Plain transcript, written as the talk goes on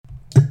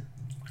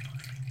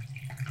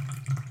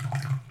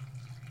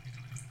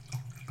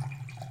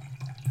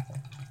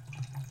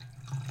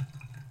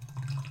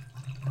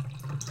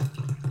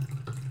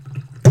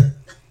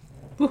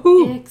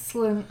Woohoo!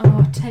 Excellent.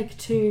 Oh, take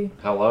two.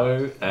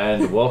 Hello,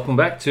 and welcome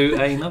back to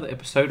another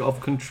episode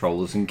of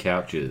Controllers and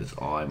Couches.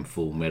 I'm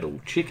Full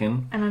Metal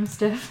Chicken. And I'm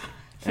Steph.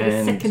 For the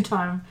And second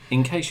time.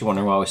 In case you're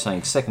wondering why I was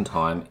saying second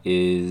time,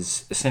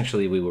 is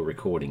essentially we were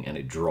recording and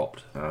it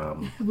dropped.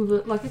 We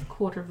were like a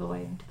quarter of the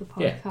way into the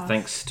podcast. Yeah,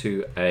 thanks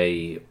to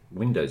a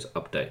Windows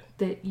update.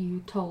 That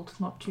you told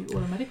not to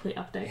automatically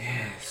update.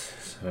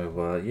 Yes.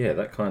 So,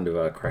 that kind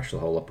of crashed the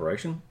whole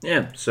operation.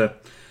 Yeah, so,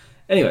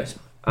 anyways,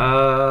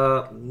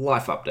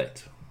 life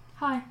update.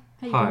 Hi.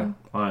 How you Hi, doing?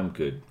 I'm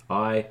good.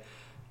 I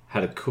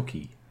had a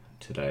cookie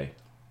today.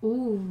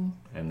 Ooh.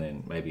 And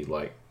then maybe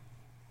like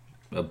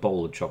a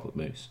bowl of chocolate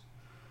mousse,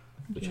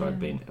 which Yeah.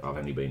 I've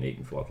only been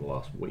eating for like the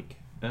last week.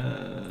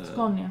 It's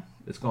gone now.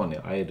 It's gone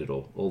now. I ate it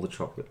all the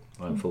chocolate.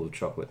 I'm full of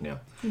chocolate now.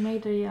 You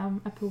made a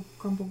apple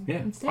crumble Yeah,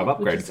 instead. I've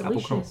which upgraded is to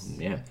apple crumble. delicious.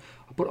 Yeah,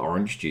 I put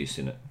orange juice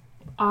in it.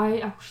 I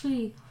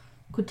actually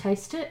could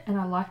taste it and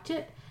I liked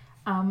it.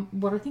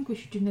 What I think we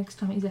should do next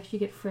time is actually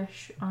get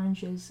fresh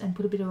oranges and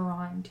put a bit of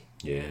rind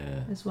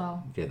Yeah, as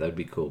well. yeah, that'd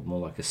be cool. More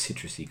like a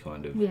citrusy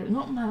kind of. Yeah,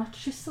 not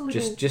much, just a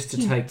little. Just to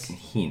hint. take a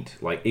hint,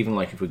 like even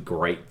like if we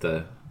grate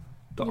the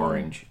Yeah.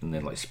 orange and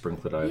then like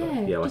sprinkle it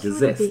over. Yeah, like just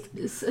a little zest,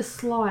 bit. It's a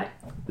slight.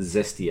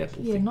 zesty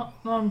apple Yeah, thing.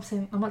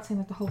 I'm not saying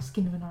like the whole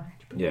skin of an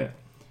orange. But Yeah,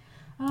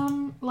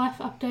 life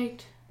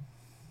update.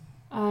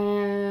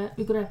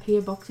 We got our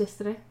PO box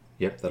yesterday,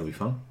 yep, that'll be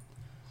fun.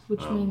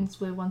 which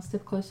means we're one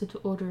step closer to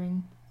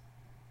ordering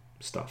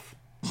Stuff.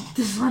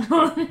 this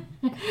one.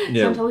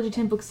 Yeah, Scientology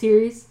 10 book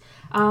series.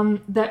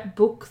 That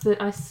book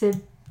that I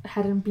said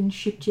hadn't been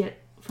shipped yet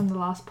from the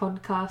last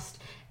podcast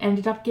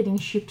ended up getting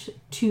shipped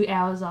 2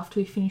 hours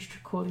after we finished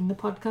recording the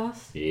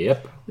podcast,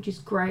 yep. which is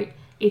great.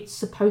 It's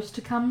supposed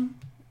to come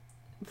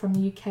from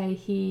the UK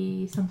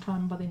here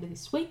sometime by the end of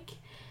this week.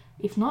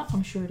 If not,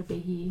 I'm sure it'll be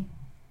here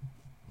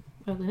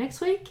early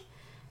next week.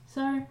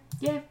 So,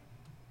 yeah.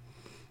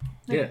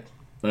 Yeah.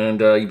 And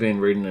you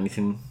been reading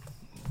anything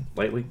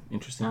lately?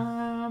 Interesting?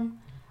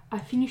 I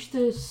finished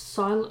the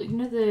Silo,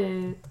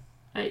 the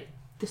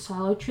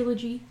Silo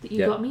trilogy that you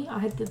Yep. got me. I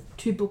had the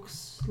 2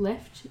 books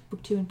left,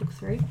 book 2 and book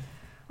 3.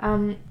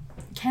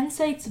 Can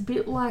say it's a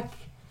bit like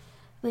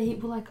they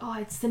were like, oh,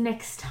 it's the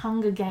next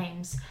Hunger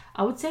Games.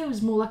 I would say it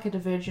was more like a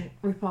Divergent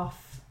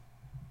ripoff.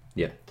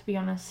 Yeah. To be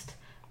honest,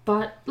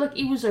 but look,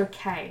 it was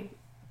okay.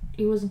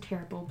 It wasn't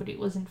terrible, but it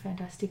wasn't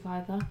fantastic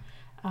either.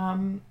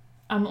 I'm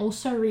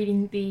also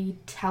reading the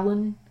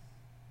Talon.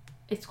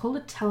 It's called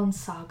a Talon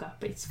Saga,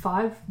 but it's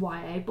 5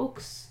 YA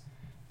books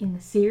in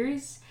the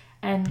series,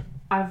 and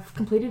I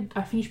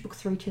finished book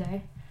 3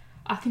 today.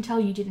 I can tell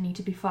you didn't need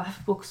to be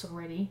 5 books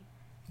already.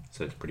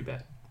 So it's pretty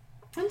bad.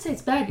 I wouldn't say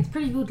it's bad, it's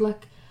pretty good.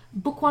 Like,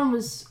 book 1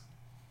 was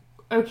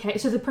okay.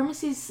 So the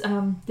premise is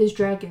there's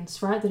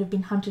dragons, right, that have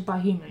been hunted by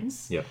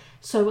humans. Yep.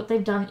 So what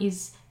they've done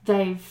is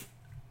they've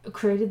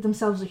created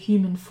themselves a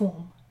human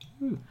form.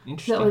 Ooh, So that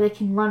interesting. way they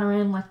can run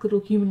around like little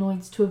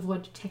humanoids to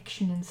avoid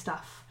detection and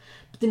stuff.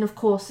 But then, of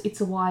course,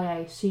 it's a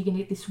YA, so you're going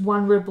to get this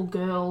one rebel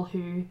girl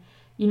who,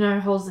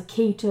 holds the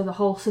key to the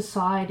whole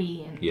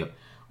society and Yep.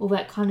 all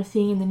that kind of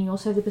thing. And then you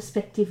also have the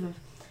perspective of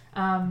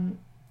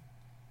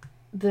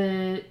what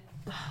do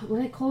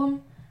they call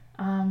them?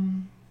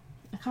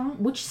 I can't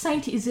remember. Which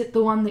saint is it,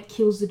 the one that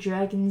kills the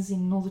dragons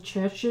in all the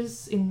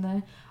churches, in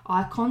the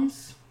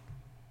icons?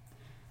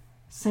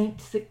 Saint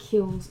that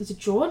kills... Is it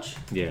George?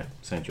 Yeah,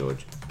 St.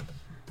 George.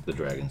 The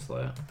Dragon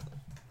Slayer.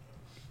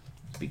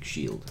 Big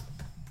shield.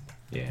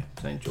 Yeah,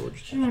 St. I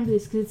George. should remember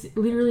this because it's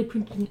literally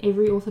printed in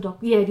every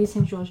Orthodox... Yeah, it is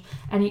St. George.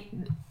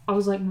 And I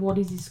was like, what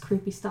is this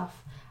creepy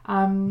stuff?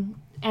 And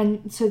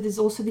so there's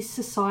also this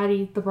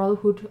society, the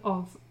Brotherhood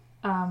of...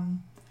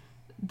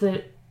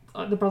 the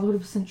Brotherhood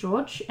of St.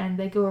 George, and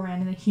they go around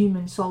and they're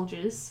human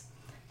soldiers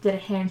that are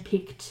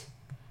handpicked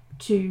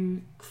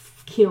to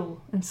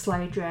kill and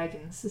slay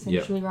dragons,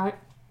 essentially, right?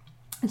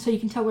 And so you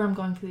can tell where I'm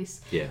going for this.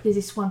 Yeah. There's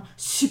this one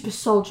super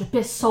soldier,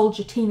 best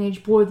soldier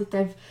teenage boy that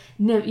they've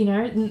never,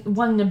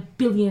 1 in a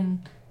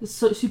billion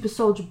super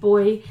soldier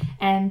boy,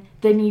 and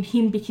they need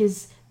him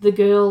because the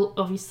girl,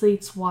 obviously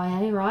it's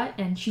YA, right?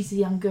 And she's a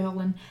young girl,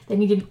 and they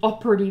need an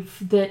operative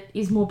that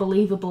is more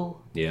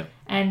believable. Yeah.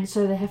 And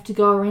so they have to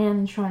go around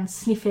and try and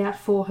sniff out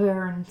for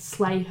her and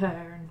slay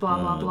her and blah,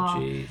 blah, blah.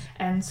 Jeez.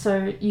 And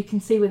so you can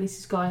see where this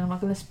is going. I'm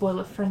not going to spoil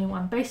it for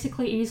anyone.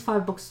 Basically, it is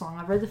 5 books long.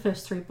 I've read the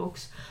first 3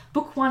 books.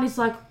 Book 1 is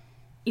like,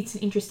 it's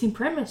an interesting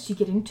premise. You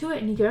get into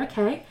it and you go,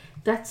 okay,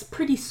 that's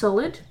pretty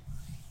solid.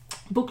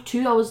 Book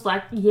 2, I was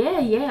like,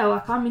 yeah,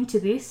 like I'm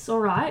into this. All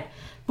right.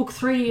 Book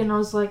 3, and I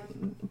was like,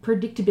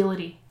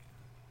 predictability.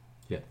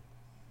 Yeah.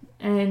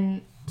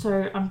 And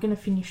so I'm going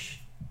to finish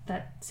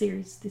that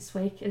series this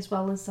week, as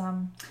well as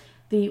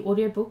the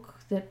audiobook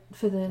that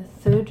for the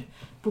 3rd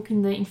book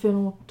in the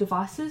Infernal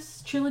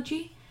Devices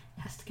trilogy.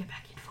 It has to go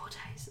back in 4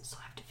 days, so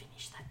I have to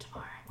finish that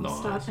tomorrow. I'll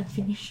start and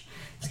finish.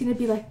 It's going to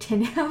be like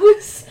 10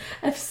 hours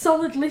of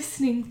solid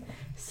listening.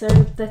 So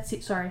that's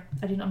it. Sorry,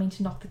 I did not mean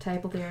to knock the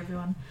table there,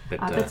 everyone. But,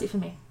 That's it for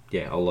me.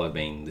 Yeah, all I've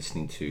been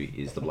listening to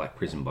is The Black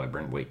Prison by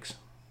Brent Weeks.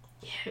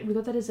 Yeah, we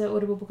got that as our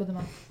Audible book of the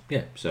month.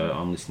 Yeah, so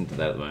I'm listening to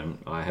that at the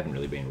moment. I haven't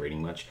really been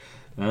reading much.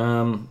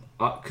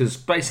 Because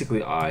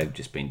basically I've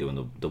just been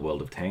doing the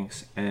World of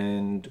Tanks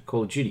and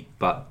Call of Duty.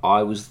 But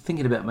I was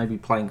thinking about maybe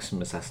playing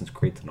some Assassin's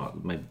Creed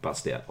tonight. Maybe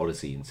bust out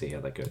Odyssey and see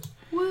how that goes.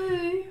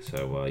 Woo!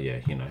 So,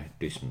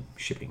 do some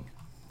shipping.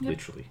 Yep.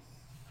 Literally.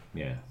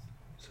 Yeah.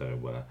 So,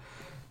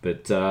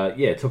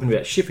 talking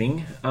about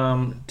shipping,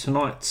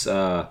 tonight's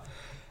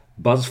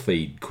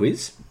BuzzFeed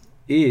quiz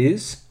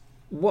is...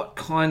 What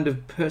kind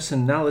of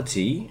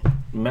personality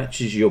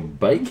matches your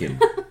bacon?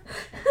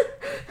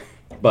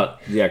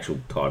 But the actual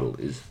title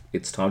is,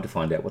 it's time to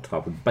find out what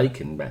type of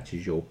bacon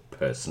matches your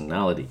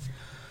personality.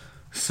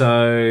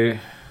 So...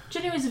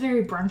 January is a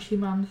very brunchy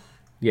month.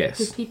 Yes.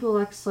 Because people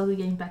are slowly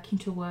getting back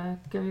into work.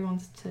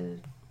 Everyone's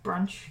to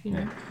brunch,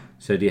 Yeah.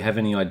 So do you have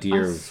any idea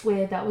I of...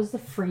 swear, that was the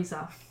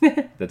freezer.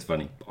 That's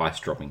funny. Ice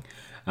dropping.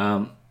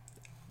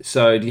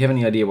 So do you have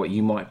any idea what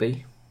you might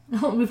be?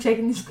 We've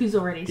taken this quiz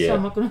already, so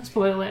I'm not going to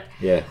spoil it.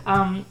 Yeah.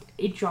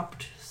 It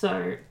dropped,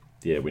 so...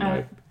 Yeah, we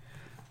know.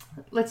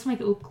 Let's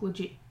make it look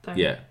legit, though.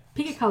 Yeah.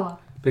 Pick a colour.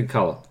 Pick a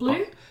colour.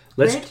 Blue?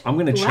 Let's. Red, I'm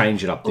going to black,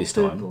 change it up or this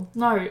purple? time.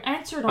 No,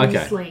 answer it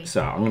honestly. Okay,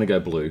 so I'm going to go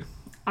blue.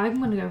 I'm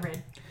going to go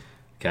red.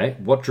 Okay,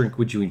 what drink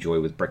would you enjoy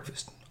with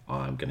breakfast?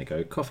 I'm going to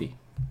go coffee.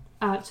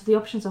 So the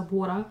options are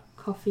water,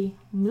 coffee,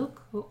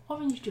 milk, or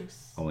orange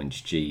juice.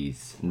 Orange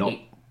cheese. Not...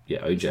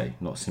 OJ,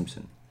 not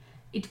Simpson.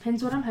 It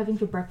depends what I'm having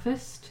for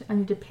breakfast,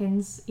 and it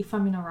depends if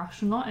I'm in a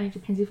rush or not, and it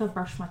depends if I've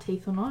brushed my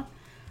teeth or not.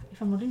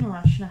 If I'm not in a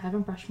rush and I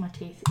haven't brushed my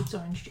teeth, it's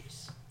orange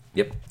juice.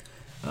 Yep.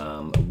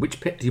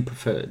 Which pet do you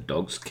prefer?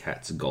 Dogs,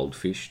 cats,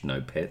 goldfish, no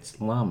pets,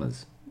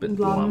 llamas. But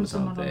the llamas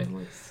aren't there. On the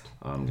list.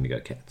 I'm going to go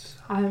cats.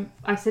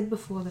 I said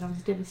before that I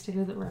was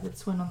devastated that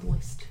rabbits weren't on the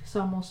list,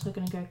 so I'm also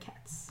going to go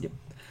cats. Yep.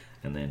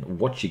 And then,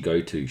 what's your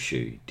go-to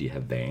shoe? Do you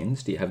have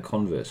Vans? Do you have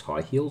Converse,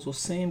 high heels, or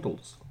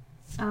sandals?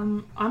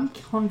 I'm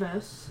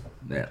Converse.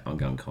 Yeah, I'm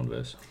going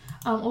Converse.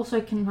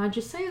 Also, can I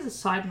just say as a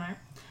side note,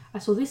 I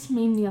saw this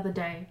meme the other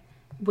day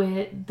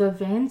where the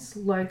Vans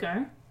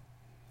logo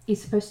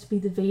is supposed to be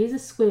the V is a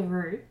square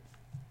root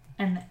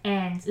and the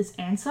ANS is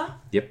answer.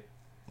 Yep.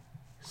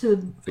 So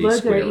the V logo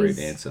square root is...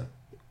 answer.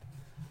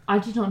 I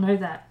did not know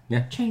that.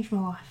 Yeah. Changed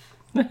my life.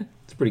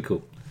 It's pretty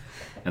cool.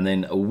 And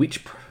then, which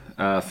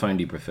phone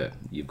do you prefer?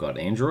 You've got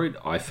Android,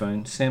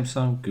 iPhone,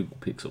 Samsung, Google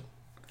Pixel.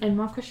 And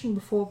my question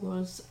before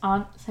was,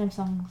 aren't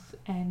Samsung's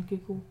and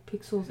Google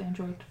Pixel's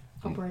Android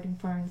operating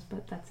phones,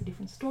 but that's a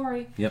different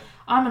story. Yep.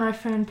 I'm an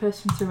iPhone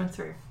person through and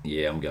through.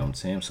 Yeah, I'm going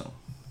Samsung.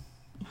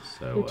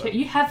 So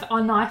You have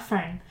an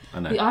iPhone. I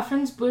know. The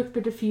iPhones work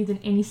better for you than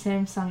any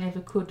Samsung ever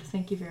could.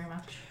 Thank you very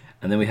much.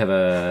 And then we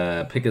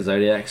have pick a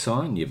zodiac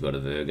sign. You've got a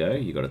Virgo,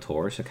 you've got a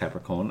Taurus, a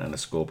Capricorn, and a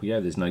Scorpio.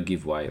 There's no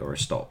giveaway or a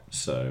stop.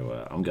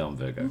 So I'm going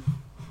Virgo.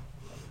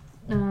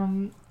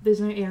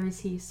 There's no Aries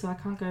here, so I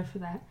can't go for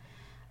that.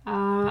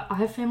 I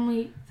have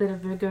family that are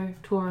Virgo,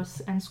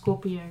 Taurus, and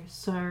Scorpio,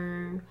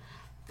 so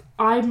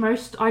I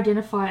most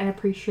identify and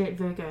appreciate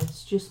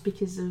Virgos just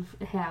because of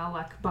how,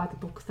 like, by the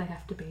book they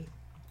have to be,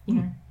 you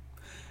know.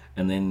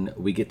 And then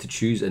we get to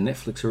choose a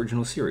Netflix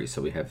original series.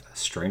 So we have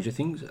Stranger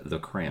Things, The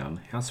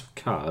Crown, House of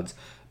Cards,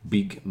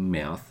 Big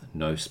Mouth,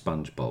 no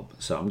SpongeBob.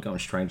 So I'm going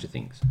Stranger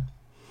Things.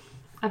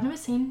 I've never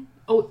seen...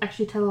 Oh,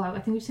 actually, tell a lie. I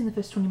think we've seen the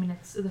first 20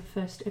 minutes of the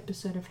first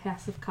episode of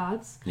House of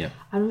Cards. Yeah.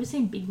 I've never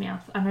seen Big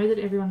Mouth. I know that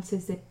everyone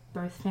says they're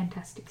both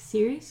fantastic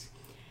series.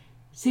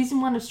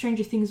 Season 1 of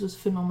Stranger Things was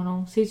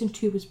phenomenal. Season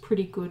 2 was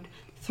pretty good.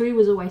 3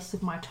 was a waste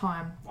of my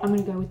time. I'm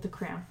going to go with The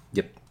Crown.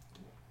 Yep.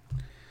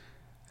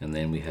 And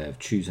then we have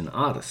choose an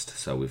artist.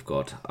 So we've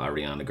got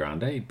Ariana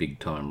Grande, Big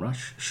Time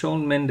Rush,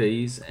 Shawn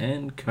Mendes,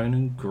 and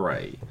Conan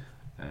Gray.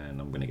 And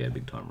I'm going to go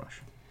Big Time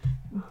Rush.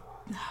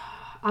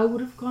 I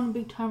would have gone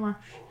Big Time Rush,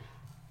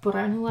 but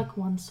I only like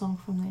one song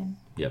from them.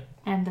 Yep.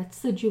 And that's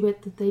the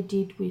duet that they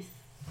did with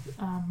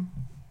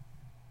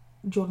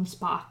Jordan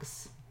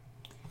Sparks.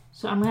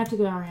 So I'm going to have to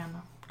go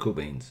Ariana. Cool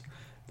beans.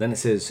 Then it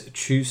says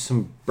choose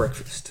some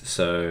breakfast.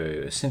 So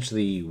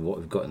essentially what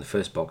we've got in the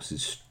first box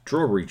is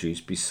strawberry juice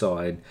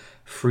beside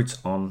fruits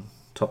on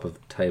top of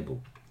the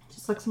table.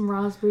 Just like some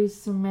raspberries,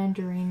 some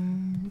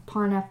mandarin,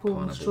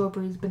 pineapple.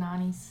 Strawberries,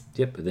 bananas.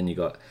 Yep, and then you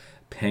got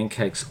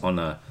pancakes on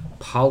a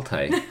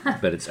palte,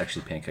 but it's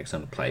actually pancakes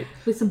on a plate.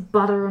 With some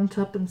butter on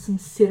top and some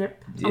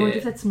syrup. Yeah. I wonder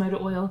if that's motor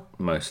oil.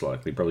 Most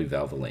likely, probably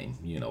Valvoline,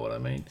 you know what I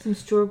mean. Some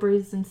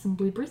strawberries and some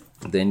blueberries.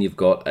 Then you've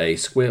got a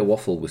square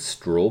waffle with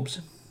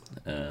straws.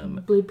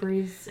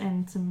 Blueberries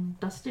and some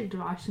dusted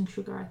icing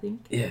sugar, I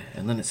think. Yeah,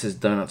 and then it says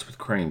donuts with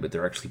cream, but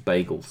they're actually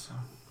bagels.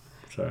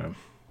 So,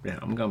 yeah,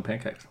 I'm going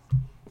pancakes.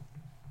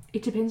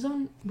 It depends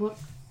on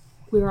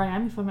where I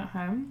am, if I'm at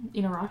home,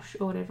 in a rush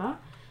or whatever.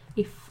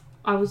 If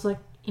I was like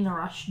in a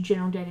rush,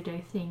 general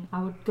day-to-day thing,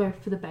 I would go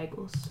for the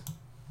bagels.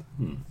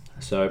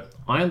 So,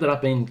 I ended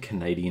up in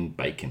Canadian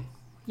bacon.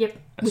 Yep,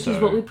 which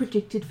is what we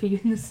predicted for you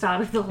in the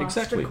start of the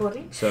last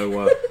recording.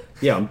 So,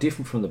 yeah, I'm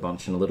different from the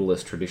bunch and a little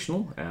less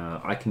traditional.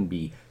 I can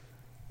be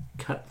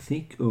cut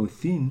thick or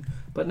thin,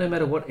 but no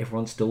matter what,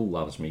 everyone still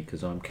loves me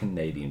because I'm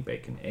Canadian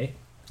bacon, eh?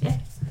 Yeah.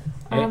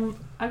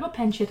 I got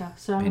pancetta,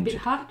 so I'm a bit Pancetta.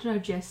 harder to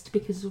digest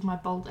because of my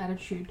bold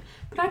attitude,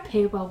 but I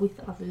pair well with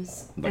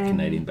others. Like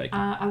Canadian bacon.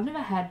 I've never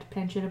had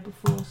pancetta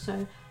before,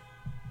 so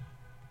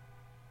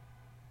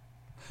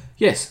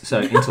Yes,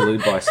 so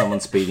interlude by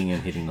someone speeding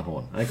and hitting the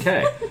horn.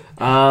 Okay.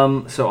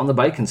 So on the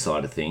bacon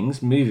side of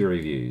things, movie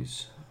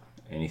reviews.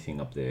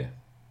 Anything up there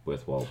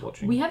worthwhile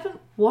watching? we haven't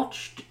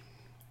watched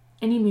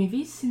any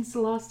movies since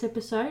the last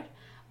episode.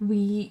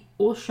 We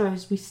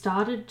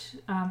started,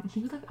 I think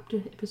it was like up to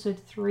episode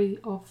 3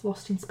 of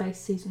Lost in Space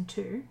season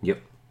 2.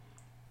 Yep.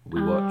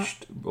 We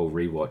watched or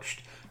rewatched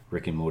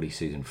Rick and Morty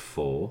season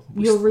 4.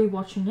 You're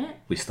rewatching it.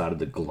 We started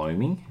the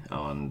gloaming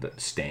on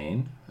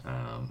Stan.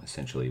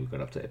 Essentially, we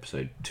got up to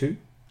episode 2,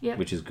 Yep.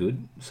 which is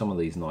good. Some of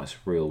these nice,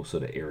 real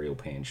sort of aerial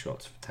pan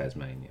shots for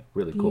Tasmania.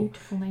 Really cool.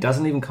 Beautiful nature.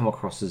 Doesn't even come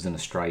across as an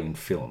Australian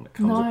film. It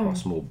comes No.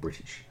 across more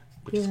British,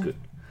 which is Yeah. good.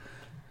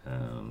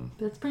 But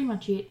that's pretty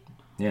much it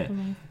Yeah. for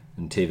me.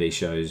 And TV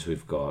shows,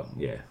 we've got,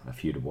 a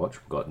few to watch.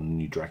 We've got a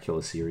new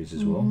Dracula series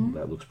as well.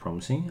 That looks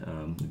promising.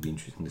 It'd be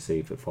interesting to see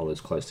if it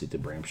follows closely to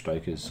Bram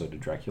Stoker's sort of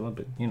Dracula,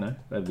 but,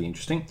 that'd be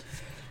interesting.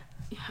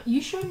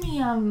 You showed me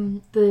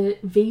the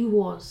V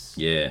Wars.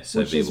 Yeah,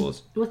 so which is-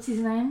 V-Wars. What's his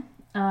name?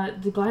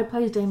 The guy who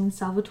plays Damon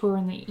Salvatore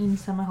in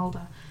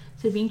Summerholder.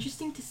 So it'd be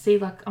interesting to see.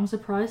 Like, I'm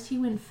surprised he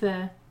went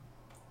for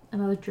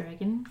another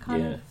dragon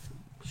kind of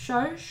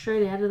show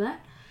straight out of that.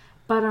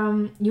 But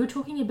you were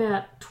talking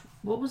about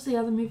what was the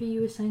other movie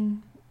you were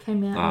saying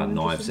came out?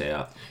 Knives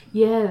Out.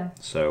 Yeah.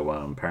 So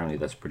apparently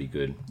that's pretty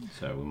good.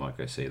 So we might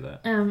go see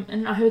that.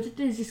 And I heard that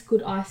there's this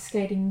good ice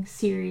skating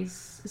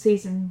series,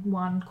 season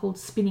 1, called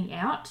Spinning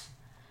Out.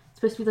 It's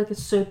supposed to be like a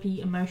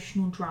soapy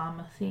emotional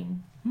drama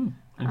thing.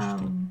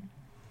 Interesting.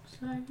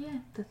 So yeah,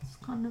 that's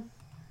kind of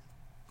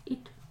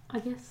it, I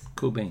guess.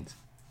 Cool beans.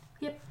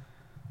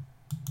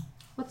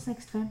 What's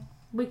next, fam?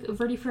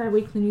 Ready for our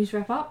weekly news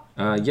wrap up?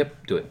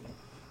 Yep, do it.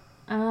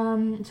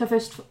 So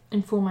first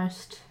and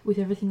foremost, with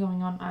everything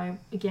going on, I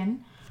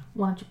again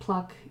wanted to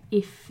plug,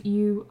 if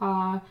you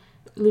are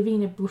living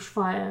in a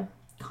bushfire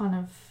kind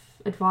of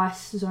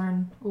advice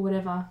zone or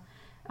whatever,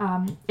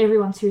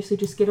 everyone seriously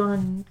just get on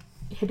and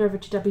head over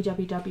to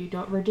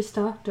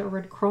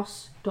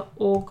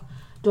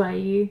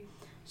www.register.redcross.org.au.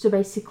 So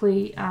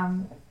basically,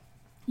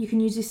 you can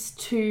use this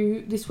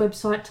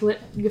website to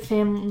let your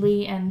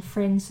family and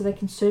friends so they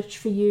can search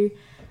for you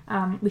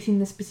within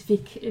the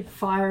specific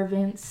fire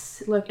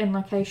events and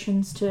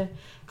locations to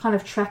kind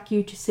of track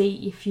you to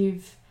see if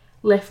you've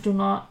left or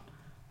not.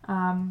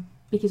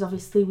 Because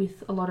obviously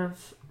with a lot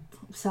of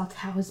cell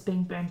towers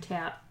being burnt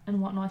out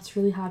and whatnot, it's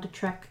really hard to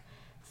track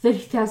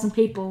 30,000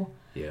 people,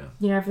 Yeah.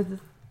 over the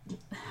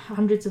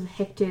hundreds of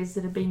hectares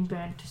that are being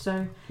burnt.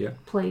 So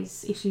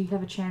please, if you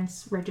have a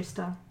chance,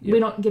 register. Yeah. We're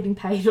not getting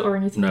paid or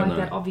anything like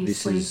that,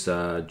 obviously. This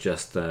is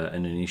just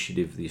an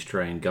initiative of the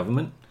Australian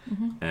government,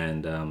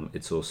 and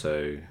it's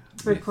also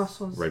Red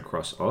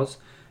Cross Oz.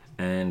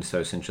 And so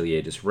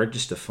essentially, just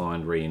register,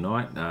 find,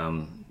 reunite.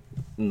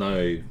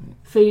 No,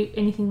 for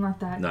anything like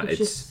that. No, it's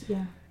just,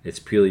 it's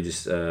purely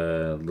just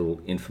a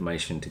little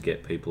information to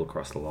get people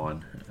across the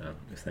line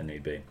if they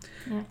need be.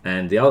 Yeah.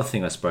 And the other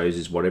thing, I suppose,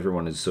 is what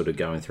everyone is sort of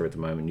going through at the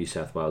moment, New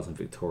South Wales and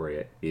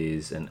Victoria,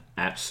 is an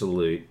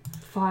absolute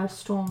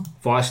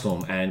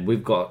firestorm. And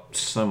we've got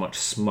so much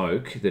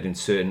smoke that in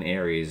certain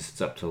areas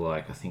it's up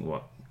to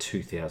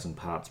 2,000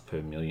 parts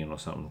per million or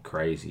something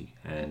crazy.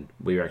 And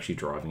we were actually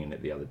driving in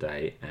it the other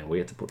day, and we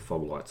had to put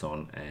fog lights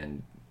on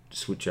and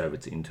switch over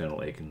to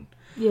internal air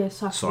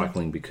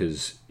cycling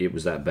because it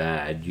was that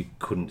bad you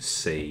couldn't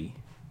see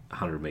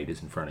 100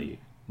 metres in front of you.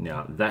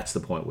 Now that's the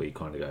point where you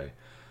kind of go,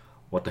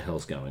 what the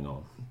hell's going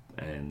on?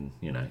 And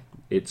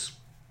it's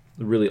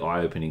really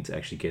eye-opening to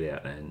actually get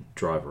out and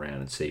drive around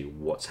and see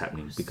what's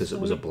happening, because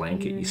it was a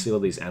blanket. You see all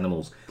these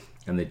animals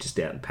and they're just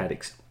out in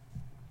paddocks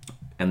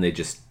and they're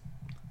just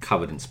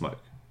covered in smoke.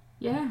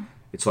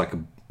 It's like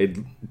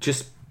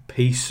just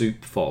pea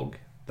soup fog.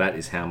 That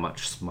is how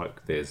much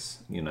smoke there's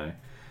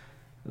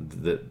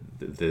that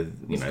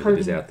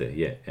is out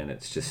there, and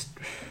it's just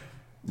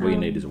all you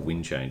need is a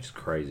wind change. It's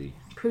crazy,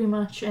 pretty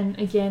much. And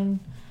again,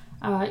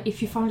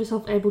 if you find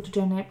yourself able to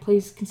donate,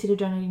 please consider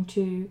donating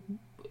to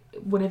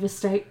whatever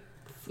state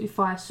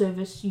fire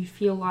service you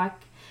feel like,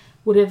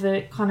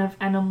 whatever kind of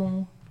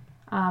animal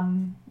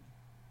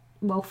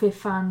welfare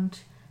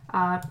fund,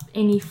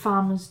 any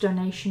farmer's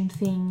donation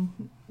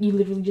thing. You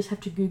literally just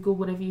have to Google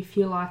whatever you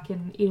feel like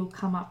and it'll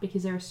come up,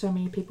 because there are so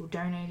many people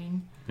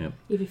donating.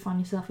 If you find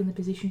yourself in the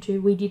position to.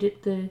 We did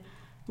it the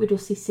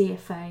Whittlesea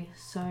CFA,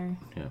 so... And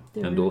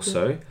really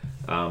also,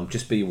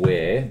 just be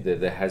aware that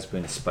there has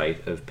been a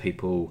spate of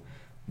people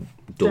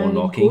door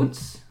knocking in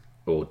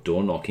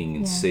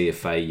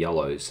CFA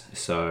yellows.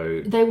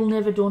 So they will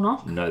never door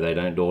knock? No, they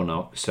don't door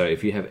knock. So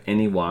if you have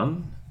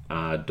anyone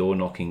door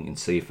knocking in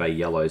CFA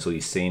yellows, or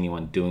you see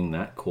anyone doing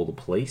that, call the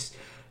police,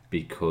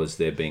 because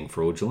they're being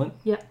fraudulent.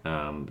 The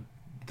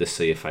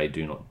CFA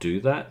do not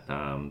do that.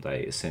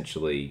 They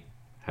essentially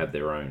have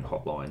their own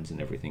hotlines and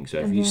everything. So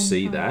if you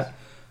see that,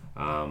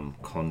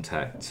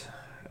 contact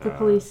the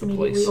police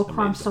immediately, or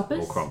Crime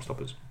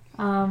Stoppers.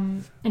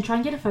 and try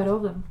and get a photo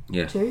of them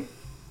Yeah. too.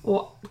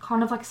 Or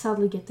kind of like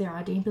sadly get their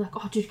ID and be like,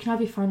 oh, dude, can I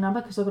have your phone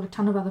number? Because I've got a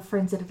ton of other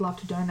friends that'd love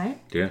to donate.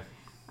 Yeah.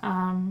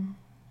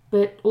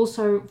 But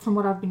also, from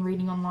what I've been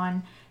reading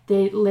online,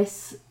 they're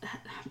less,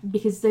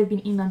 because they've been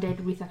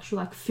inundated with actual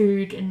like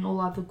food and all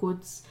other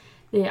goods.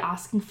 They're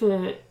asking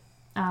for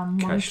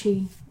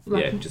monetary,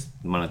 Yeah, just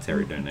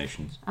monetary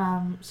donations.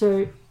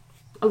 So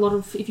a lot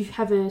of, if you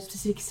have a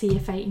specific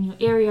CFA in your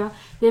area,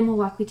 they're more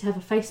likely to have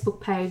a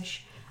Facebook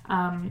page,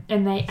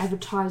 and they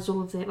advertise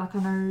all of their, like I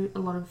know a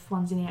lot of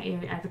ones in our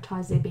area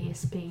advertise their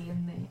BSP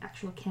and their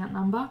actual account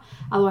number.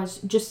 Otherwise,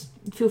 just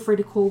feel free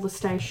to call the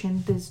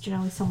station. There's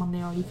generally someone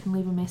there, or you can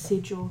leave a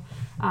message or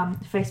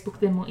Facebook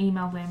them or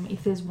email them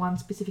if there's one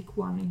specific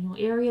one in your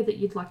area that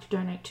you'd like to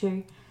donate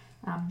to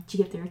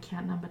get their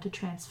account number to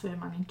transfer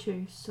money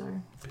to.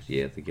 So, but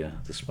yeah,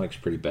 the smoke's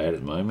pretty bad at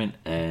the moment,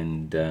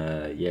 and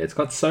yeah, it's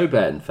got so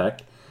bad, in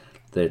fact,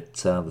 that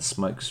the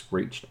smoke's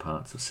reached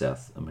parts of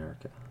South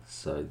America.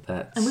 So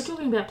that's... And we're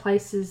talking about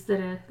places that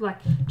are like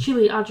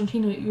Chile,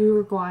 Argentina,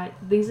 Uruguay.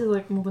 These are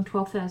like more than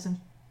 12,000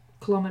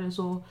 kilometres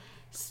or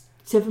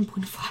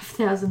 7.5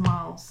 thousand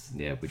miles.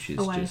 Yeah, which is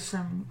away just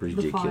from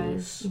ridiculous. The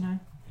fires, you know.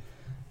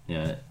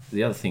 Yeah.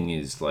 The other thing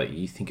is, like,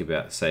 you think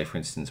about, say, for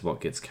instance, what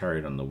gets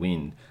carried on the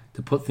wind.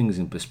 To put things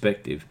in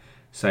perspective,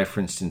 say, for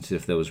instance,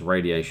 if there was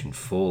radiation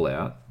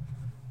fallout,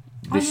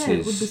 it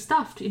would be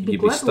stuffed. It'd be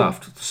you'd global. be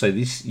stuffed. So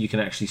this, you can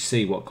actually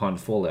see what kind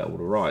of fallout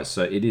would arise.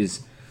 So it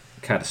is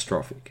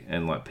catastrophic.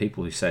 And like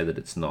people who say that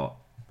it's not,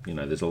 you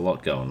know, there's a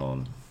lot going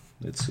on.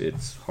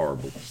 It's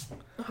horrible.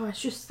 Oh,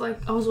 it's just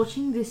like, I was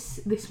watching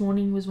this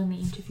morning was when the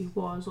interview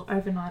was, or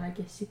overnight, I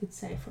guess you could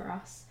say for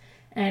us.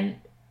 And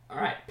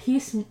alright,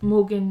 Piers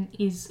Morgan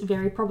is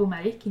very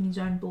problematic in his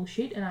own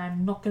bullshit, and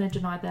I'm not going to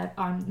deny that.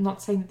 I'm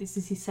not saying that this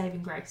is his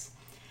saving grace.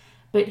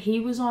 But he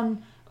was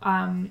on,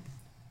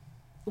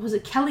 was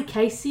it Kelly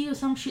Casey or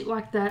some shit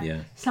like that?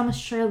 Yeah. Some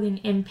Australian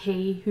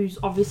MP who's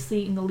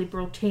obviously in the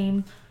Liberal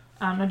team.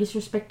 No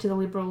disrespect to the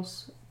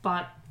Liberals,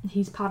 but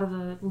he's part of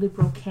the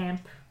Liberal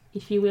camp,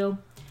 if you will.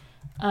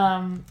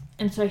 And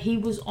so he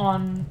was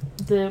on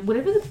the,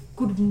 whatever the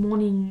Good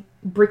Morning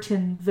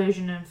Britain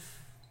version of,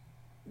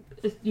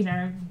 you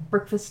know,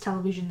 breakfast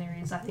television there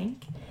is, I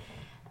think.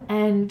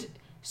 And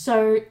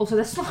so, also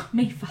that's not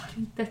me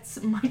farting,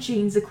 that's my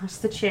jeans across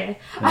the chair.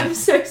 Yeah. I'm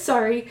so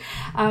sorry.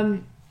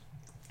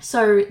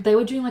 So they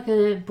were doing like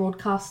a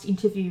broadcast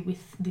interview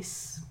with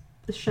this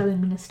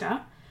Australian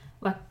minister,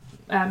 like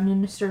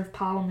Minister of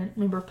Parliament,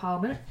 Member of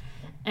Parliament.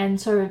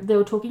 And so they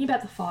were talking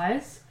about the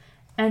fires.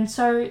 And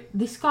so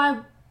this guy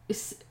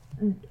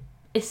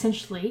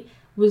essentially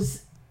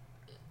was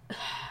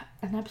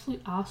an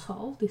absolute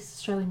asshole, this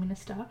Australian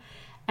minister.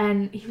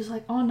 And he was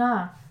like, oh,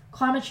 nah,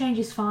 climate change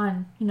is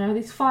fine. You know,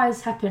 these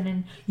fires happen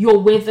and you're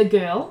weather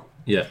girl.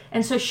 Yeah.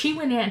 And so she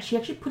went out and she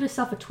actually put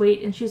herself a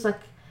tweet and she was like,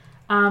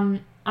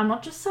 I'm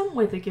not just some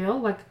weather girl.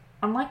 Like,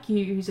 unlike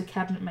you, who's a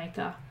cabinet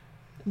maker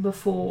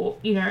before,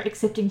 you know,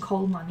 accepting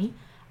coal money,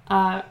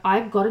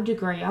 I've got a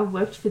degree. I've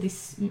worked for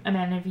this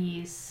amount of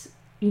years,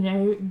 you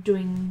know,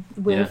 doing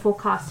weather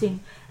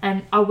forecasting.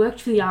 And I worked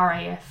for the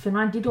RAF and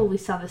I did all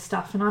this other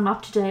stuff. And I'm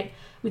up to date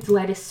with the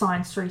latest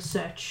science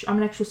research. I'm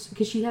an actual...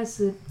 Because she has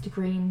a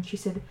degree in, she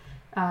said,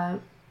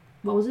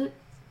 what was it?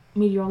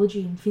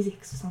 Meteorology and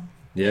physics or something.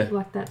 Yeah.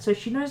 Like that. So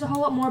she knows a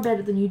whole lot more about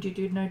it than you do,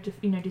 dude. No,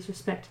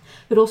 disrespect.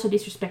 But also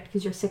disrespect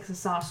because you're a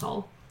sexist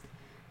arsehole.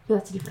 But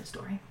that's a different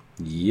story.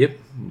 Yep.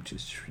 Which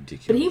is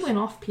ridiculous. But he went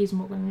off Piers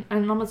Morgan.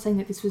 And I'm not saying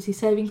that this was his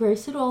saving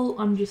grace at all.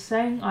 I'm just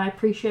saying I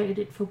appreciated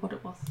it for what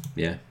it was.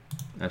 Yeah.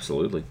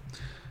 Absolutely.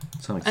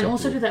 It's unacceptable. And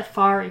also to that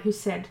fiery who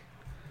said,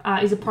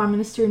 is a Prime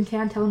Minister in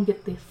town? Tell him to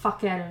get the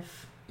fuck out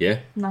of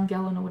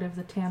Nungellan or whatever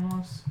the town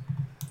was.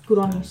 Good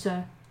on you,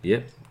 sir.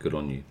 Yep. Good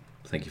on you.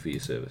 Thank you for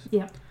your service.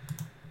 Yeah.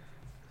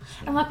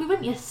 And like we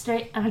went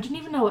yesterday and I didn't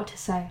even know what to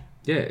say.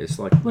 Yeah, it's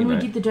like when we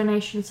did the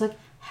donation, it's like,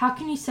 how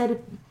do you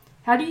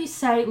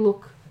say,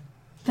 look,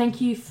 thank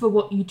you for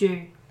what you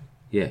do?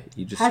 Yeah,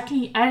 you just... How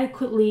can you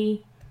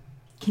adequately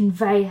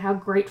convey how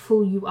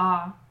grateful you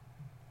are?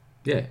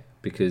 Yeah,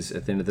 because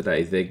at the end of the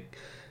day,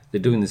 they're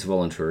doing this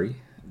voluntary.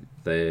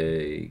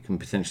 They can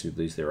potentially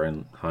lose their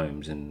own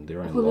homes and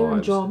their own lives. Their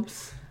own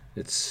jobs.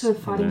 It's for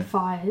fighting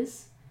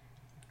fires.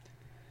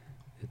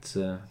 It's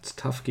a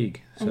tough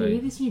gig. And you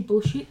hear this new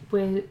bullshit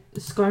where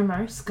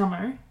Scummo,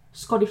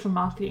 Scotty from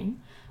marketing,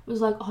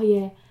 was like, oh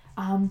yeah,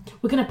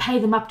 we're going to pay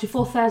them up to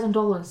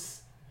 $4,000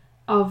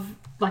 of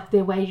like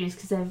their wages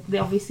because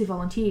they're obviously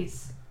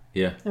volunteers.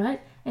 Yeah.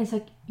 Right? And it's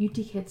like, you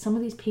dickhead, some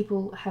of these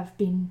people have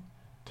been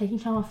taking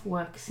time off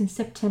work since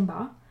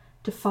September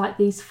to fight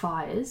these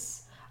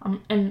fires.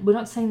 And we're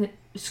not saying that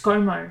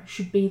ScoMo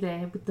should be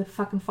there with the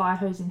fucking fire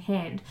hose in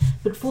hand,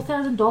 but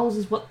 $4,000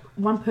 is what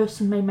one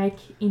person may make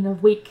in a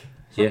week.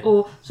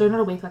 Or not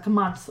a week, like a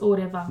month or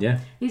whatever. Yeah.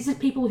 These are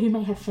people who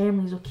may have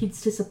families or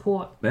kids to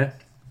support. Yeah.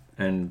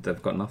 And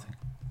they've got nothing.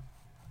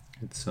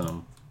 It's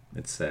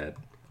sad.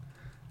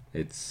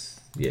 There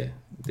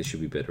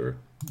should be better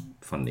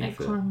funding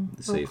for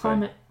the CFA.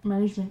 Climate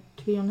management,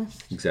 to be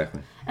honest.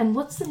 Exactly. And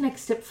what's the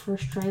next step for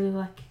Australia?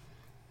 Like,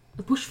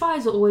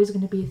 bushfires are always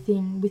going to be a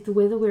thing with the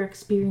weather we're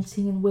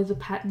experiencing and weather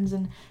patterns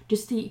and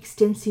just the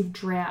extensive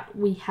drought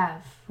we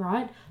have,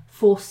 right?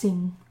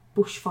 Forcing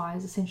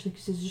bushfires essentially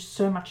because there's just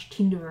so much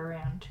tinder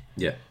around.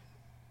 Yeah.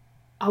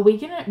 We're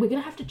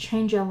gonna have to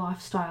change our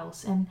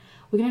lifestyles, and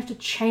we're gonna have to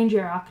change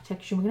our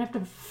architecture. We're gonna have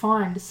to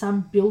find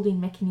some building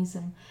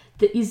mechanism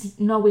that is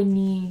nowhere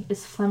near as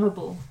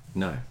flammable.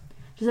 No.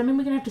 Does that mean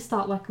we're gonna have to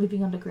start like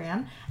living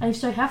underground? And if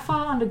so, how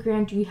far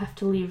underground do you have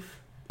to live?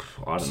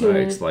 I don't know.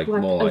 It's like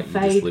more like you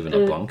just evade live in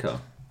a bunker.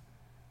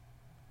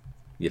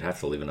 You'd have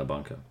to live in a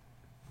bunker.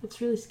 It's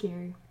really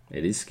scary.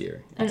 It is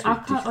scary. And It's I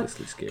can't,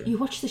 ridiculously scary. You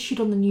watch the shit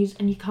on the news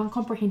and you can't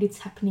comprehend it's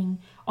happening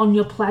on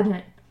your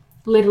planet,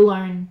 let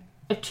alone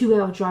a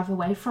 2-hour drive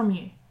away from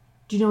you.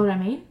 Do you know what I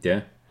mean?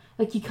 Yeah.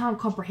 Like, you can't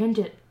comprehend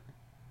it.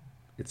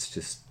 It's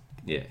just,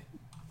 yeah.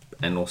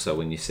 And also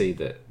when you see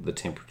the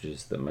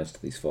temperatures that most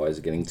of these fires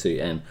are getting to,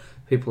 and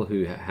people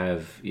who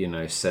have, you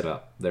know, set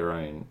up their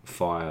own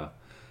fire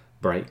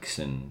breaks,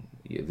 and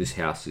this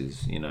house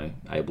is, you know,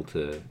 able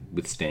to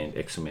withstand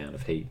X amount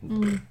of heat,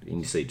 and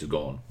you see it's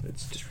gone.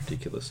 It's just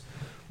ridiculous.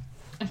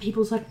 And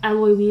people's, like,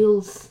 alloy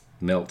wheels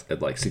Melt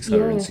at like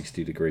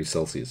 660 degrees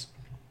Celsius.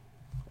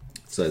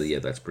 So, yeah,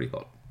 that's pretty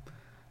hot.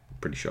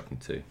 Pretty shocking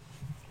too.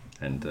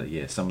 And,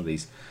 yeah, some of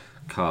these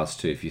cars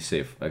too, if you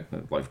see,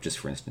 like just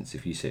for instance,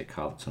 if you see a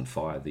car that's on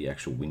fire, the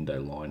actual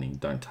window lining,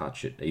 don't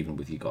touch it, even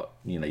with you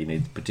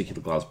need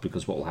particular glass,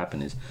 because what will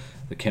happen is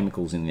the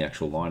chemicals in the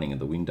actual lining of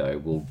the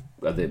window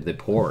they're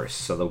porous,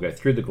 so they'll go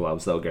through the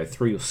gloves, they'll go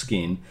through your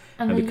skin,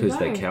 and because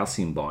they're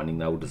calcium binding,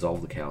 they will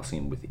dissolve the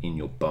calcium within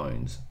your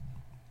bones.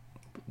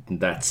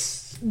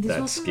 That's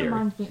also scary.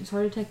 Reminds me,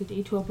 sorry to take a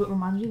detour, but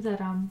reminds me that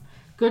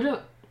go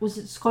to, was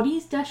it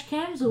Scotty's dash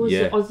cams or was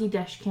it Aussie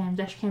dash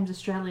cams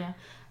Australia,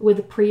 where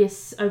the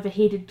Prius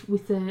overheated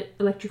with the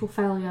electrical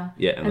failure,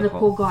 and the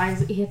poor guy,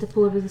 he had to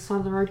pull over the side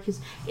of the road because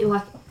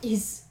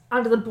he's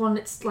under the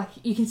bonnet's, like,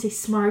 you can see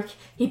smoke.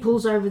 He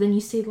pulls over, then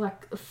you see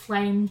like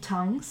flame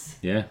tongues.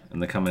 Yeah,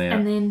 and they're coming out.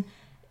 And then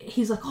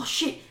he's like, oh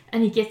shit,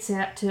 and he gets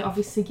out to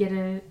obviously get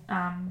a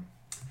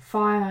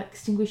fire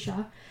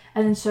extinguisher.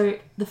 And then so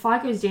the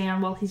fire goes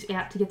down while he's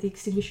out to get the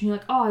extinguisher. And you're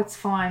like, oh, it's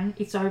fine,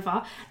 it's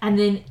over. And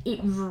then it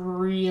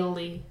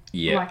really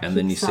and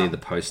then you see the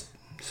post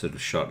sort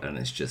of shot, and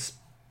it's just,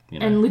 you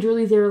know. And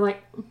literally there are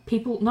like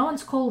people. No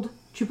one's called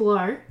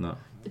 000. No.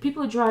 The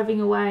people are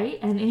driving away,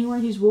 and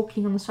anyone who's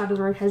walking on the side of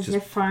the road has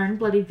their phone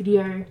bloody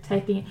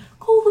videotaping it.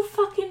 Call the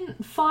fucking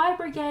fire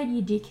brigade,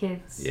 you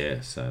dickheads.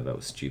 Yeah, so that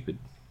was stupid.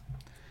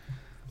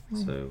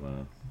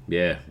 So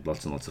yeah,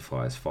 lots and lots of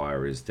fires.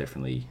 Fire is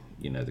definitely,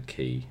 you know, the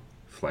key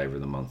flavour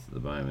of the month at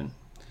the moment.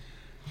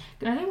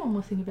 Can I say one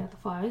more thing about the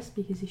fires,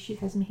 because this shit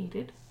hasn't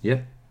heated? Yeah.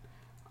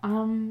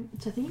 So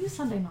I think it was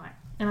Sunday night,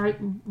 and I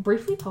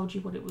briefly told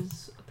you what it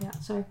was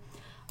about. So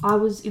I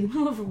was in the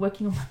middle of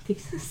working on my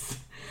thesis,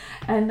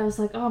 and I was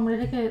like, oh, I'm going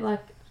to take a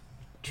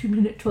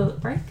 2-minute toilet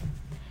break.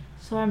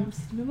 So I'm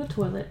sitting in the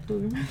toilet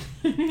doing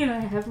I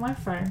have my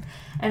phone,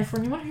 and for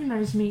anyone who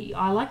knows me,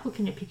 I like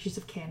looking at pictures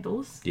of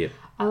candles. Yep.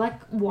 I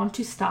want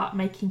to start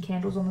making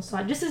candles on the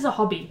side, just as a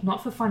hobby,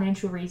 not for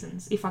financial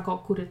reasons. If I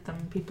got good at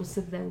them, people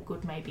said they were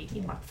good maybe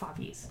in like 5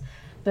 years.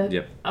 But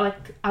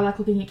I like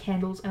looking at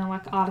candles, and I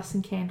like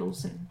artisan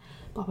candles and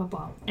blah blah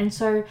blah. And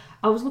so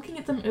I was looking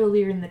at them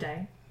earlier in the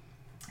day.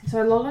 So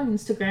I log on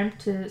Instagram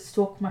to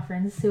stalk my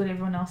friends, see what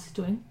everyone else is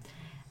doing,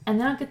 and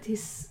then I get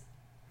this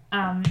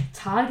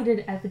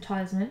targeted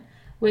advertisement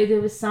where there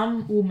was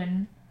some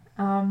woman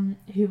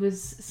who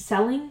was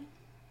selling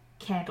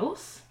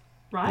candles,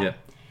 right? Yeah.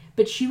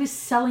 But she was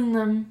selling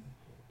them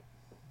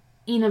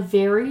in a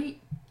very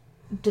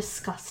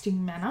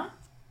disgusting manner.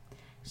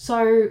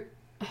 So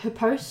her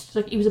post,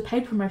 like, it was a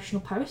paid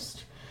promotional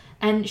post,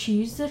 and she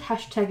used the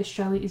hashtag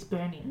Australia is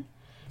burning,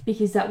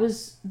 because that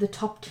was the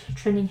top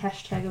trending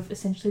hashtag of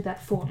essentially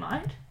that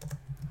fortnight.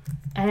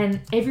 And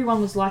everyone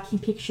was liking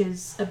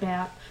pictures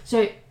about...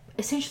 So,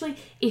 essentially,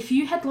 if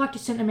you had liked a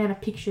certain amount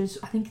of pictures,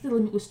 I think the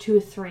limit was 2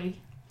 or 3.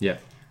 Yeah.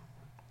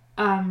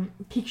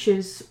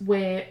 Pictures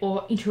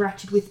or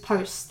interacted with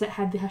posts that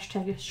had the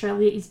hashtag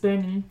Australia is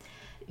burning,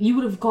 you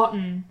would have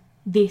gotten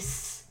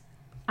this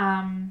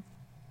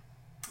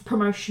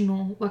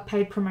promotional, like,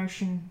 paid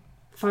promotion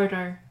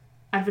photo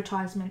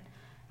advertisement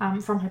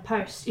from her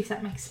post, if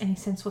that makes any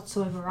sense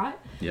whatsoever, right?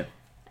 Yeah.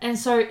 And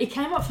so it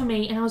came up for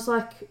me, and I was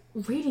like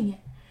reading it,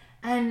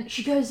 and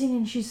she goes in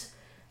and she's,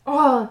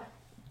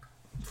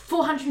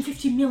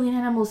 450 million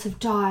animals have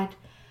died.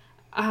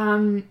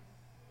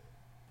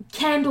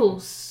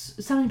 Candles,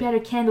 something about her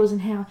candles,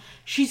 and how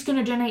she's going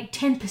to donate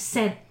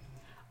 10%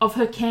 of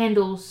her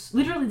candles.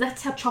 Literally,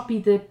 that's how choppy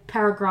the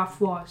paragraph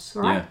was,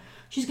 right? Yeah.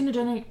 She's going to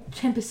donate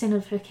 10%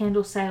 of her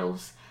candle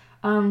sales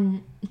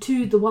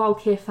to the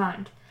Wildcare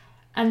Fund.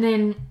 And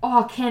then,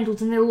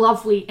 candles, and they're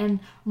lovely. And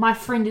my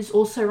friend is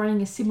also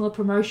running a similar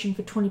promotion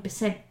for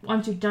 20%.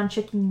 Once you've done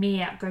checking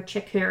me out, go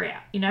check her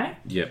out, you know?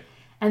 Yep.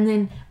 And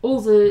then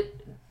all the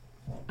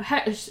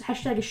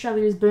hashtag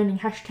Australia is burning,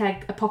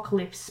 hashtag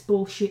apocalypse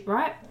bullshit,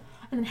 right?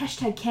 And then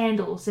hashtag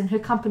candles, and her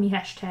company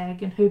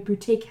hashtag, and her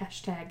boutique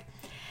hashtag.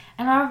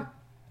 And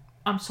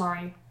I'm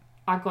sorry,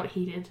 I got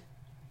heated.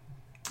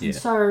 Yeah. And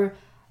so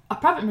I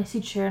private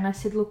messaged her and I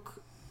said,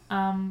 look,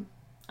 I'm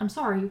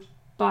sorry,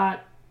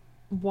 but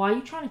why are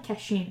you trying to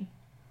cash in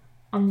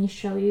on the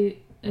Australia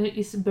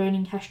is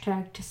burning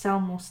hashtag to sell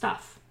more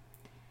stuff?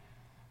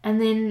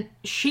 And then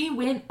she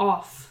went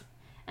off.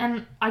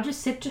 And I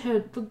just said to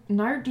her, look,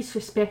 no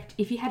disrespect.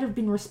 If you had have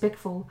been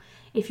respectful,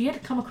 if you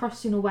had come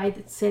across in a way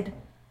that said,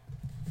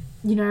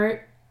 you know,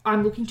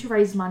 I'm looking to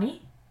raise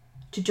money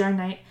to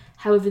donate.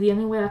 However, the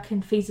only way I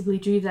can feasibly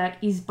do that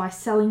is by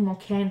selling more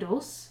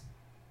candles.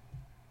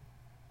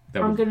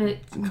 I'm going to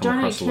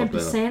donate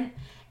 10%.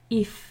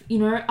 If, you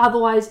know,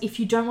 otherwise, if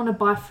you don't want to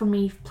buy from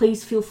me,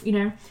 please feel, you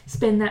know,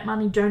 spend that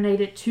money, donate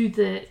it to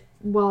the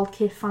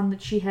Wildcare Fund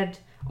that she had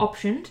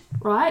optioned,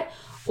 right?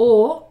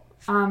 Or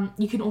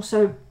you can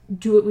also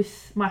do it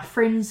with my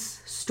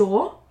friend's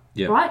store,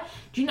 right?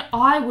 Do you know,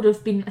 I would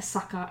have been a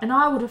sucker and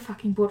I would have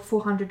fucking bought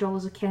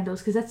 $400 of candles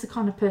because that's the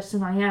kind of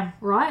person I am,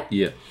 right?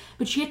 Yeah.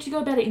 But she had to go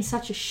about it in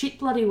such a shit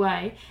bloody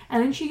way,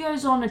 and then she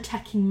goes on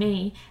attacking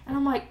me, and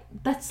I'm like,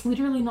 that's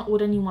literally not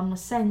what anyone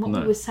was saying. What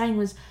we were saying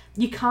was,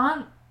 you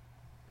can't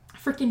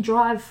freaking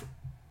drive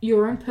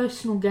your own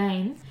personal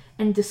gain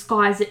and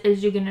disguise it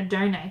as you're going to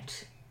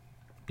donate.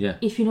 Yeah.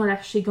 If you're not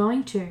actually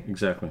going to.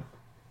 Exactly.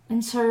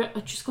 And so I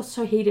just got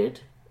so heated,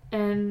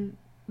 and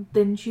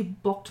then she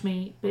blocked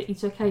me, but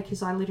it's okay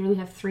because I literally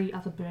have 3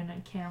 other burner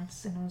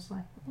accounts, and I was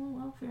like, oh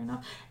well, fair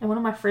enough. And one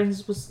of my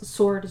friends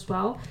saw it as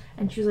well,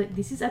 and she was like,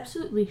 this is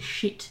absolutely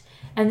shit.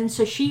 And then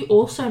so she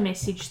also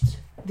messaged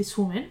this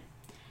woman,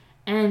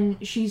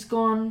 and she's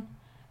gone,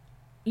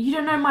 you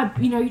don't know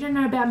you don't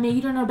know about me,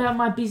 you don't know about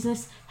my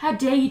business, how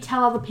dare you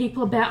tell other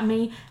people about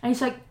me? And it's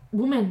like,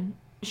 woman,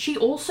 she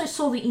also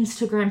saw the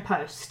Instagram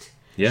post.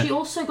 Yeah. She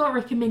also got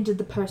recommended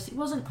the post. It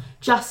wasn't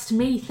just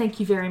me, thank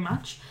you very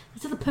much.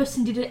 This other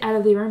person did it out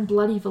of their own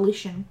bloody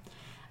volition.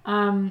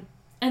 And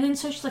then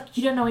so she's like,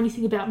 you don't know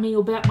anything about me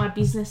or about my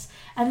business.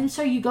 And then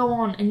so you go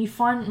on and you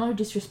find, no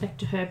disrespect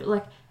to her, but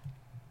like,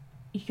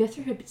 you go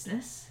through her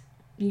business,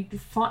 you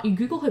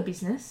Google her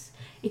business,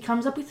 it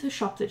comes up with her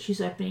shop that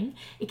she's opening,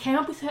 it came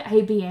up with her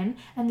ABN,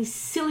 and this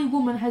silly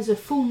woman has her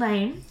full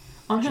name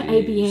on her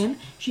ABN.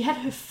 She had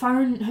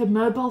her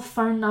mobile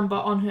phone number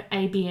on her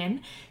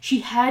ABN. She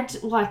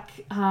had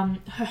like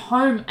her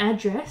home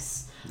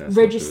address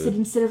registered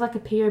instead of like a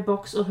PO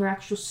box or her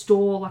actual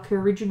store, like her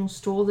original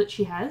store that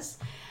she has.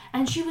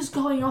 And she was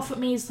going off at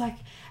me as like,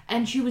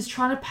 and she was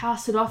trying to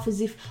pass it off as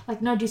if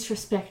like, no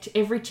disrespect,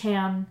 every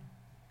town,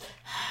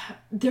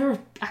 there are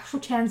actual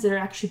towns that are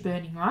actually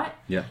burning, right?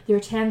 Yeah. There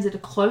are towns that are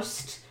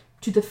close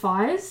to the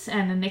fires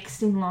and are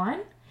next in line.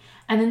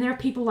 And then there are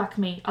people like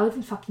me. I live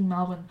in fucking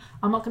Melbourne.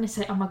 I'm not going to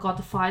say, oh my God,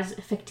 the fire's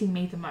affecting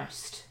me the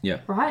most.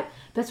 Yeah. Right?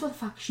 That's what the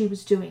fuck she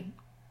was doing.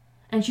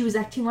 And she was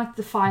acting like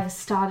the fire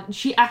started.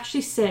 She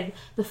actually said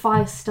the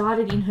fire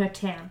started in her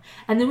town.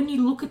 And then when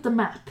you look at the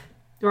map,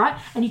 right?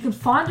 And you can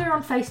find her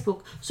on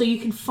Facebook. So you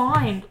can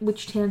find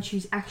which town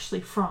she's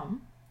actually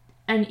from.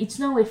 And it's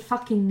nowhere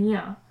fucking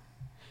near.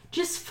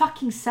 Just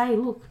fucking say,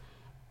 look,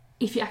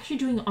 if you're actually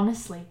doing it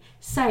honestly,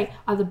 say,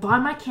 either buy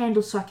my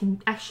candles so I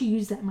can actually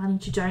use that money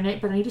to donate,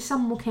 but I need to sell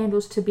more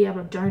candles to be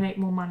able to donate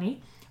more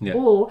money. Yeah.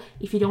 Or,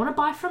 if you don't want to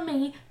buy from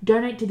me,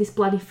 donate to this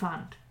bloody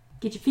fund.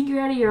 Get your finger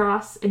out of your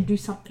ass and do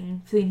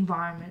something for the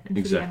environment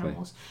and for the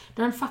animals.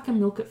 Don't fucking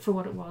milk it for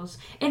what it was.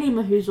 Any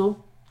mahoozle,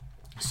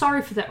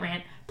 sorry for that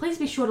rant. Please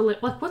be sure to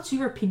what's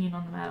your opinion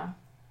on the matter?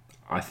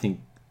 I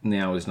think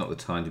now is not the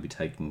time to be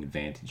taking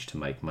advantage to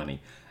make money.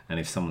 And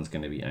if someone's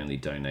going to be only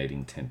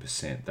donating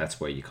 10%, that's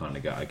where you kind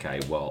of go, okay,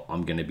 well,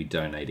 I'm going to be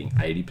donating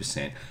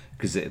 80%,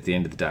 because at the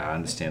end of the day, I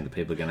understand that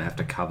people are going to have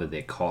to cover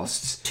their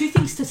costs. 2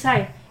 things to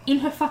say. In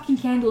her fucking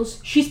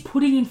candles, she's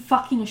putting in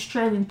fucking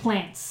Australian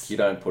plants. You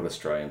don't put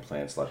Australian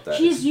plants like that.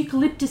 She has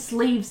eucalyptus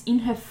leaves in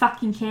her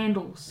fucking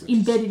candles,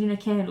 embedded in her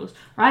candles,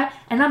 right?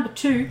 And number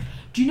 2,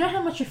 do you know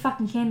how much your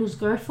fucking candles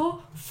go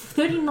for?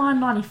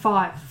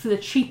 $39.95 for the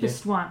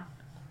cheapest one,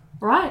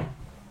 right?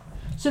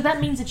 So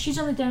that means that she's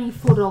only donating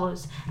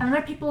 $4. And I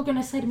know people are going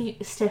to say to me,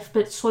 Steph,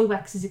 but soy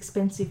wax is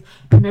expensive.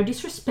 But no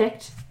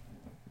disrespect,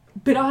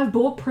 but I've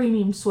bought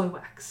premium soy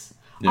wax.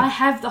 Yeah. I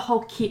have the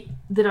whole kit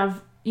that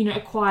I've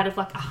acquired of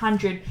like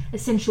 100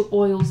 essential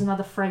oils and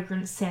other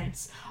fragrance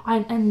scents.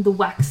 And the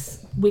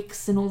wax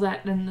wicks and all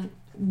that, and the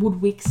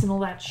wood wicks and all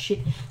that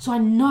shit. So I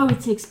know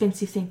it's an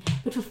expensive thing.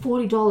 But for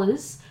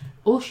 $40,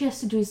 all she has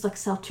to do is like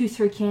sell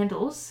 2-3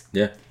 candles.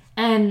 Yeah.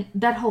 And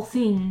that whole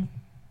thing...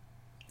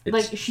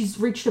 she's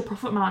reached a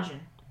profit margin.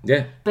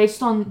 Yeah.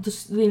 Based on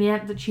the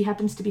amount that she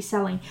happens to be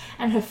selling.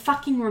 And her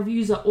fucking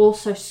reviews are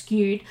also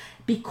skewed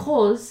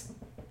because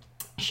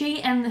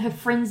she and her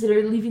friends that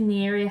live in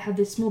the area have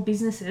their small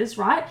businesses,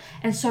 right?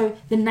 And so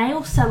the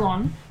nail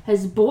salon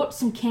has bought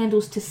some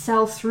candles to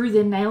sell through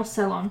their nail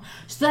salon.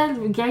 So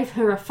they gave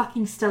her a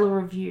fucking stellar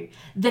review.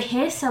 The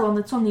hair salon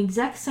that's on the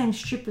exact same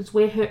strip as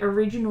where her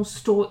original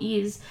store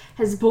is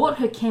has bought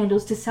her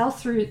candles to sell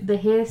through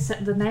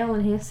the nail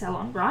and hair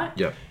salon, right?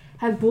 Yeah.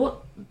 Have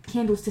bought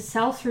candles to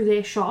sell through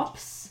their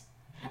shops,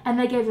 And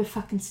they gave her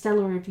fucking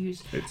stellar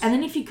reviews. It's- And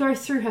then if you go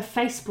through her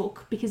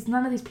Facebook, because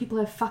none of these people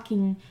have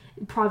fucking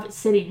private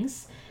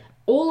settings,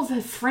 all of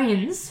her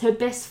friends, her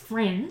best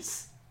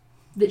friends,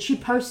 that she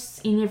posts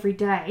in every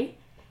day,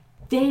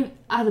 they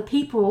are the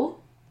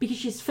people, because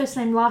she's first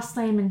name, last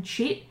name and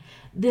shit,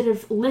 that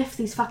have left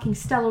these fucking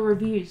stellar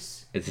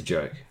reviews. It's a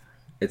joke.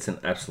 It's an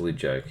absolute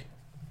joke.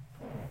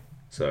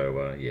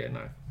 So, yeah,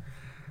 no.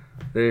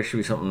 There should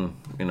be something,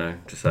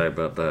 to say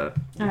about that.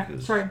 Alright,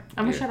 because- sorry,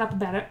 I'm going to shut up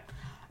about it.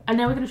 And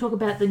now we're going to talk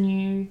about the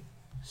new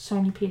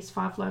Sony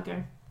PS5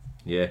 logo.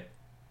 Yeah.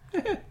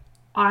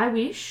 I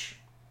wish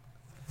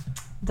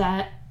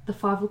that the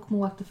 5 looked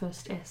more like the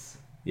first S.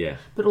 Yeah.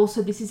 But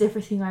also, this is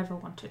everything I ever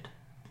wanted.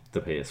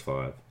 The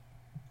PS5.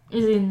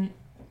 As in,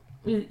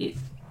 the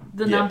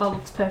Yeah. number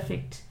looks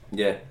perfect.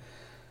 Yeah.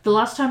 The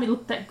last time it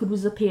looked that good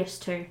was the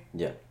PS2.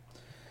 Yeah.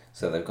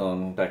 So they've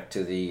gone back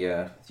to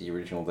the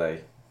original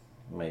day,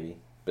 maybe.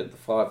 But the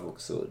 5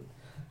 looks sort of,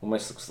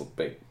 almost looks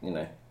like,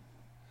 the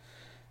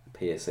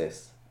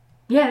PSS.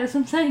 Yeah, that's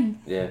what I'm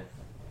saying. Yeah.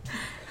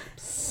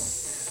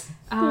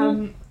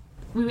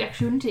 We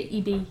actually went to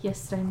EB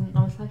yesterday and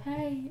I was like,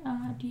 hey,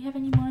 do you have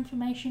any more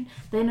information?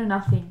 They know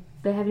nothing.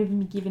 They haven't even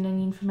been given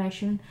any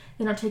information.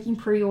 They're not taking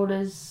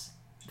pre-orders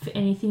for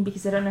anything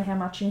because they don't know how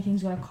much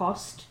anything's going to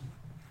cost.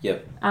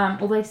 Yep.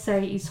 All they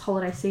say is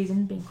holiday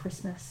season, being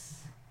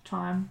Christmas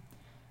time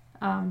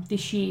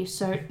this year,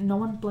 so no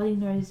one bloody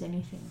knows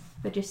anything.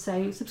 They just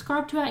say,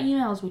 subscribe to our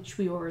emails, which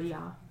we already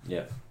are.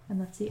 Yeah. And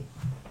that's it.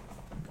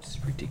 It's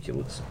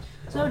ridiculous.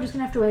 So we're just going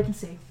to have to wait and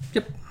see.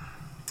 Yep.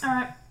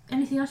 Alright,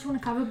 anything else you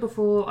want to cover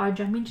before I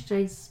jump into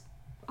today's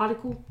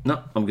article?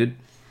 No, I'm good.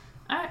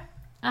 Alright,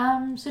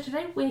 so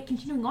today we're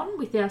continuing on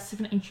with our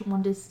 7 Ancient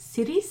Wonders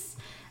cities,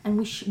 and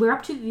we're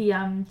up to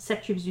the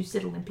Statue of Zeus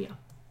at Olympia.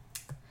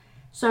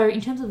 So in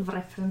terms of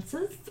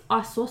references,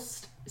 I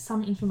sourced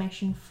some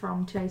information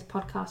from today's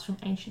podcast from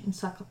Ancient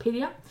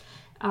Encyclopedia.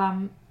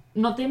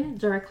 Not them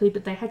directly,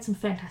 but they had some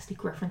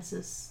fantastic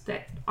references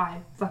that I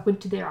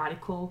went to their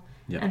article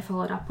and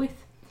followed up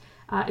with.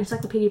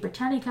 Encyclopedia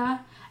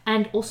Britannica,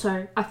 and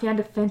also I found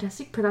a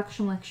fantastic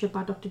production lecture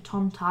by Dr.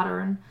 Tom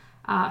Tartarin.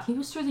 He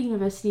was through the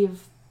University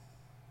of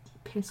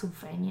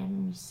Pennsylvania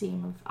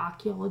Museum of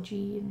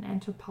Archaeology and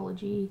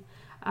Anthropology.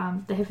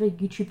 They have a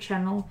YouTube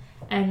channel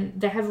and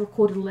they have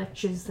recorded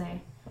lectures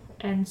there.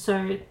 And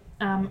so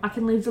I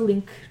can leave the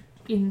link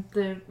in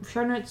the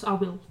show notes. I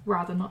will,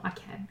 rather not, I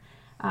can.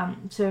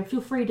 So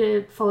feel free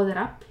to follow that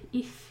up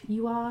if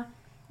you are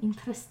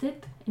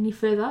interested any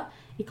further.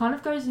 It kind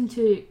of goes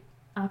into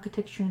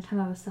architecture and a ton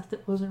of other stuff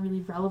that wasn't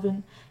really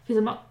relevant because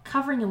I'm not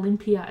covering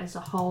Olympia as a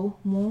whole,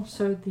 more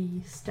so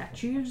the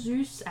statue of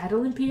Zeus at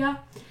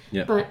Olympia.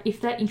 Yeah. But if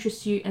that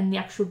interests you and the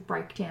actual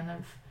breakdown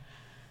of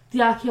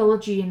the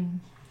archaeology and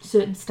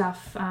certain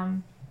stuff,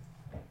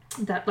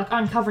 that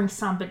I'm covering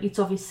some, but it's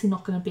obviously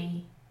not going to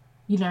be,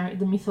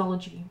 the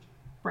mythology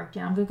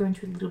breakdown. I'm going to go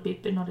into it a little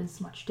bit, but not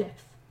as much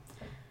depth.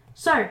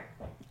 So,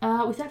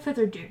 without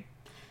further ado,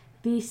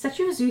 the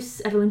statue of Zeus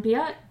at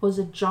Olympia was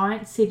a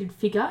giant seated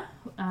figure.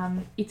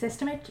 It's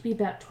estimated to be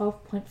about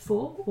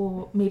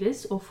 12.4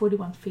 meters or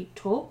 41 feet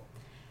tall.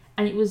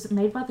 And it was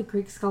made by the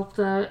Greek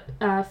sculptor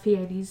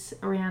Phaedes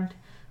around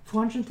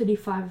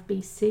 435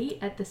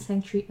 BC at the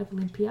Sanctuary of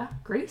Olympia,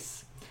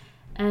 Greece.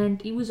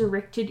 And it was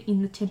erected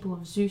in the Temple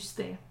of Zeus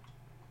there.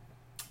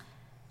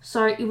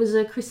 So it was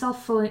a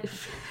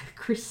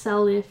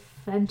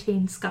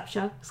chryselephantine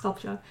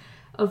sculpture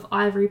of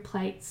ivory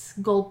plates,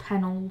 gold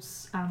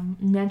panels,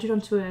 mounted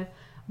onto a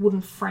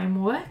wooden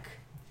framework,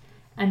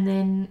 and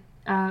then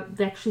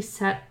they actually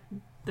sat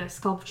the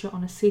sculpture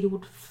on a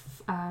cedarwood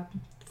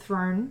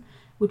throne,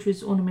 which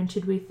was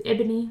ornamented with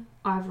ebony,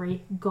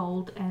 ivory,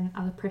 gold, and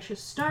other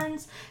precious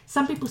stones.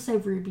 Some people say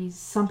rubies,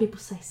 some people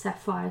say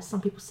sapphires,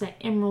 some people say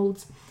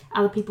emeralds,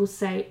 other people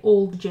say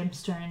all the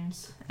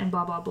gemstones, and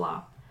blah blah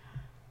blah.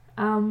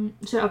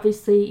 So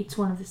obviously it's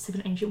one of the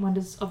 7 ancient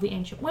wonders of the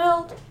ancient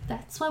world.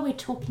 That's why we're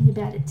talking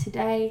about it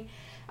today.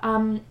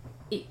 The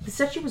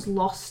statue was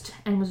lost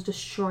and was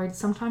destroyed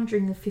sometime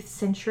during the 5th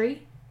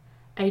century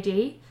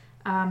AD.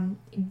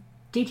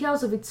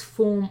 Details of its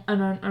form are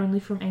known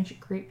only from ancient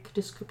Greek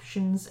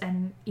descriptions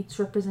and its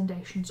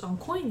representations on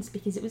coins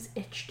because it was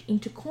etched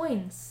into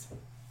coins.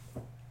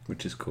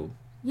 Which is cool.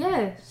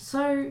 Yeah,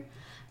 so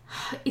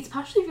it's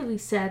partially really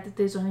sad that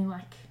there's only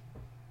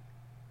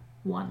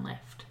one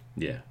left.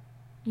 Yeah.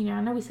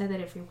 I know we say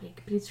that every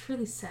week, but it's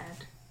really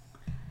sad.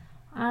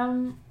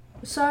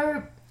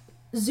 So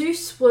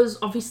Zeus was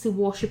obviously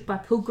worshipped by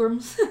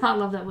pilgrims, I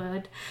love that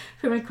word,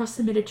 from across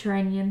the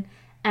Mediterranean,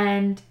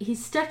 and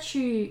his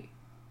statue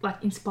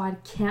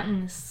inspired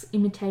countless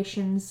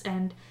imitations,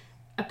 and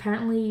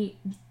apparently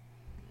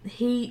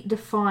he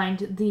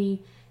defined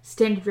the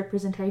standard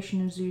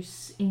representation of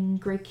Zeus in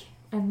Greek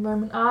and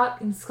Roman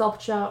art, in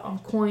sculpture, on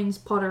coins,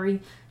 pottery,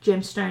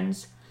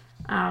 gemstones.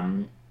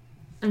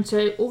 And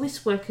so all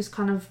this work has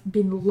kind of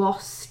been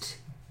lost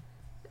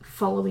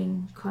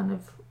following kind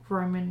of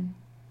Roman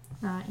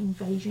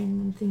invasion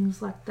and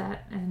things like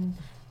that, and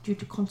due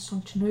to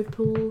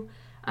Constantinople.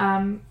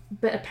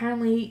 But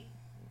apparently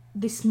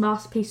this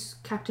masterpiece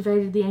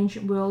captivated the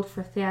ancient world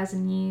for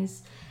 1,000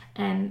 years,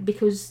 and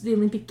because the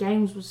Olympic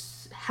Games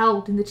was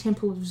held in the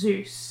Temple of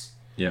Zeus,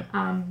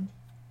 Yeah.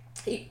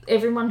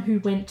 Everyone who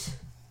went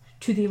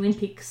to the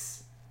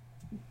Olympics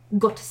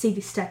got to see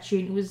this statue,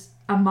 and it was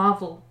a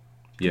marvel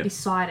to be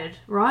sighted,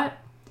 right?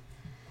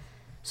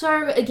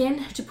 So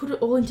again, to put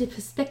it all into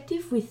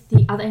perspective with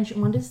the other ancient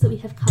wonders that we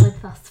have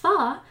covered thus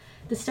far,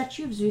 the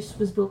statue of Zeus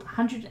was built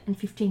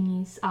 115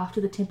 years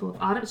after the Temple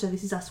of Artemis. So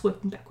this is us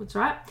working backwards,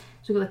 right?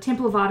 So we've got the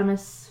Temple of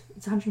Artemis,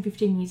 it's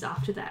 115 years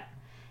after that.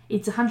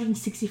 It's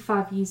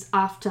 165 years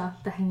after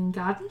the Hanging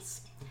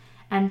Gardens,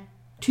 and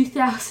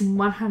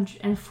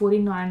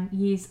 2,149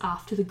 years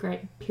after the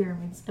Great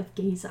Pyramids of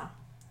Giza.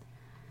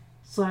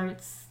 So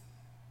it's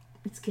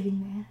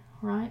getting there,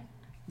 right?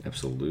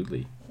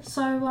 Absolutely.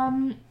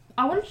 So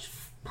I wanted to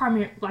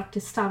primarily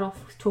to start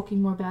off with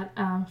talking more about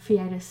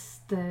Phidias,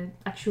 the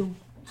actual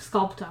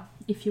sculptor,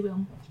 if you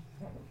will.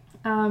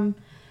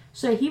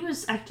 So he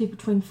was active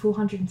between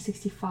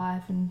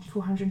 465 and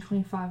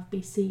 425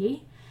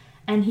 BCE,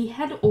 and he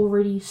had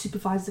already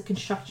supervised the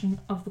construction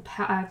of the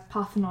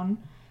Parthenon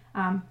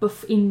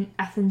in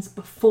Athens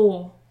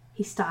before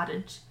he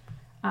started,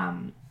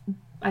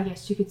 I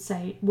guess you could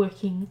say,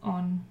 working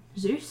on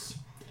Zeus.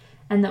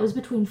 And that was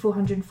between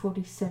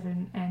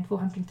 447 and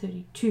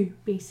 432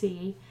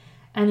 BCE.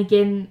 And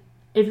again,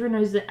 everyone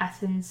knows that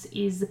Athens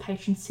is the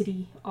patron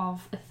city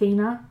of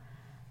Athena.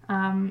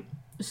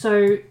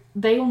 So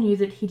they all knew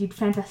that he did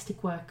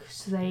fantastic work.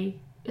 So they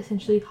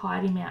essentially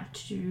hired him out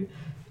to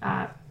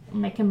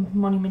make a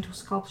monumental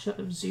sculpture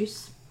of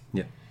Zeus.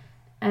 Yeah.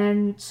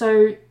 And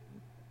so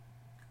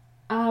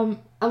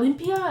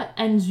Olympia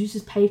and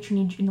Zeus's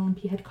patronage in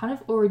Olympia had kind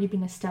of already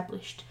been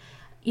established.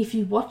 If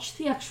you watch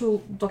the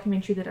actual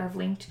documentary that I've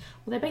linked,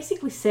 what they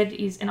basically said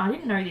is, and I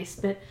didn't know this,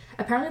 but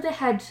apparently they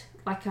had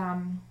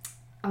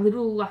a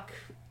little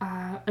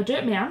a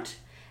dirt mound,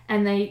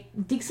 and they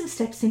dig some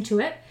steps into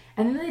it,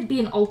 and then there'd be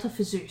an altar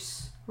for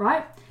Zeus,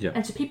 right? Yeah.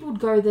 And so people would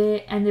go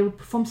there and they would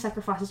perform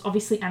sacrifices,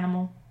 obviously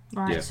animal,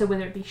 right? Yeah. So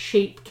whether it be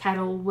sheep,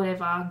 cattle,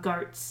 whatever,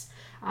 goats,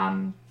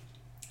 and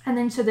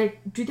then so they'd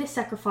do their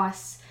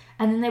sacrifice,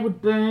 and then they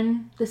would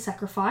burn the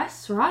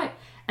sacrifice, right?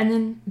 And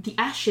then the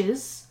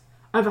ashes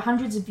over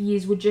hundreds of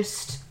years would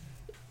just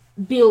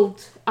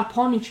build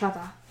upon each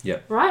other.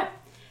 Yep. Right?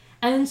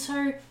 And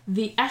so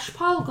the ash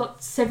pile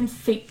got 7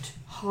 feet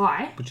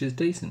high. Which is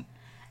decent.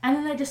 And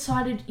then they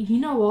decided, you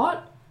know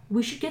what?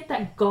 We should get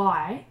that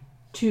guy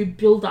to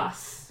build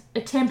us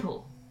a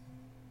temple.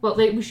 Well,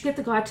 we should get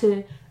the guy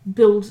to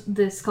build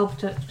the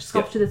sculpture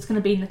that's going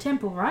to be in the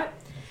temple, right?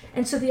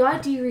 And so the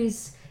idea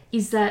is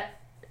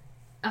that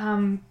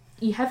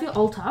you have your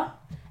altar,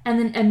 and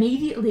then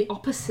immediately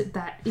opposite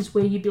that is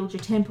where you build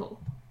your temple.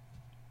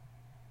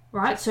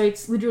 Right? So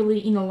it's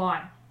literally in a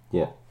line.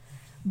 Yeah.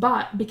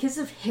 But because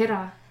of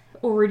Hera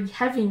already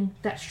having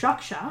that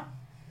structure,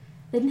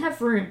 they didn't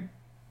have room.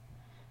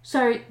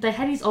 So they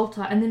had his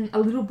altar, and then a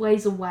little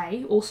ways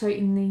away, also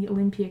in the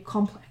Olympia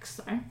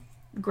complex,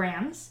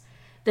 grounds,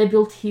 they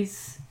built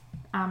his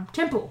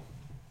temple.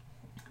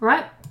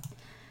 Right?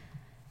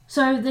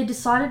 So they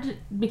decided,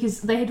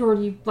 because they had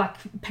already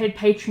paid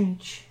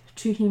patronage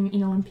to him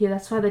in Olympia,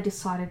 that's why they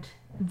decided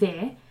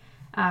there.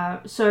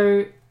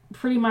 So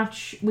pretty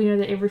much we know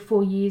that every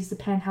 4 years the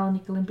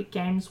Pan-Hellenic Olympic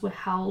Games were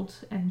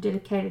held and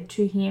dedicated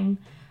to him.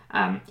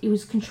 It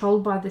was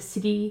controlled by the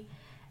city,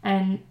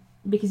 and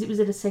because it was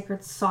at a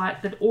sacred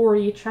site that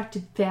already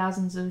attracted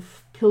thousands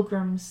of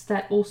pilgrims,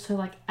 that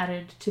also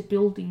added to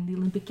building the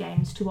Olympic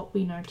Games to what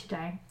we know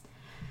today.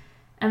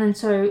 And then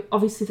so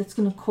obviously that's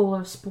going to call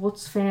our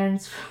sports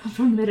fans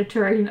from the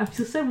Mediterranean. I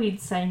feel so weird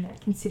saying that,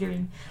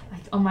 considering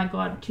oh my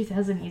god,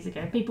 2,000 years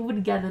ago people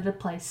would gather to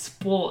play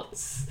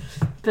sports,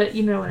 but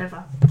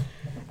whatever.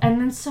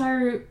 And then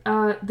so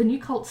the new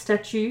cult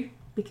statue,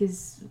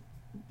 because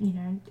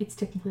it's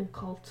technically a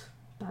cult,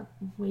 but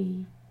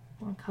we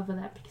won't cover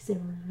that because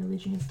every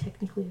religion is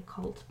technically a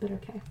cult, but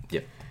okay.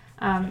 Yep.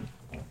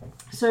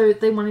 So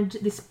they wanted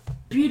this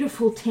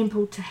beautiful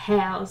temple to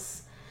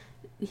house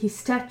his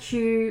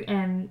statue,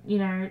 and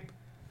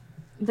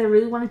they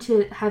really wanted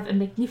to have a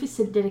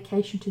magnificent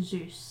dedication to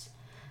Zeus,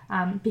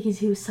 because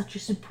he was such a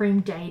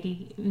supreme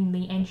deity in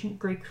the ancient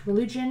Greek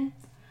religion,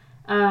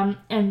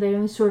 and they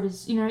only saw it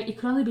as it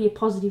could only be a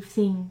positive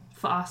thing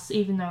for us,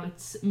 even though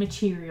it's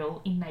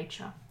material in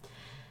nature.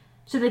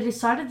 So they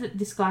decided that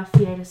this guy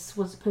Phidias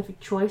was a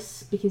perfect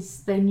choice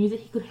because they knew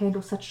that he could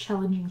handle such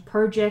challenging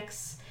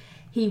projects.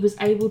 He was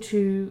able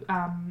to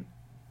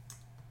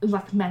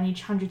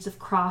manage hundreds of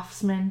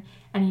craftsmen,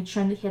 and he'd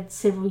shown that he had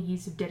several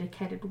years of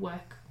dedicated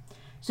work.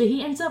 So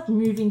he ends up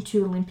moving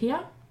to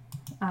Olympia,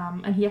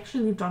 and he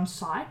actually lived on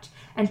site.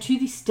 And to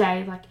this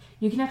day,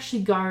 you can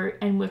actually go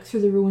and work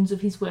through the ruins of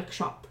his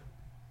workshop.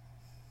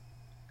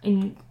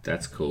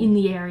 That's cool. In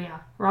the area,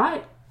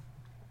 right?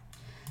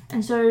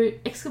 And so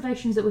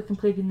excavations that were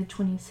completed in the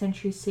 20th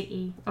century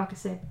CE, like I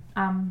said,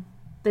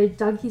 they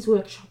dug his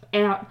workshop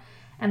out,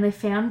 and they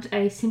found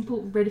a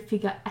simple red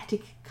figure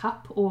Attic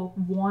cup or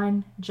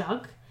wine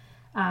jug.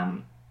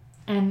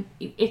 and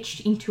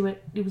etched into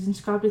it, it was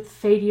inscribed with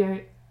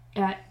Fidio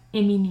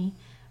Emini,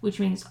 which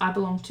means I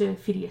belong to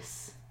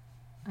Phidias.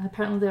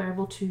 Apparently they were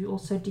able to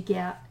also dig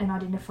out and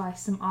identify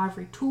some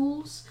ivory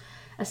tools,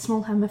 a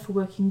small hammer for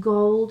working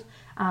gold,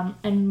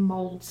 and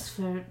moulds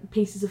for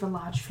pieces of a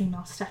large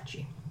female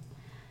statue.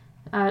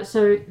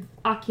 So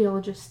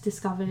archaeologists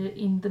discovered it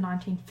in the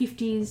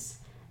 1950s,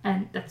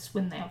 and that's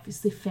when they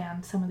obviously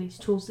found some of these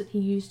tools that he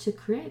used to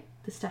create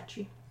the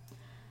statue.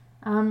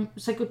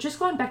 So just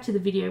going back to the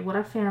video, what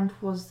I found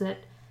was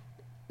that,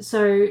 as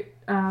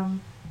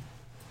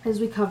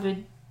we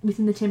covered,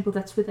 within the temple,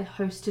 that's where they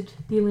hosted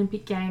the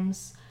Olympic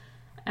Games,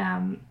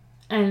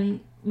 and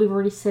we've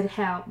already said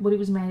what it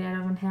was made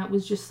out of and how it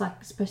was just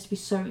like supposed to be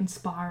so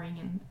inspiring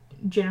and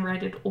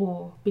generated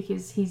awe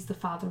because he's the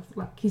father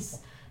of, he's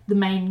the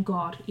main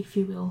god, if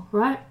you will,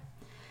 right?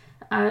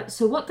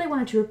 So what they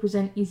wanted to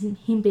represent isn't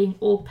him being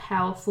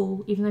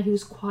all-powerful, even though he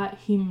was quite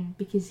human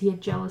because he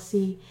had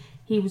jealousy.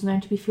 He was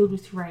known to be filled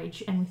with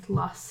rage and with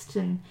lust,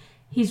 and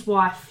his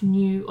wife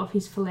knew of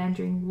his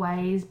philandering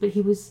ways, but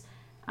he was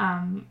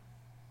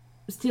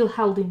still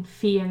held in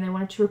fear, and they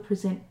wanted to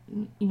represent,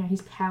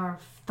 his power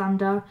of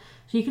thunder.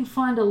 So you can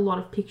find a lot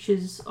of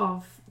pictures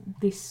of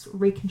this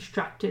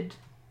reconstructed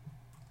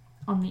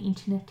on the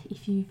internet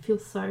if you feel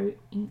so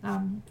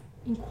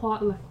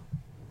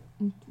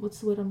what's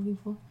the word I'm looking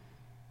for?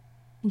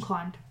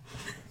 Inclined.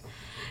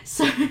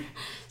 so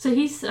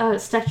his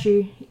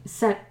statue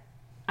sat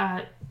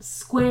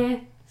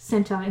square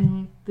centre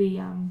in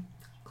the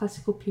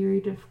classical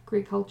period of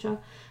Greek culture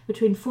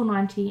between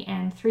 490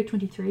 and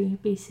 323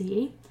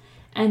 BCE.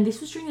 And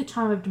this was during the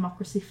time of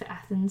democracy for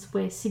Athens,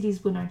 where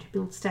cities were known to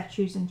build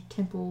statues and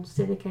temples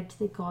dedicated to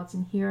their gods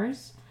and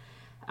heroes.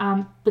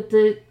 But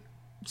the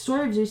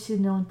story of Zeus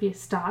and Olympia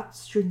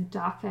starts during the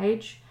Dark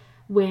Age,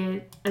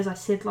 where, as I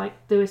said,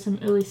 there were some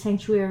early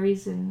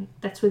sanctuaries, and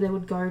that's where they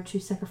would go to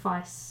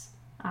sacrifice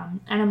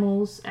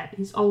animals at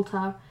his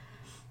altar.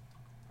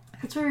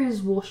 That's where he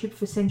was worshipped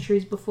for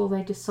centuries before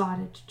they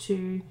decided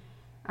to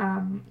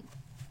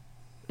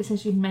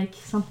essentially make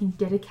something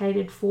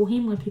dedicated for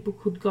him, where people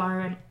could go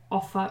and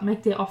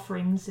make their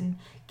offerings and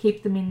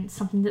keep them in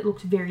something that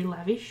looked very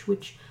lavish,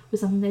 which was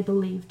something they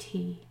believed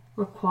he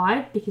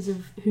required because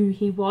of who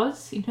he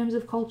was in terms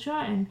of culture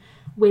and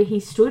where he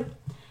stood.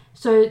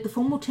 So the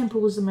formal temple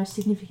was the most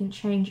significant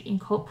change in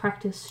cult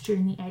practice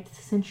during the 8th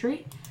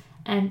century,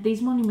 and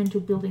these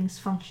monumental buildings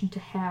functioned to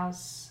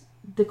house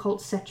the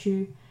cult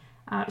statue.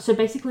 So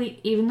basically,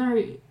 even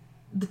though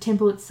the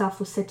temple itself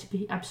was said to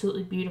be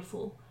absolutely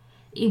beautiful,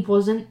 it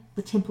wasn't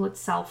the temple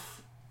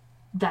itself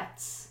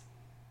that's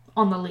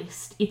on the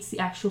list. It's the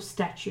actual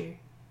statue.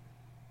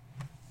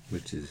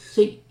 Which is...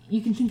 So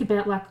you can think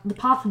about the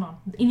Parthenon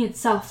in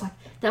itself,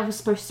 that was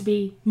supposed to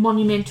be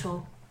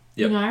monumental.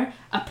 Yep.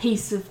 A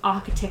piece of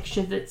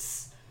architecture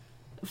that's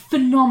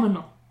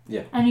phenomenal.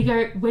 Yeah. And you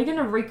go, we're going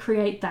to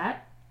recreate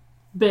that,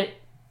 but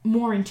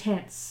more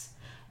intense.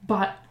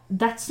 But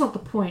that's not the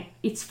point.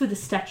 It's for the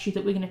statue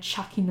that we're going to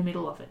chuck in the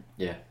middle of it.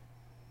 Yeah.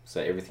 So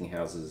everything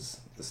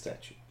houses the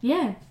statue.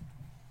 Yeah.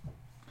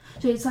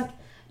 So it's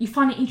you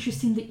find it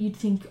interesting that you'd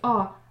think,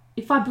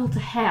 if I built a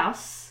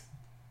house,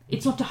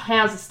 it's not to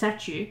house a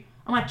statue.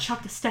 I might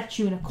chuck a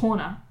statue in a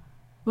corner.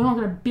 We're not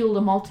going to build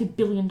a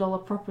multi-billion-dollar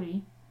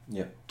property.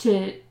 Yep.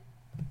 To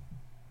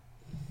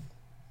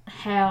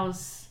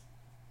house,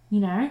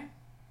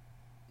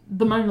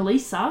 the Mona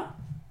Lisa.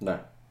 No.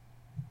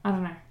 I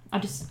don't know. I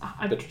just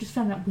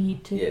found that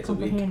weird to comprehend. Yeah, it's a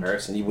weird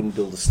comparison. You wouldn't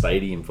build a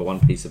stadium for one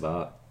piece of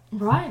art.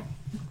 Right.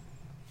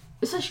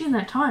 Especially in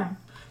that time.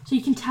 So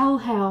you can tell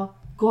how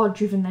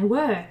God-driven they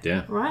were.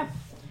 Yeah. Right?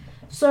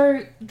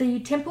 So the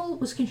temple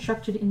was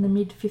constructed in the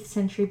mid-5th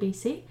century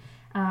BC.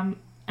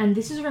 And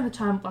this is around the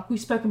time, we've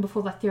spoken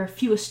before, there are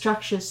fewer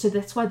structures, so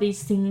that's why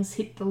these things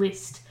hit the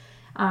list,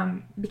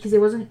 because there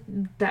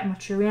wasn't that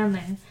much around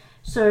then.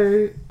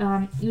 So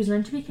it was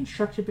meant to be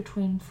constructed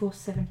between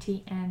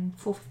 470 and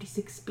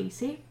 456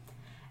 BC,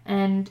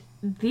 and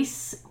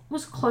this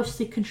was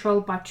closely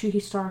controlled by two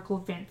historical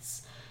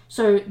events.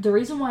 So the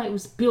reason why it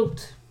was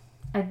built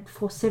at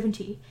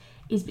 470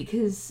 is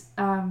because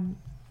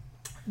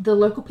the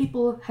local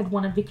people had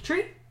won a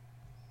victory,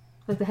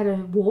 they had a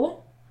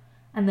war,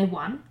 and they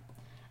won.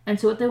 And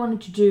so what they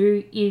wanted to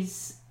do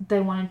is they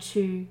wanted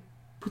to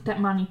put that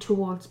money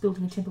towards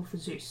building a temple for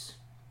Zeus,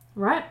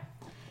 right?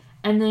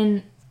 And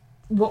then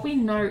what we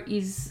know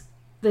is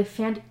they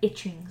found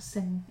etchings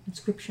and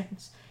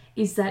inscriptions,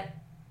 is that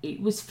it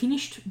was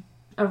finished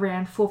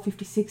around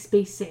 456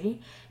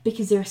 BC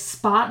because there are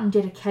Spartan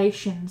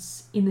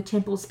dedications in the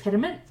temple's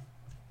pediment,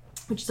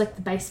 which is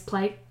the base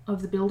plate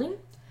of the building.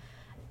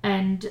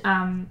 And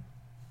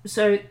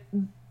so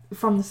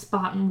from the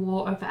Spartan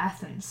war over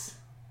Athens.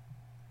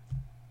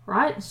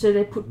 Right? So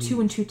they put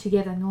two and two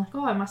together and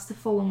they're it must have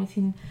fallen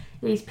within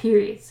these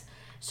periods.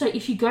 So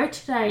if you go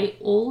today,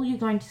 all you're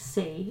going to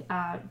see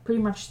are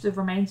pretty much the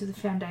remains of the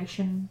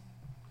foundation,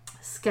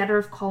 scatter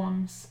of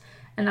columns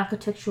and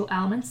architectural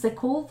elements. They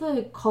call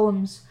the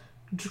columns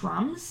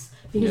drums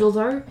because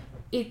although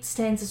it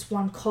stands as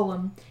one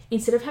column,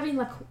 instead of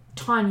having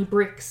tiny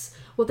bricks,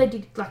 what they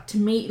did, like, to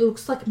me, it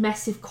looks like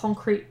massive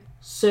concrete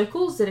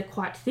circles that are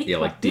quite thick. Yeah,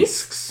 like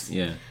discs.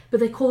 Yeah. But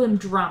they call them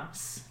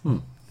drums.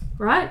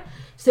 Right?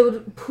 So they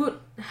would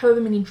put however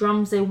many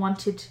drums they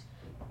wanted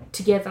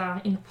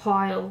together in a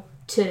pile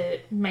to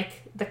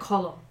make the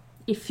column,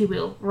 if you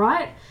will,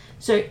 right?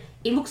 So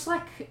it looks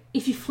like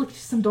if you flicked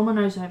some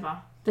dominoes over,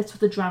 that's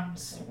what the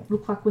drums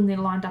look like when they're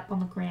lined up on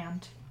the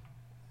ground.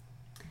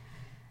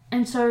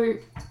 And so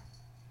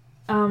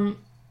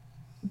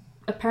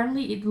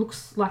apparently it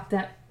looks like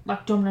that,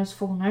 like dominoes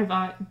falling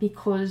over,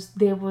 because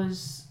there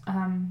was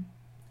an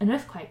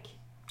earthquake.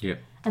 Yeah.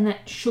 And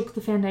that shook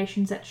the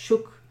foundations, that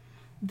shook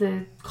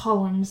the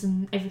columns,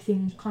 and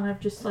everything kind of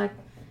just like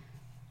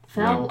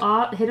fell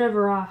head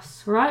over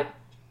ass, right?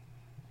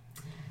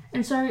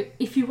 And so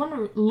if you want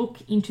to look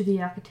into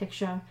the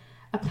architecture,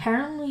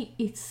 apparently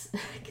it's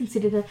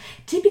considered a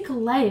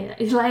typical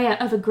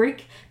layout of a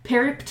Greek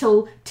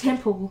peripteral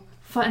temple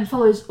and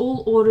follows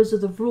all orders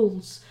of the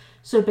rules.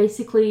 So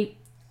basically,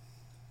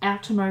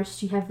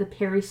 outermost you have the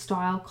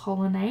peristyle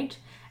colonnade,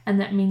 and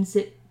that means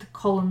that the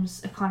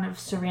columns are kind of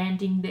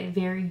surrounding, they're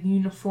very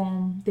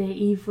uniform, they're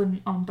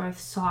even on both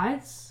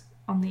sides,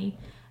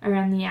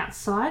 around the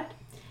outside.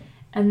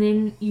 And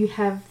then you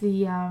have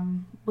the,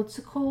 what's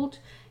it called?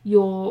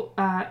 Your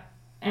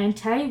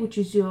ante, which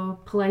is your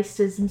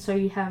pilasters, and so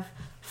you have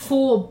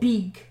 4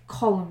 big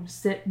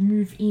columns that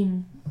move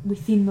in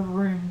within the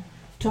room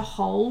to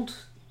hold,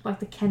 like,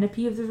 the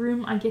canopy of the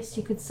room, I guess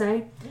you could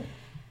say.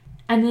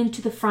 And then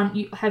to the front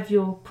you have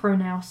your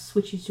pronaos,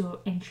 which is your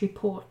entry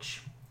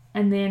porch.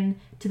 And then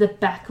to the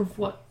back of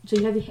so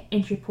you have the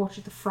entry porch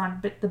at the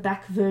front, but the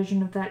back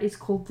version of that is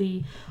called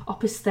the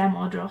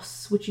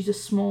opisthamados, which is a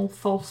small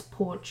false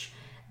porch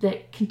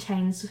that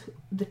contains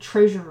the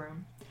treasure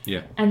room.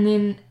 Yeah. And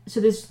then,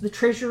 so there's the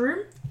treasure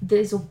room,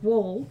 there's a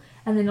wall,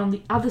 and then on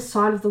the other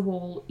side of the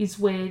wall is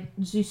where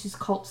Zeus's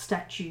cult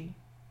statue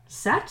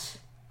sat.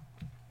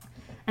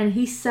 And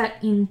he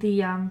sat in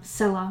the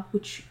cellar,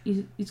 which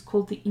is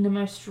called the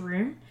innermost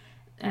room,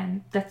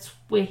 and that's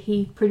where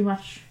he pretty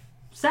much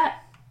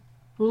sat,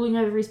 ruling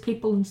over his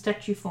people in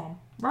statue form,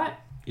 right?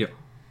 Yep.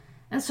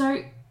 And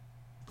so,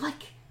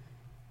 like,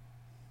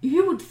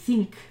 you would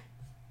think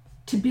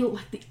to build,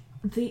 like,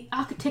 the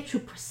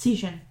architectural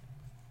precision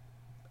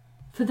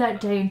for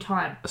that day and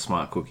time. A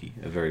smart cookie.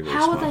 A very, very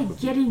How smart are they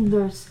cookie. getting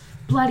those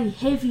bloody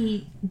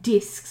heavy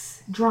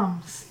discs,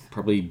 drums,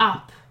 Probably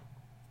up?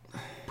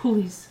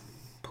 Pulleys.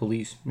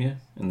 pulleys, yeah.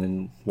 And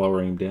then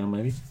lowering them down,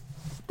 maybe.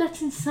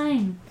 That's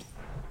insane.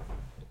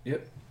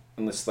 Yep.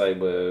 Unless they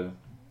were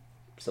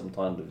some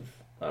kind of,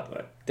 I don't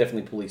know,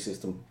 definitely pulley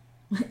system.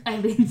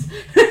 Aliens.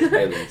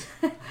 Aliens.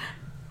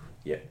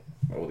 Yeah,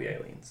 all the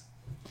aliens.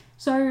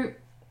 So,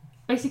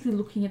 basically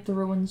looking at the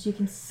ruins, you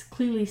can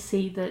clearly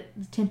see that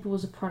the temple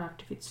was a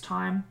product of its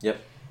time.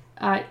 Yep.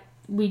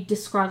 We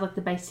described, like,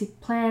 the basic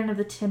plan of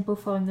the temple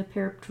following the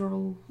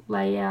peripteral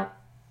layout,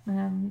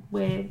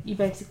 where you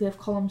basically have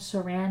columns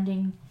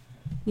surrounding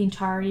the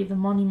entirety of the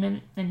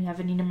monument, and you have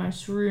an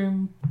innermost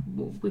room,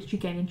 which you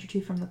gain entry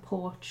to from the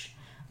porch,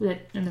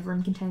 and the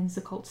room contains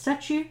the cult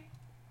statue.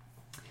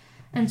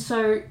 And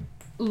so,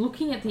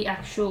 looking at the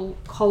actual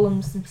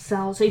columns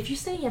themselves, so if you're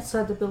standing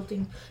outside the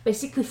building,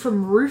 basically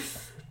from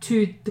roof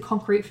to the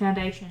concrete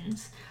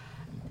foundations,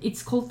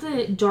 it's called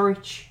the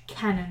Doric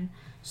canon.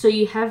 So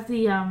you have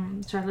the,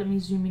 sorry, let me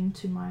zoom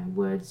into my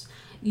words.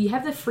 You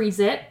have the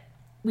frisette,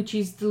 which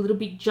is the little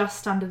bit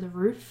just under the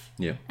roof.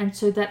 Yeah. And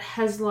so that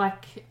has,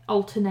 like,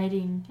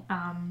 alternating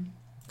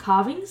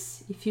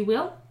carvings, if you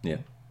will. Yeah.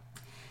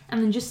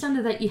 And then just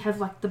under that you have,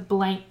 like, the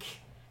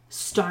blank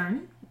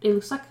stone. It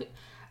looks like,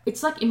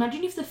 it's like,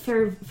 imagine if the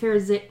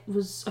frisette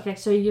was, okay,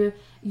 so your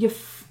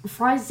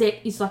frisette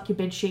is like your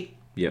bed sheet.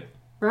 Yep.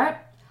 Right?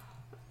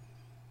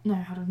 No,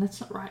 hold on,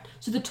 that's not right.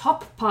 So the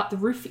top part, the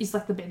roof, is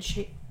like the bed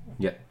sheet.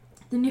 Yep.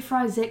 Then your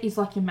frisette is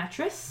like your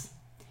mattress.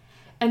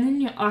 And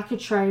then your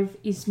architrave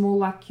is more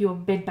like your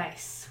bed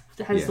base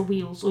that has the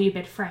wheels, or your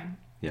bed frame.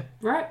 Yeah.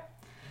 Right?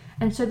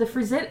 And so the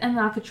frisette and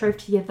the architrave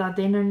together,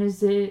 they're known as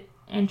the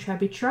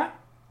entrabitra.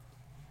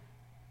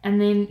 And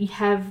then you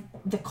have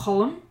the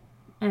column,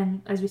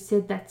 and as we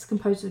said, that's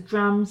composed of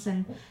drums,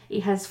 and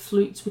it has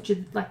flutes, which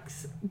are like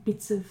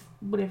bits of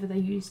whatever they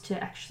use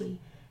to actually...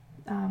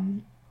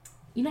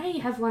 you know how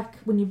you have, like,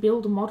 when you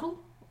build a model,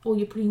 or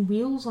you're putting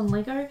wheels on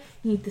Lego,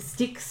 you need the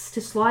sticks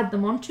to slide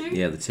them onto?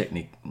 Yeah, the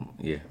technique,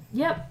 yeah.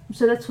 Yep,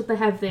 so that's what they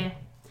have there.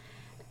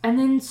 And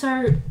then,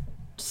 so,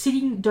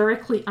 sitting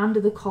directly under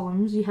the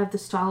columns, you have the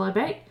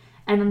stylobate,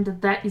 and under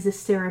that is a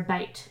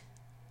sterobate.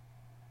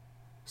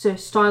 So,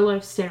 stylo,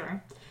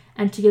 stero.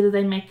 And together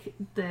they make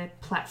the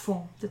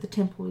platform that the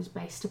temple is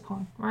based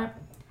upon, right?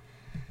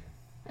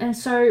 And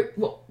so,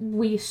 what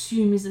we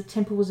assume is the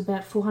temple was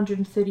about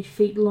 430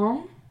 feet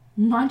long,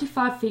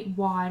 95 feet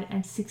wide,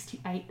 and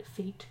 68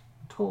 feet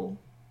tall.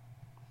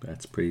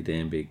 That's pretty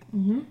damn big.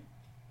 Mm-hmm.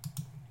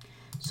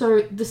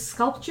 So the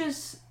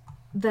sculptures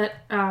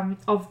that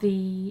of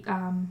the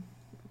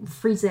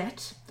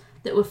frisette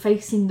that were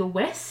facing the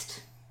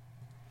west,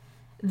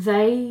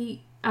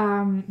 they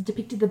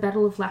depicted the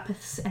battle of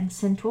Lapiths and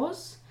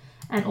centaurs,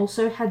 and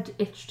also had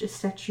etched a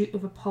statue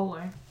of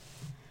Apollo.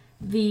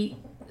 The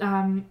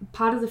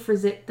part of the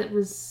frisette that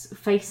was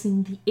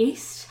facing the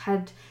east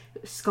had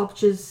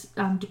sculptures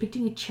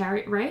depicting a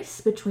chariot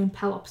race between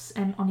Pelops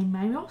and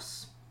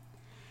Oenomaus.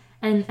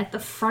 And at the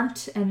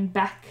front and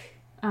back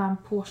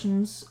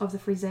portions of the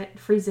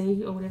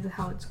frisee, or whatever the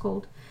hell it's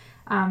called,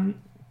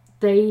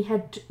 they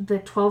had the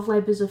 12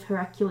 labours of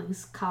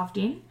Hercules carved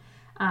in.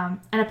 And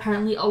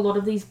apparently a lot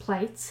of these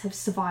plates have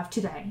survived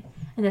today.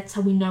 And that's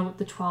how we know what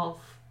the 12,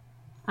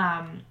 what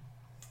are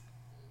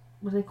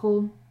they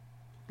called?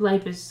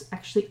 Labours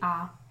actually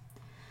are.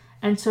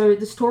 And so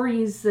the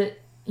story is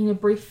that in a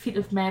brief fit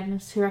of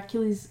madness,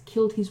 Hercules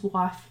killed his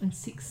wife and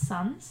 6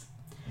 sons.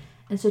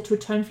 And so to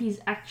atone for his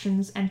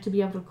actions and to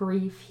be able to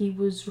grieve, he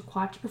was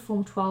required to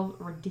perform 12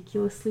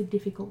 ridiculously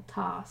difficult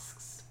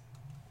tasks.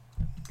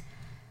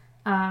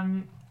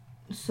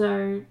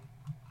 So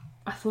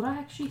I thought I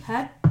actually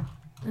had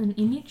an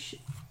image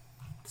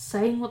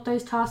saying what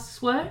those tasks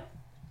were.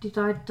 Did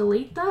I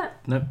delete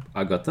that? Nope,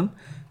 I got them.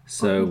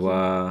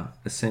 So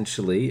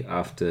essentially,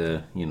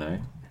 after,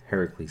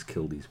 Heracles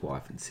killed his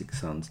wife and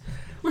 6 sons.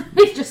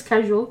 Just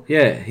casual.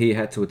 Yeah, he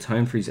had to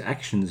atone for his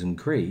actions and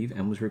grieve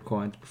and was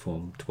required to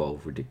perform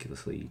 12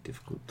 ridiculously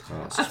difficult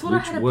tasks, I thought I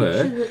which had a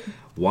were picture that...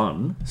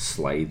 1.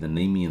 Slay the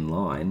Nemean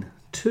lion.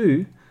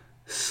 2.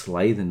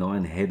 Slay the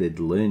 9-headed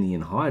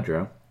Lernaean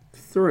hydra.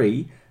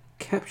 3.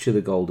 Capture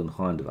the golden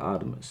hind of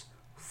Artemis.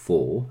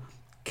 4.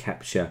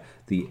 Capture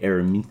the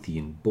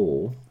Erymanthian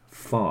boar.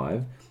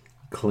 5.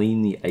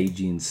 Clean the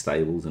Aegean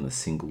stables in a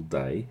single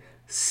day.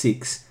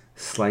 6.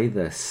 Slay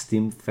the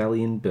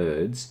Stymphalian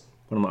birds.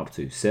 What am I up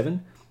to?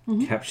 7.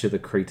 Capture the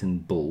Cretan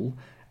bull.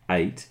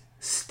 8.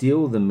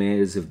 Steal the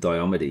mares of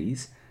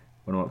Diomedes.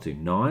 What am I up to?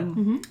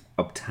 9.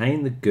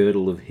 Obtain the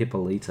girdle of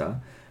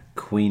Hippolyta,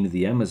 queen of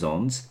the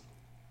Amazons.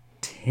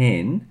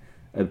 10.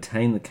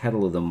 Obtain the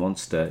cattle of the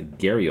monster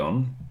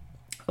Geryon.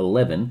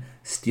 11.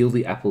 Steal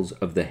the apples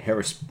of the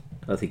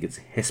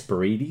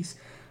Hesperides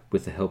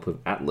with the help of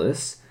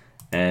Atlas.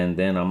 And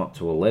then I'm up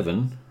to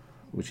 11,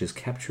 which is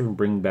capture and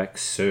bring back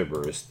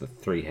Cerberus, the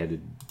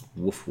 3-headed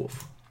woof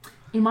woof.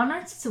 In my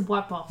notes, it's a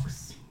white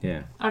box.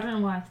 Yeah. I don't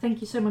know why.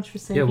 Thank you so much for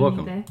saving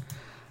welcome. me there.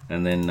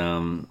 And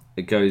then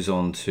it goes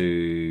on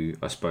to,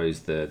 I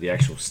suppose, the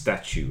actual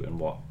statue and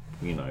what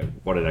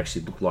it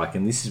actually looked like.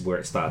 And this is where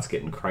it starts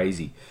getting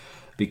crazy,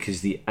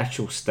 because the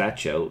actual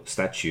statue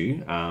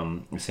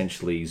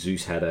essentially,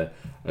 Zeus had a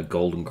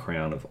golden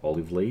crown of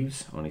olive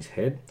leaves on his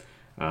head.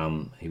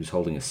 He was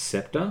holding a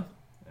scepter,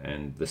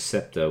 and the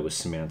scepter was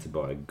surmounted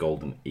by a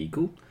golden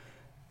eagle.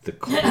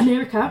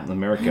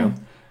 America.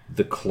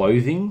 The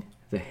clothing,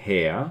 the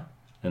hair,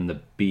 and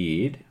the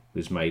beard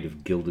was made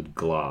of gilded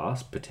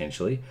glass,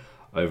 potentially,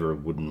 over a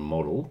wooden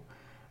model.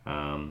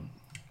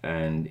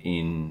 And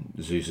in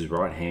Zeus's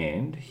right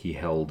hand, he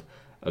held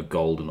a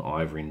gold and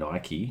ivory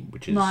Nike,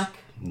 which is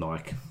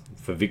Nike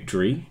for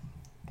victory,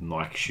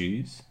 Nike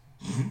shoes,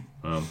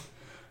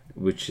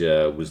 which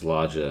was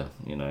larger,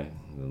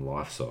 than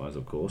life size,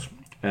 of course.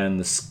 And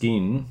the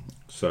skin,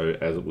 so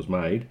as it was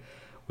made,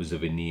 was a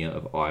veneer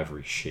of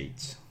ivory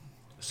sheets.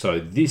 So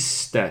this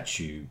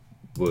statue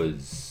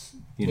was,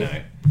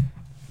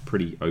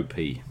 pretty OP.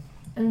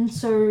 And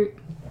so,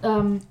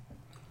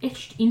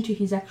 etched into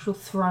his actual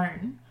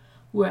throne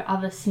were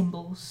other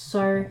symbols.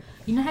 So,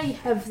 you know how you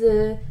have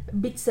the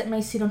bits that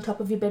may sit on top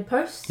of your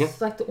bedposts?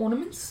 Yep. Like the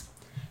ornaments?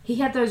 He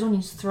had those on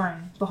his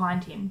throne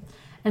behind him.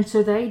 And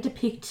so they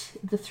depict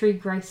the 3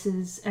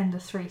 graces and the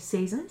 3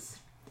 seasons.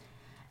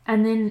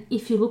 And then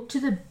if you look to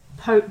the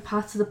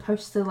parts of the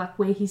poster, like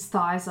where his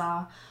thighs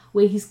are,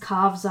 where his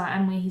calves are,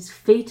 and where his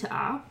feet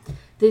are,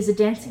 there's a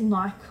dancing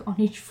Nike on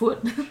each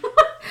foot,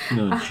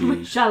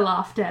 which I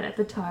laughed at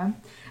the time.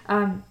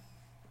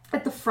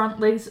 At the front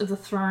legs of the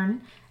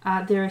throne,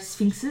 there are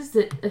sphinxes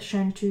that are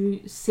shown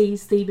to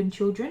seize Theban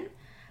children.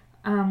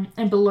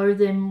 And below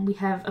them, we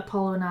have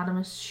Apollo and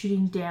Artemis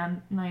shooting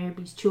down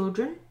Niobe's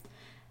children.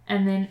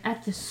 And then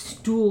at the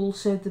stool,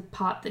 so the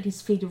part that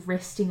his feet are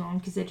resting on,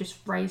 because they're just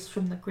raised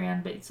from the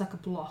ground, but it's like a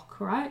block,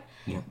 right?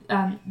 Yeah.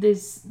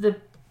 There's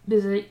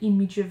an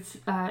image of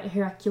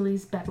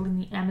Hercules battling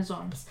the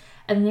Amazons,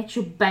 and the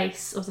actual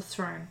base of the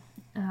throne.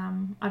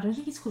 I don't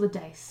think it's called a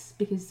dais,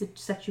 because the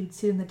statue would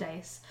sit in the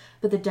dais,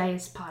 but the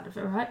dais part of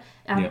it, right?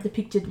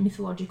 Depicted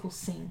mythological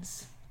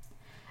scenes.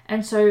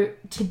 And so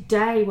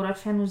today, what I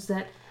found was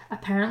that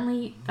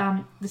apparently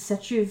the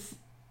statue of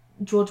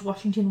George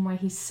Washington, where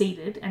he's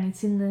seated, and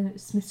it's in the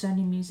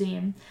Smithsonian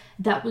Museum,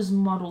 that was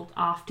modelled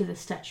after the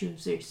statue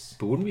of Zeus.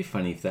 But wouldn't it be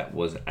funny if that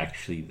was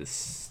actually the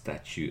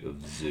statue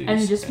of Zeus?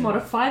 And just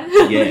modified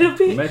it a little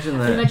bit. Imagine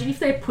that. Imagine if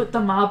they put the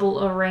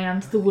marble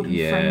around the wooden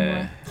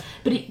framework.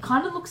 But it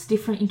kind of looks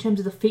different in terms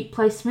of the feet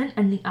placement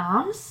and the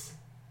arms.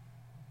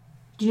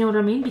 Do you know what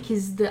I mean?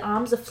 Because the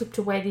arms are flipped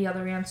away the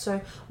other round.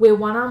 So where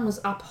one arm was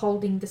up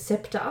holding the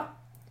scepter,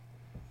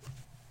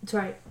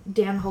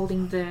 down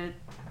holding the...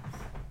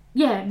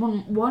 Yeah,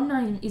 one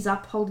arm is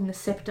up holding the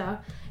scepter.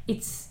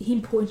 It's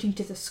him pointing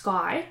to the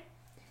sky.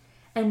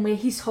 And where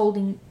he's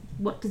holding,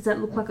 what does that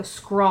look like, a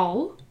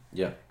scroll?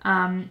 Yeah.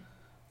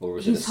 Or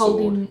is it a He's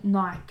sword holding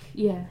Nike,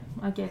 yeah,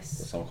 I or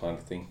guess. some kind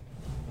of thing?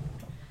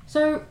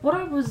 So what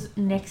I was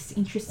next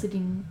interested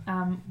in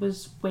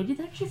was where did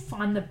they actually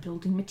find the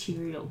building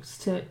materials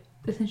to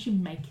essentially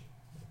make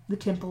the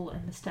temple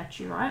and the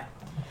statue, right?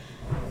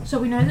 So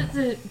we know that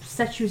the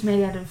statue is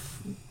made out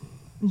of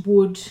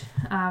wood,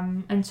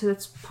 and so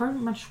that's pretty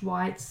much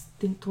why it's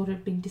thought it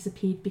had been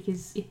disappeared,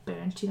 because it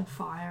burnt in a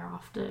fire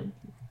after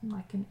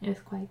like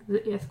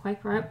the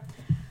earthquake, right?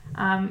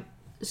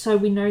 So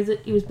we know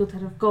that it was built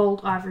out of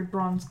gold, ivory,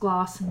 bronze,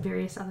 glass, and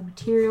various other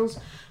materials.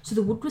 So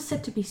the wood was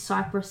said to be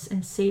cypress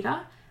and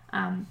cedar,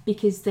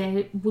 because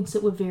they're woods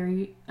that were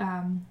very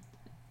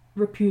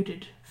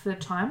reputed for the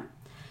time.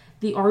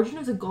 The origin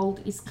of the gold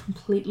is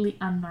completely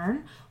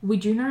unknown. We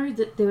do know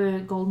that there were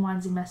gold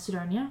mines in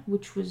Macedonia,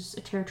 which was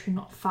a territory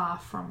not far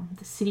from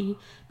the city,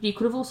 but it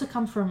could have also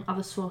come from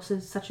other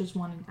sources, such as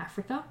one in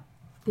Africa,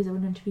 because there were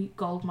known to be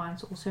gold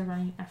mines also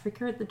running in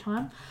Africa at the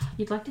time.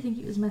 You'd like to think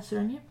it was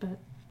Macedonia, but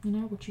you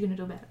know, what you're going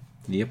to do about it.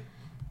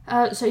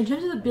 Yep. So in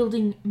terms of the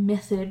building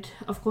method,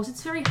 of course,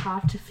 it's very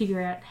hard to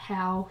figure out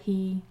how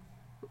he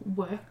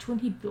worked when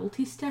he built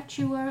his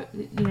statue.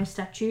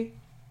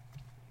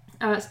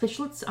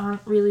 Specialists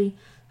aren't really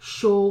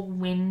sure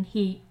when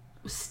he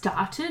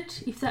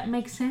started, if that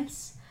makes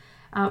sense.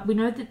 We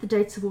know that the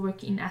dates of the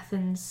work in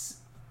Athens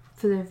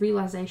for the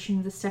realisation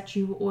of the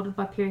statue were ordered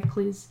by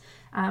Pericles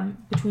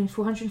between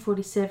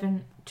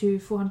 447 to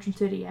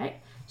 438,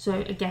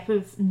 so a gap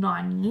of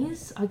 9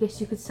 years, I guess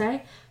you could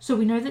say. So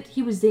we know that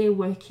he was there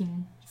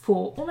working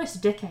for almost a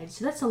decade,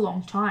 so that's a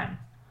long time,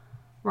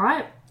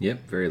 right?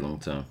 Yep, very long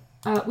time.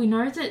 We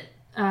know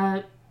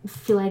that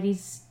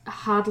Philates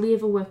hardly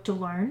ever worked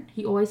alone.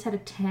 He always had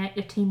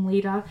a team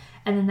leader,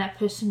 and then that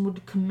person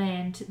would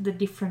command the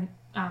different.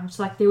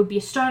 So like there would be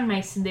a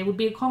stonemason, there would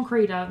be a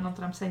concreter. Not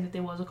that I'm saying that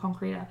there was a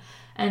concreter,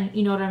 and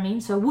you know what I mean.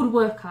 So a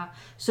woodworker.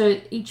 So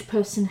each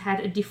person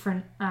had a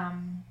different.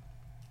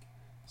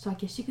 So I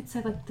guess you could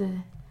say like the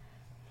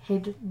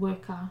head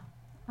worker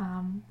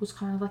was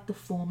kind of like the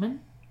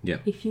foreman,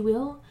 if you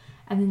will,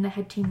 and then they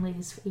had team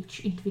leaders for each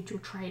individual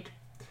trade.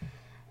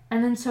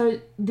 And then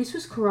so this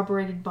was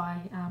corroborated by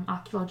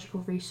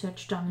archaeological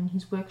research done in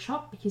his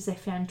workshop, because they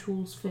found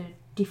tools for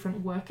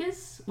different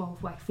workers, well,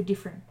 like for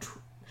different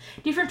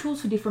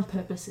tools for different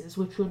purposes,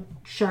 which would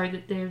show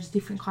that there's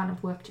different kind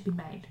of work to be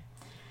made.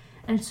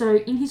 And so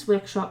in his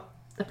workshop,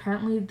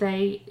 apparently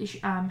they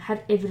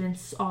had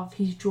evidence of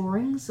his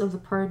drawings of the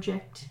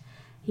project.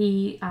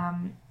 He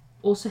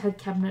also had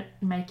cabinet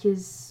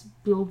makers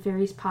build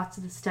various parts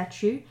of the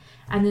statue,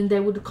 and then they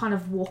would kind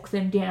of walk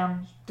them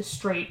down the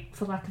street,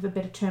 for lack of a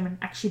better term, and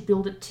actually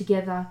build it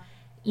together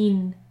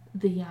in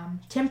the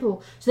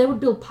temple. So they would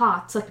build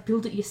parts, like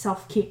build it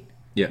yourself kit,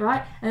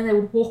 right? And then they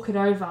would walk it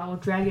over or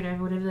drag it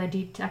over, whatever they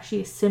did, to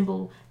actually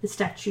assemble the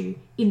statue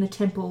in the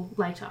temple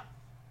later.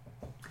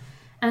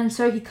 And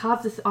so he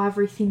carved the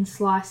ivory thin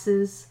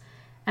slices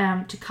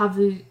to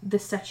cover the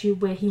statue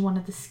where he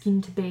wanted the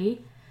skin to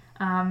be.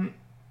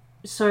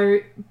 So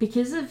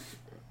because of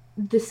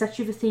the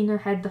statue of Athena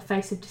had the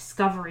face of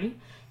discovery,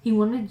 he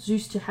wanted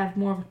Zeus to have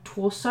more of a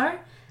torso,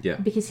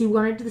 because he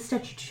wanted the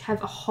statue to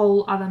have a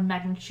whole other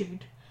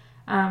magnitude.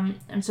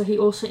 And so he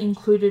also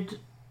included,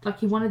 like,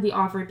 he wanted the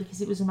ivory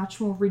because it was a much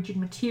more rigid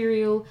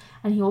material,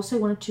 and he also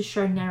wanted to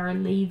show narrow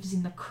leaves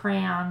in the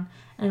crown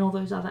and all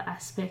those other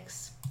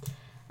aspects.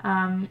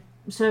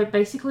 So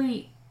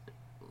basically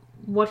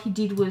what he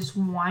did was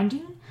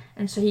winding,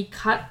 and so he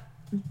cut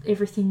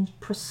everything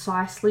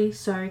precisely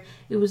so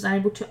it was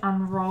able to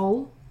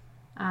unroll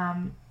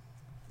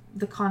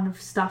the kind of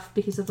stuff,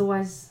 because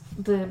otherwise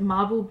the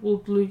marble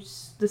would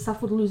lose, the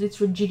stuff would lose its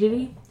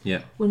rigidity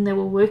when they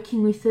were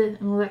working with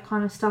it and all that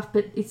kind of stuff.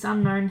 But it's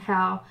unknown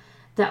how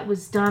that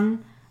was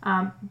done.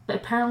 But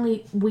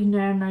apparently we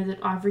now know that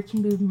ivory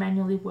can be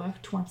manually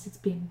worked once it's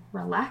been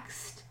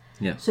relaxed.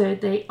 So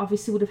they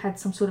obviously would have had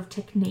some sort of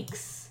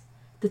techniques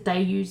that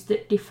they used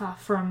that differ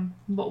from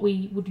what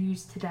we would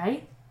use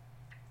today.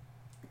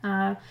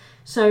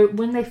 So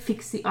when they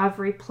fixed the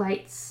ivory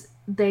plates,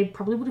 they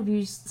probably would have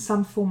used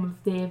some form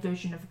of their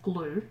version of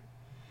glue,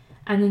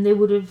 and then they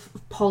would have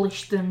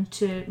polished them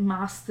to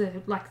mask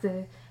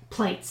the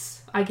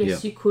plates, I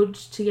guess you could,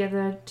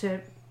 together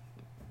to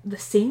the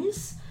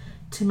seams,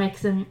 to make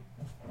them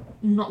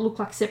not look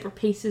like separate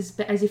pieces,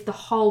 but as if the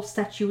whole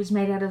statue was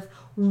made out of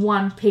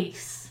one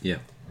piece.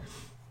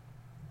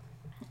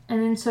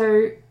 And then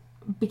so,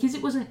 because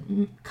it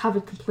wasn't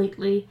covered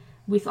completely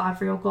with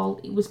ivory or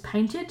gold, it was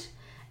painted.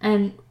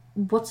 And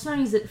what's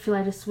known is that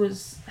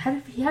Philatus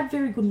had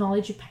very good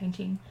knowledge of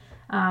painting.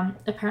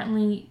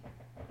 Apparently,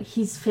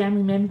 his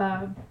family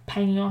member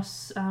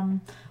Painios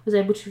was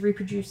able to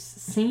reproduce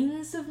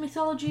scenes of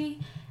mythology,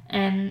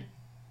 and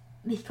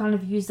he kind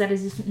of used that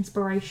as an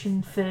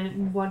inspiration for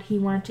what he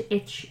wanted to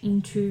etch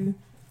into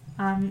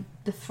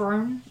the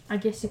throne, I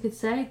guess you could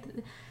say.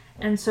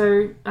 And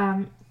so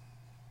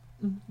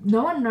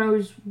no one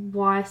knows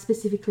why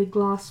specifically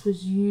glass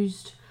was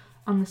used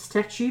on the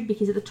statue,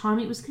 because at the time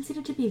it was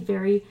considered to be a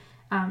very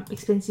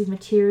expensive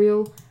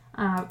material,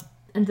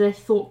 and they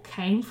thought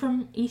came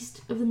from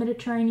east of the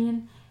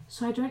Mediterranean.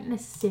 so I don't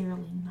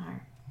necessarily know.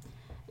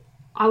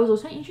 I was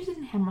also interested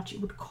in how much it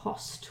would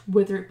cost,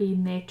 whether it be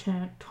in their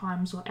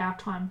times or our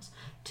times,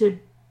 to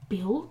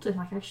build and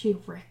like actually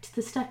erect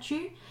the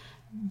statue.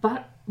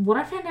 But what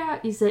I found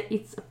out is that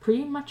it's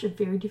pretty much a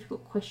very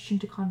difficult question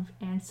to kind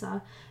of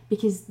answer,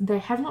 because they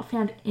have not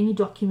found any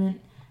document.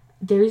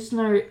 There is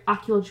no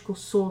archaeological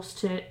source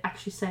to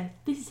actually say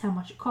this is how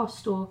much it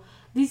cost, or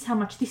this is how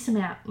much this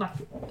amount, like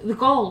the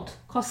gold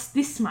costs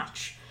this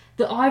much,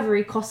 the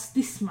ivory costs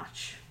this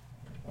much,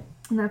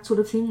 and that sort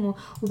of thing, or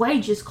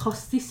wages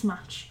cost this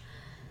much.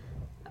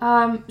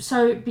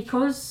 So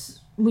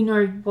because we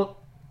know what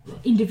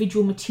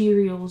individual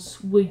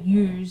materials were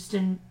used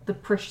and the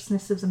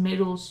preciousness of the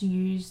metals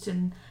used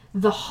and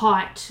the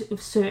height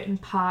of certain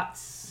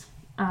parts,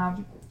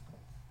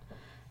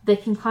 they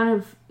can kind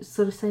of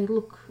sort of say,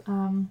 look,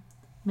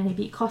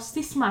 maybe it costs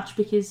this much,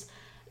 because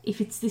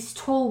if it's this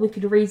tall, we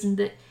could reason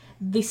that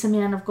this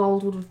amount of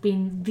gold would have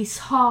been this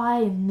high,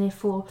 and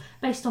therefore,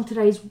 based on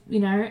today's,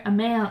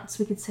 amounts,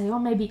 we could say, oh,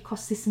 maybe it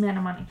costs this amount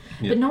of money.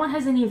 Yep. But no one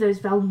has any of those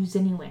values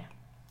anywhere.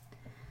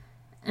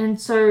 And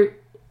so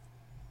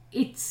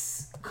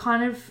it's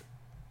kind of,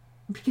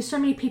 because so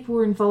many people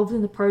were involved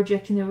in the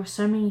project and there were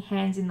so many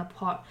hands in the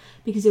pot,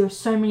 because there were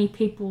so many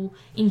people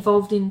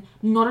involved in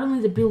not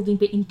only the building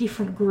but in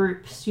different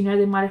groups.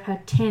 They might have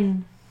had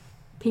 10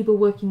 people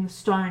working the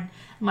stone,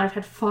 might have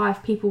had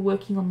 5 people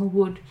working on the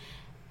wood.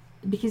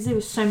 Because there were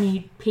so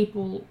many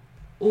people,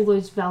 all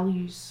those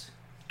values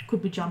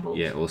could be jumbled.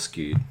 Yeah, or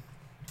skewed.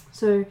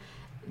 So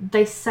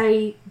they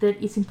say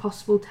that it's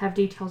impossible to have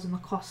details on the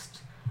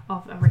cost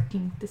of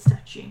erecting the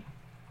statue.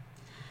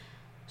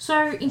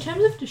 So in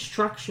terms of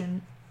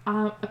destruction,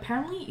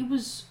 apparently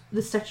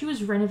the statue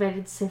was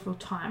renovated several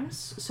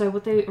times. So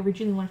what they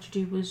originally wanted to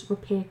do was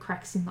repair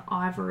cracks in the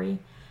ivory.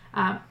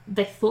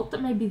 They thought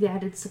that maybe they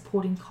added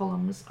supporting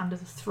columns under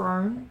the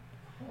throne.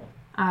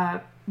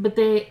 But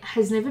there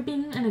has never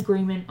been an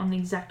agreement on the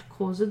exact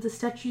cause of the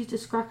statue's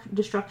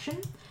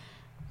destruction.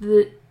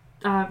 The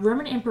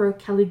Roman Emperor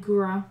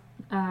Caligula,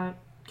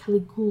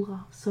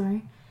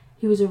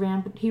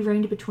 he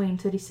reigned between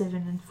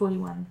 37 and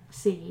 41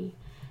 CE.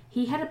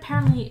 He had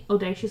apparently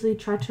audaciously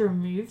tried to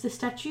remove the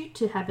statue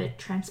to have it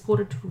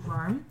transported to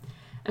Rome,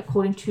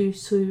 according to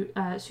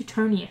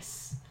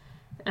Suetonius,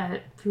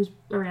 who was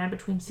around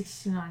between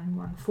 69 and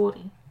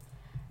 140.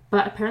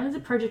 But apparently the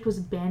project was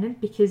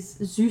abandoned because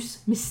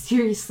Zeus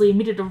mysteriously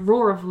emitted a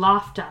roar of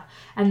laughter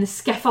and the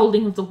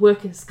scaffolding of the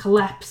workers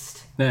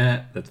collapsed.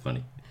 That's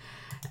funny.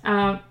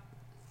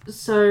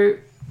 So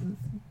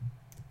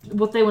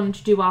what they wanted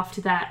to do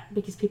after that,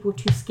 because people were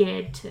too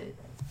scared to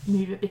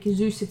move it because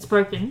Zeus had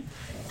spoken,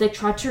 they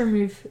tried to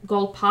remove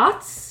gold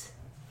parts.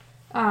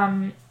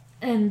 And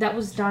that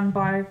was done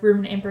by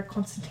Roman Emperor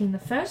Constantine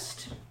I.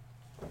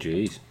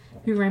 Jeez.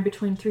 Who reigned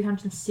between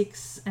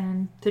 306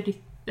 and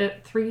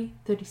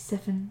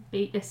 337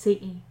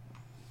 BCE.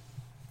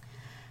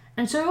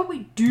 And so what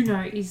we do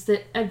know is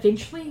that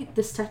eventually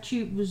the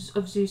statue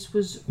of Zeus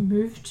was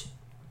moved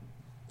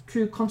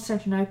to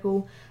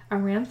Constantinople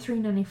around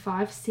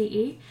 395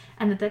 CE,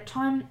 and at that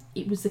time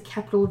it was the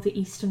capital of the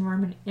Eastern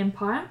Roman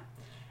Empire,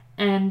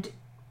 and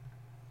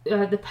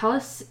the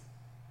palace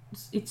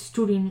it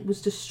stood in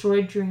was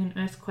destroyed during an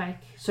earthquake.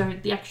 So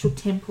the actual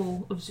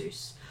temple of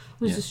Zeus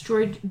was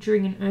destroyed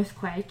during an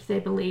earthquake, they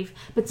believe.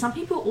 But some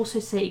people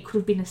also say it could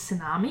have been a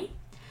tsunami.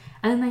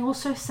 And then they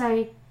also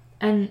say,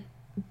 and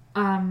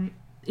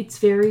it's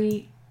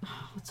very,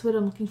 what's the word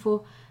I'm looking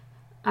for?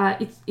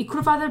 It could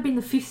have either been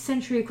the 5th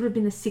century, it could have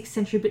been the 6th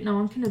century, but no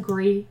one can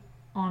agree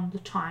on the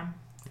time.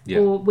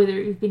 Or whether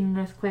it had been an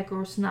earthquake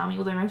or a tsunami,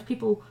 although most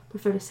people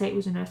prefer to say it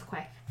was an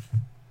earthquake.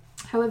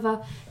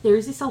 However, there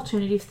is this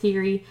alternative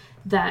theory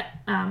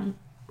that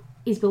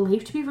is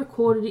believed to be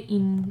recorded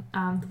in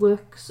the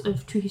works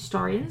of 2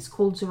 historians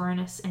called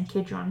Zeronis and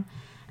Kedron,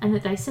 and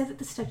that they say that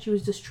the statue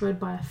was destroyed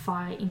by a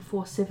fire in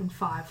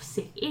 475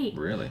 CE.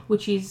 Really?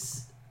 Which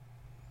is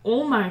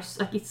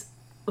almost,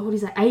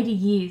 80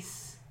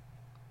 years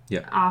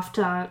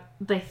after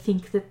they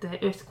think that the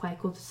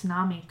earthquake or the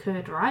tsunami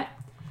occurred, right?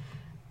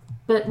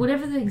 But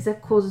whatever the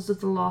exact causes of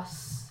the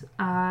loss,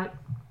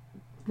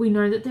 we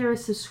know that there are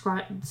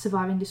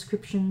surviving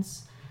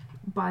descriptions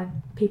by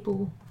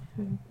people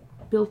who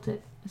built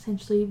it.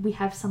 Essentially, we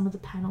have some of the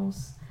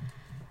panels,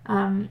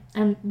 and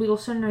we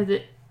also know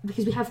that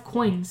because we have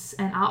coins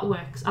and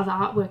artworks, other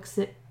artworks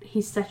that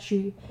his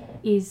statue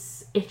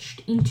is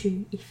etched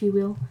into, if you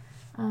will.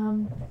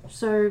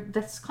 So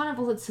that's kind of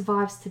all that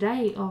survives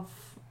today of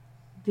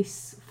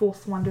this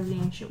 4th wonder of the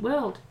ancient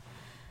world.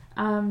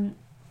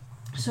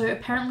 So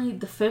apparently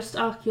the first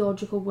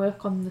archaeological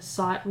work on the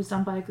site was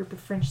done by a group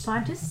of French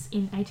scientists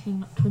in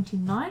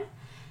 1829,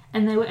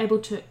 and they were able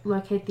to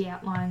locate the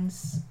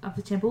outlines of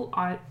the temple,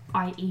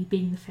 i.e.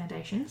 being the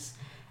foundations,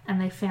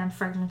 and they found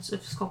fragments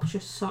of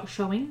sculpture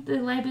showing the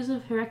labours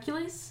of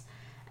Hercules,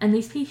 and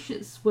these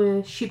pieces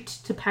were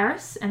shipped to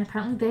Paris, and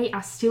apparently they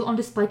are still on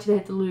display today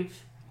at the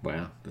Louvre.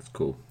 Wow, that's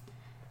cool.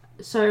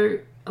 So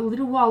a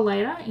little while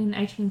later, in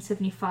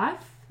 1875,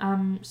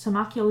 some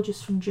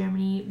archaeologists from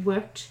Germany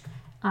worked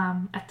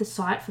at the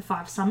site for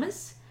 5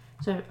 summers,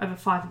 so over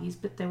 5 years,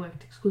 but they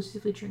worked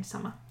exclusively during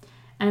summer.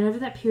 And over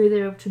that period,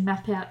 they were able to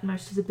map out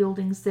most of the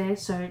buildings there.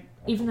 So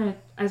even though,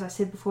 as I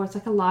said before, it's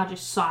like a larger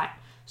site,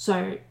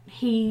 so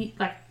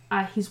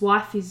his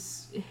wife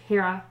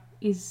Hera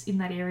is in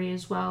that area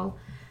as well,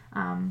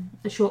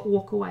 a short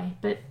walk away.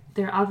 But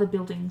there are other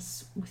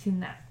buildings within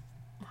that.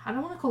 I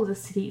don't want to call it a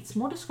city. It's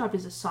more described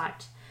as a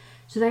site.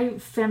 So they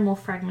found more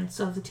fragments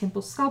of the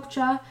temple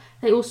sculpture.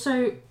 They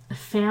also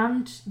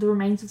found the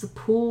remains of the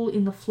pool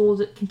in the floor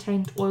that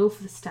contained oil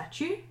for the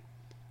statue.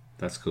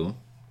 That's cool.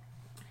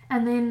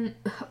 And then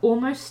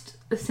almost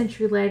a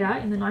century later,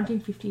 in the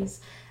 1950s,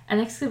 an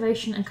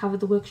excavation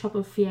uncovered the workshop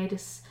of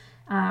Theaetetus,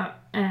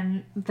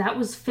 and that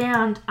was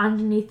found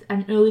underneath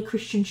an early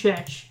Christian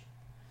church.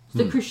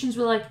 So the Christians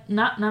were like,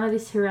 nah, none of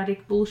this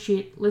heretic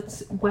bullshit.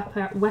 Let's whack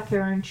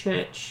our own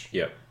church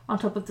on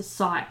top of the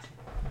site.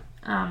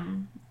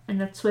 And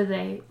that's where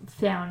they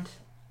found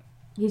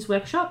his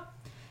workshop.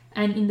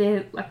 And in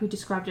there, like we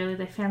described earlier,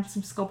 they found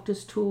some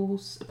sculptor's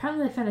tools.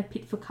 Apparently they found a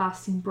pit for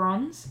casting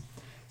bronze,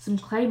 some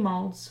clay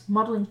moulds,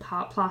 modelling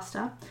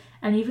plaster,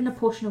 and even a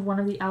portion of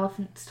one of the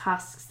elephant's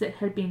tusks that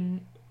had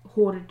been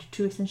hoarded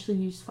to essentially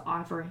use for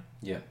ivory.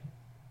 Yeah.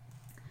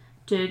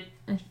 To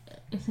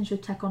essentially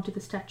tack onto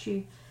the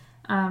statue.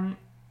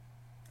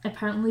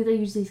 Apparently they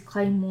use these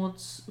clay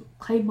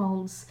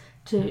molds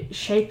to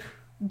shape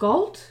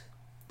gold,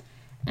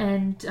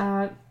 and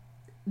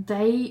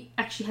they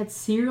actually had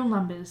serial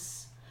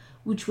numbers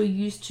which were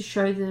used to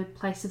show the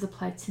place of the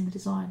plates in the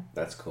design.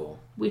 That's cool.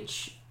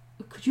 Which,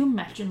 could you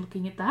imagine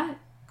looking at that?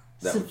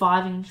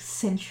 Surviving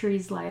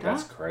centuries later.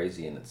 That's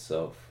crazy in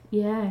itself.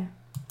 Yeah.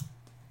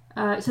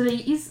 So there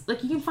is,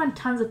 you can find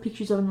tons of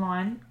pictures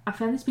online. I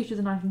found this picture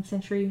of the 19th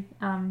century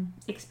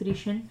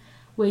expedition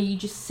where you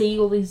just see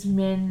all these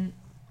men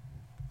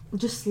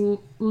just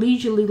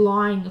leisurely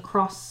lying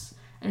across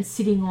and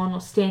sitting on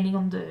or standing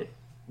on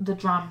the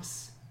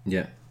drums.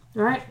 Yeah.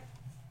 Right?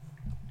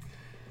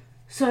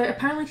 So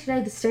apparently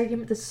today the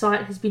stadium at the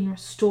site has been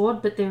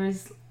restored, but there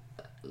is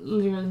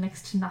literally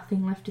next to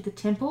nothing left of the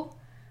temple,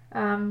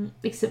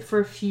 except for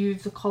a few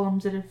of the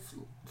columns that have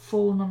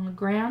fallen on the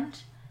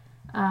ground.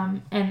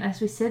 And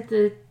as we said,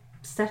 the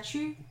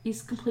statue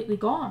is completely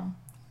gone.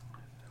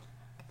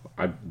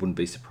 I wouldn't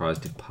be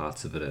surprised if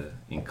parts of it are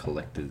in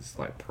collectors,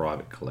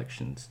 private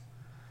collections,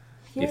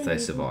 if they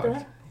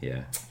survived.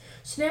 Yeah.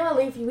 So now I'll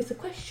leave you with a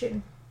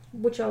question,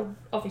 which I'll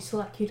obviously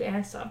like you to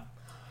answer.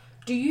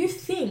 Do you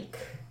think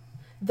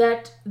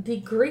that the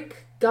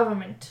Greek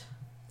government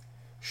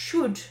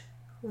should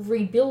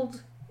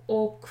rebuild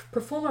or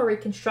perform a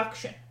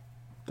reconstruction?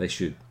 They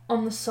should.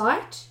 On the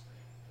site?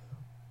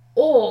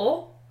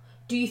 Or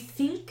do you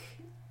think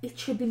it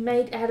should be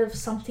made out of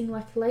something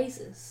like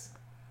lasers?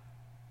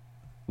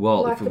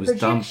 Well, like if it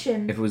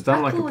was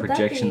done like a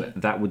projection,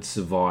 that would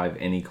survive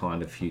any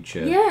kind of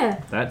future.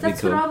 Yeah,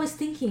 that's what I was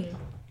thinking.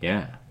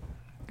 Yeah,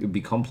 it would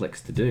be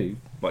complex to do,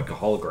 like a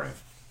hologram.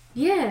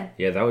 Yeah.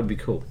 Yeah, that would be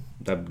cool.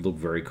 That would look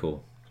very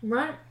cool.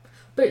 Right,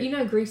 but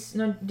Greece.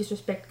 No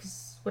disrespect,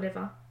 because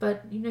whatever.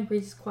 But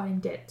Greece is quite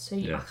in debt, so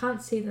I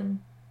can't see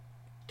them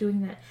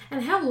doing that.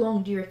 And how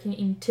long do you reckon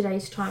in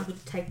today's time would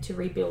it take to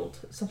rebuild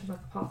something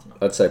like the Parthenon?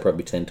 I'd say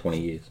probably 10, 20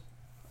 years.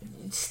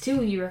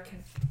 Still, you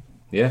reckon?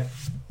 Yeah.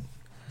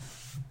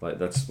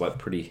 That's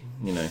pretty,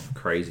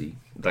 crazy.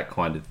 That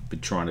kind of,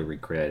 but trying to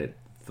recreate it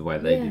the way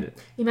they did it.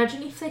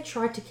 Imagine if they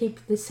tried to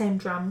keep the same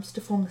drums to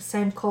form the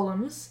same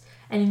columns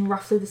and in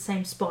roughly the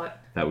same spot.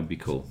 That would be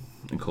cool.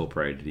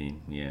 Incorporated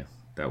in, yeah.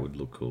 That would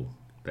look cool.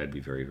 That'd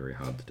be very, very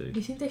hard to do. Do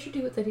you think they should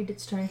do what they did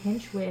at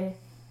Stonehenge, where,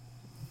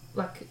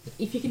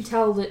 if you can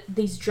tell that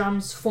these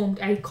drums formed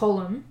a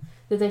column,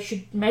 that they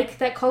should make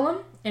that column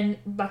and,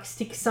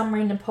 stick some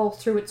random pole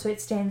through it so it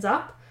stands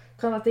up?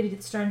 Kind of like they did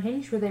at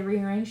Stonehenge, where they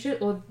rearranged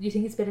it, or do you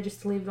think it's better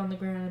just to leave it on the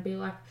ground and be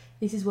like,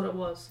 this is what it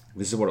was?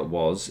 This is what it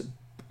was,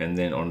 and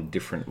then on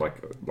different,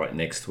 like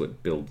next to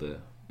it, build the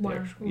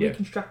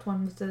reconstruct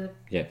one with the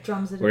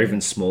drums that or even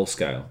small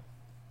scale.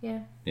 Yeah.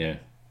 Yeah,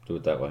 do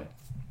it that way.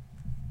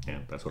 Yeah,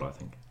 that's what I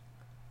think.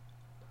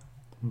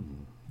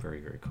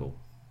 Very, very cool.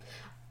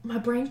 My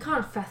brain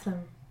can't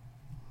fathom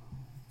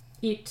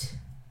it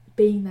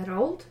being that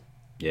old.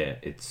 Yeah,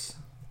 it's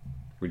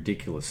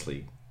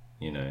ridiculously,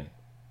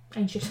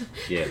 ancient.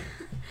 Yeah.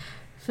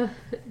 Yeah.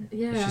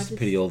 It's just a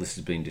pity all this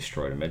has been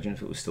destroyed. Imagine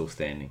if it was still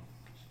standing.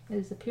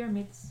 There's the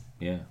pyramids.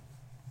 Yeah.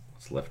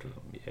 What's left of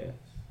them, yeah.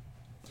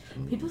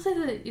 People say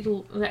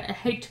that I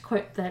hate to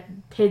quote that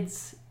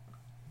Peds.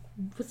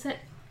 What's that?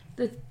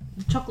 The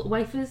chocolate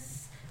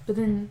wafers, but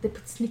then they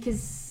put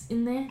Snickers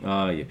in there.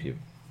 Oh, yep.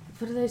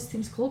 What are those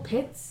things called?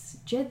 Peds?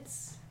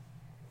 Jeds?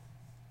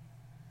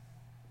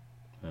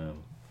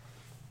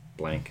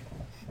 Blank.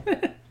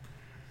 I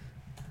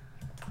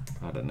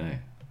don't know.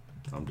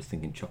 I'm just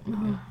thinking chocolate.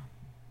 Oh.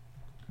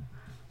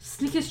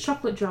 Snickers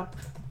chocolate drop.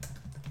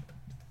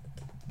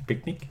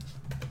 Picnic?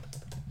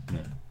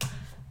 No.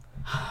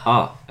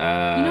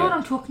 You know what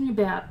I'm talking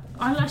about?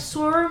 I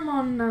saw them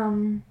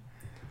on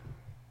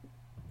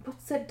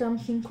what's that dumb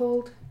thing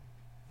called?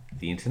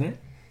 The internet?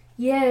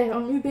 Yeah,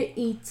 on Uber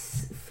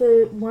Eats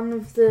for one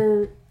of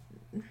the...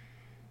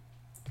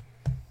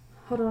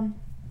 Hold on.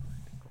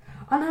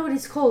 I know what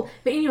it's called.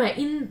 But anyway,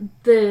 in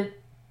the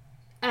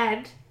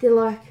ad, they're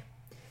like,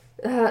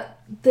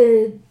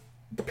 the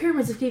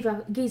pyramids of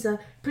Giza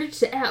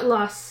predicted to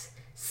outlast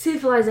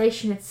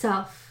civilization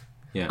itself.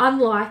 Yeah.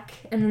 Unlike,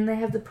 and then they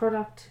have the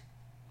product.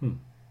 Hmm.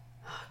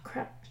 Oh,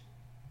 crap.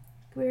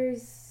 Where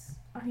is...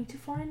 I need to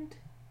find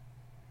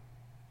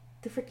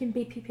the freaking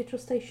BP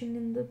petrol station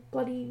in the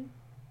bloody...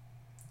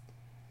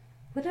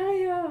 Would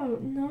I,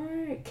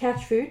 no.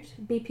 Couch Food,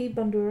 BP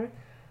Bandura.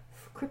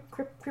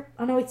 Crip.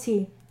 I know it's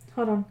here.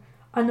 Hold on.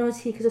 I know it's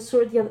here because I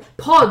saw it the other...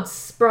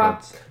 Pods,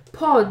 bruh.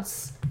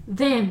 Pods.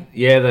 Them.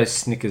 Yeah, those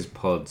Snickers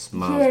pods.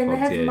 Mars yeah, and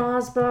pods, they have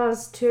Mars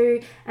bars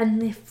too.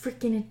 And they're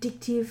freaking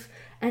addictive.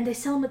 And they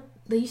sell them at...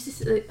 They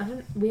used to...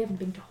 we haven't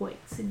been to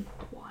Hoyt's in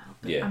a while.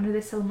 But Yeah. I know they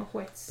sell them at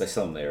Hoyt's. They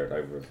sell them there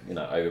at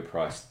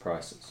overpriced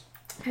prices.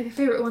 My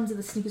favourite ones are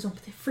the Snickers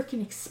ones, but they're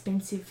freaking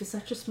expensive for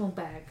such a small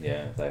bag.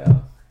 Yeah, they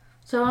are.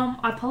 So,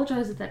 I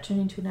apologise that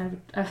turned into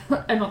an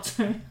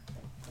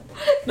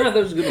No, that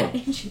was a good one.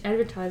 ancient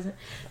advertisement.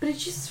 But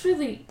it's just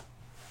really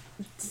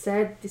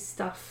sad, this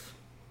stuff.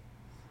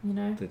 You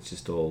know? It's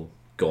just all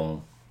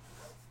gone.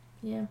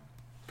 Yeah.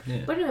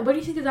 Yeah. But anyway, what do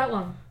you think of that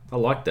one? I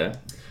like that.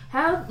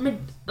 How,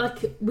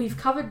 like, we've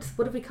covered...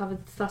 What have we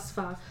covered thus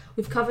far?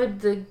 We've covered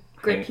the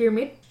Great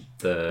Pyramid.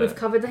 We've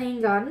covered the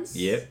Hanging Gardens.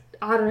 Yep.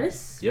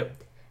 Artemis.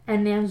 Yep.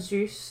 And now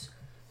Zeus.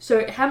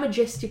 So, how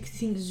majestic do you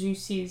think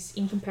Zeus is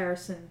in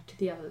comparison to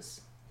the others?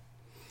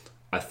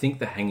 I think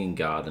the Hanging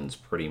Gardens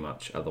pretty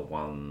much are the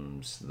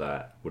ones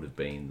that would have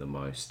been the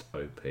most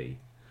OP. You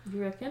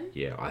reckon?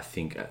 Yeah, I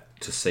think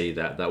to see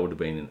that would have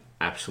been an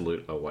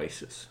absolute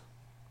oasis.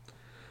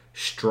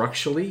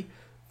 Structurally,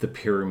 the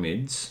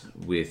pyramids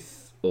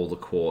with all the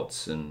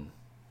quartz and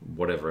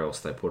whatever else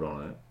they put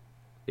on it,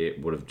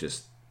 it would have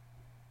just...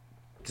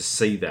 To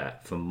see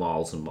that from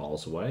miles and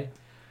miles away.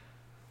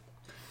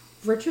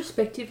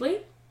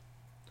 Retrospectively,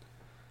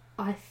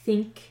 I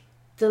think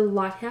the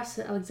lighthouse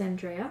at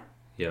Alexandria,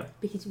 Yeah.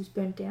 because it was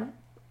burnt down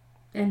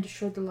and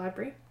destroyed the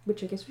library,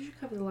 which I guess we should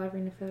cover the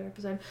library in a further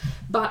episode.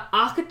 But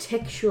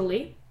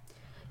architecturally,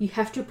 you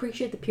have to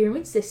appreciate the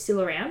pyramids. They're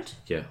still around.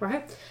 Yeah.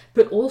 Right?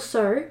 But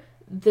also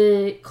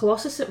the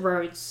Colossus at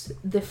Rhodes,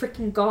 the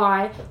freaking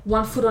guy,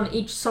 1 foot on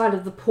each side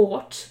of the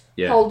port,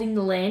 holding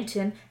the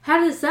lantern. How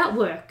does that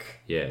work?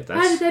 Yeah.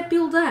 How did they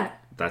build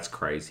that? That's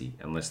crazy,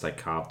 unless they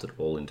carved it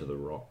all into the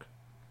rock.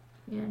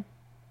 Yeah.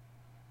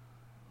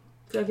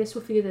 So I guess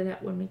we'll figure that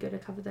out when we go to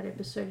cover that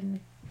episode in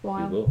a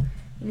while. We will.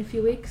 In a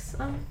few weeks.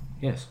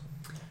 Yes.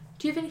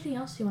 Do you have anything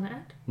else you want to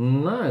add?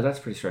 No, that's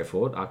pretty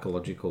straightforward.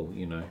 Archaeological,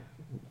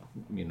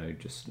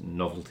 just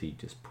novelty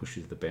just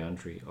pushes the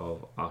boundary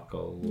of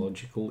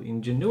archaeological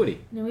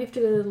ingenuity. Now we have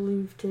to go to the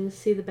Louvre to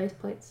see the base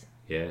plates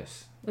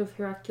Yes. of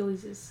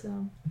Hercules'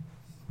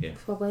 Yeah.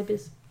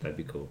 labors. That'd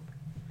be cool.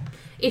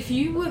 If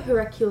you were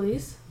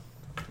Hercules,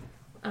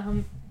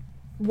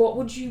 what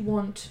would you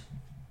want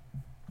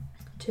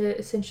to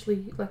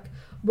essentially, like,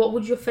 what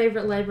would your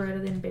favourite labour out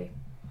of them be?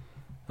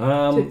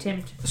 To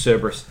attempt.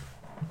 Cerberus.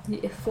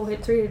 Yeah,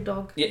 3-headed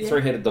dog. Yeah,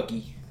 3-headed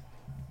ducky.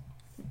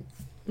 You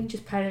can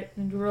just pat it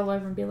and roll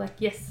over and be like,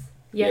 yes.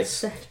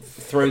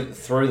 Throw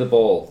the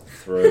ball.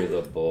 Throw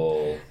the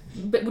ball.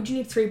 But would you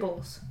need 3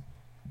 balls?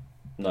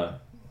 No.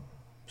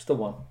 Still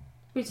one.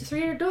 But it's a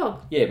 3-headed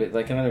dog. Yeah, but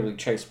they can only really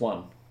chase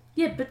one.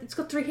 Yeah, but it's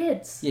got 3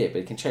 heads. Yeah, but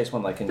it can chase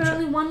one. They can. But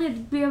only one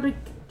would be able to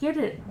get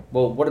it.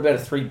 Well, what about a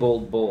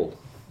 3-balled ball?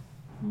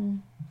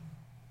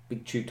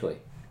 Big chew toy.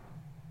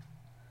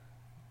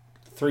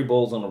 3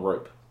 balls on a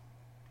rope.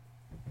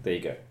 There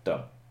you go.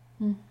 Done.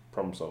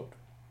 Problem solved.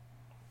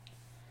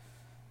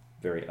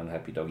 Very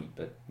unhappy doggy,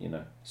 but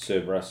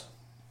Cerberus.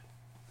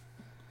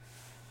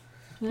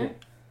 Yeah.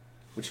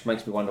 Which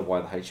makes me wonder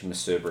why the HMS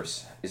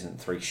Cerberus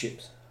isn't 3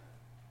 ships.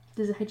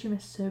 There's a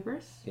HMS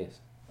Cerberus? Yes.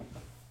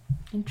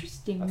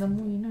 Interesting. The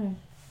more you know.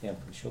 Yeah, I'm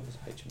pretty sure there's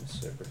a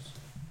HMS Cerberus.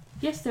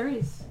 Yes, there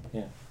is.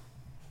 Yeah.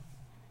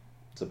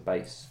 It's a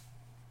base,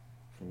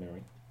 from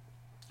memory.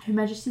 Her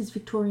Majesty's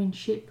Victorian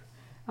ship,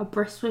 a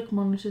breastwork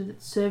monitor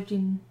that served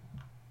in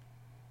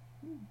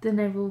the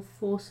Naval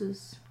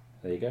Forces,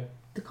 There you go.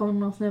 the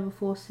Commonwealth Naval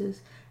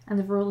Forces, and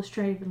the Royal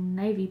Australian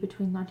Navy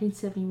between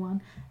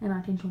 1971 and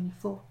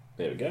 1924.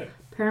 There we go.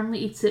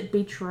 Apparently it's at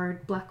Beach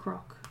Road,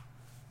 Blackrock.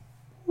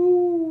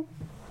 Ooh.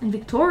 In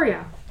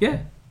Victoria.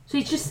 Yeah. So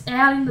it's just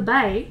out in the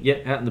bay. Yeah,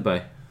 out in the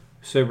bay.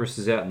 Cerberus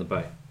is out in the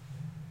bay.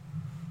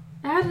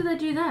 How do they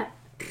do that?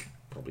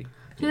 Probably.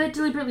 Do they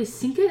deliberately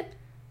sink it?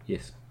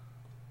 Yes.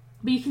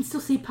 But you can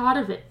still see part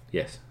of it.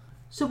 Yes.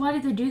 So why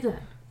did they do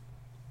that?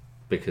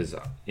 Because,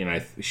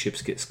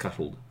 ships get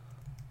scuttled.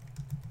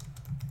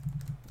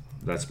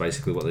 That's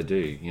basically what they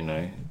do,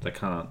 They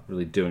can't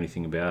really do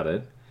anything about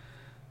it.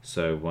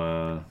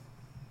 So,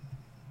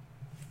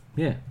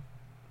 yeah.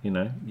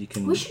 You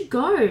can... We should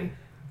go.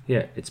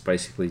 Yeah, it's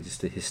basically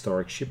just a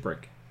historic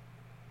shipwreck.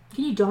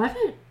 Can you dive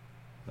it?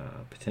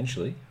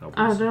 Potentially.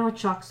 I don't know what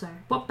sharks though.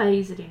 What bay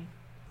is it in?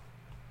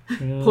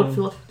 Port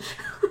Phillip.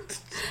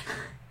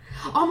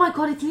 Oh my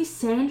god, it's near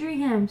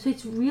Sandringham, so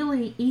it's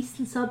really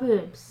eastern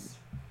suburbs.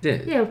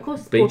 Yeah. Yeah, of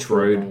course. it's Beach Port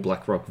Phillip Road, Bay.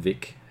 Blackrock,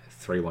 Vic,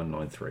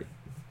 3193.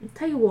 I'll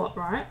tell you what,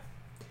 right?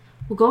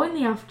 We'll go in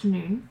the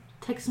afternoon,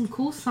 take some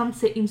cool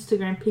sunset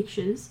Instagram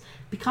pictures,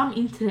 become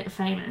internet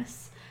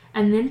famous,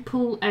 and then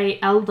pull a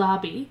Al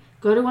Darby,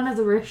 go to one of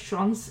the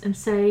restaurants and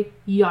say,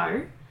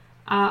 yo,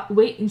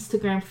 we're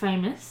Instagram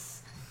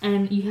famous,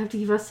 and you have to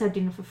give us our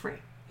dinner for free.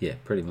 Yeah,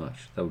 pretty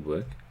much. That would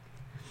work.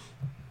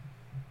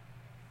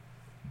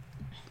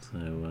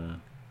 So,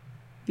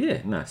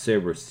 yeah, no,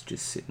 Cerberus is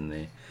just sitting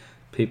there.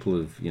 People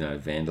have,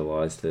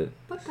 vandalised it.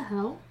 What the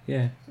hell?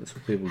 Yeah, that's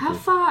what people How do.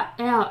 far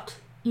out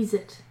is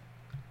it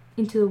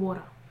into the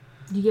water?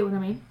 Do you get what I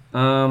mean?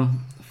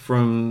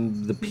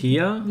 From the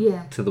pier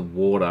Yeah. to the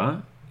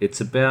water, it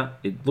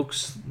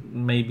looks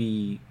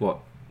maybe,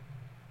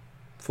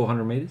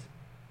 400 metres?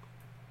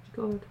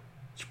 God.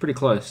 It's pretty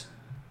close.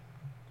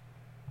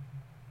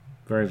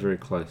 Very, very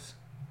close.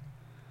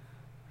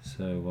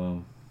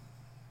 So,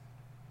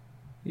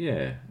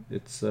 yeah,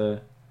 it's,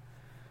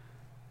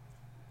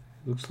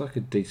 looks like a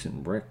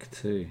decent wreck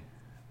too.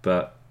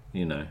 But,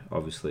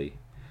 obviously,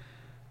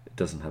 it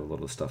doesn't have a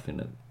lot of stuff in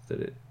it that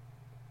it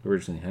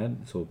originally had.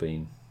 It's all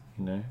been,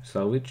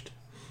 salvaged.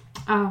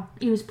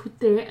 It was put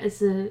there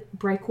as a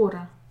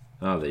breakwater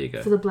Oh, there you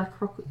go. for the Black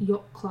Rock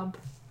Yacht Club.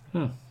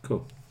 Oh,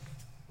 cool.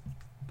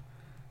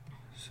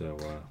 So,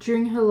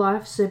 During her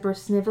life,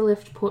 Cerberus never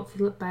left Port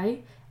Phillip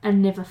Bay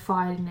and never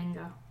fired in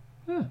anger.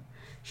 yeah.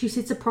 She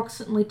sits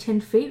approximately 10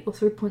 feet or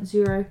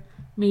 3.0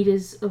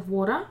 metres of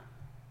water,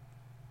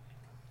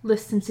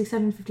 less than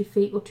 650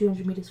 feet or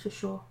 200 metres for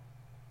shore.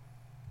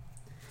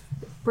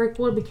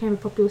 Breakwater became a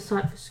popular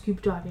site for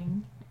scuba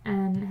diving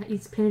and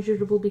is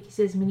penetrable because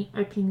there's many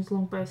openings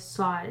along both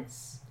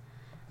sides.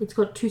 It's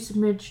got 2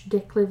 submerged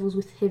deck levels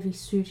with heavy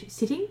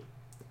sitting.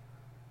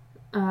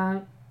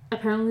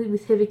 Apparently,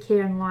 with heavy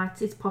care and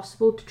lights, it's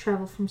possible to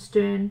travel from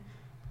stern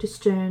to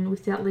stern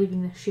without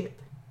leaving the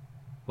ship.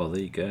 Well,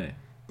 there you go.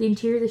 The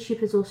interior of the ship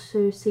has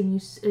also seen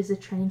use as a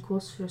training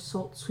course for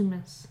assault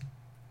swimmers.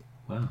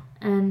 Wow.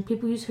 And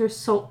people use her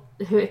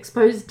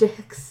exposed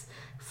decks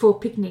for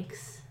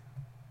picnics.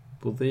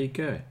 Well, there you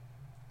go.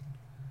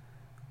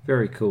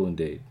 Very cool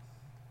indeed.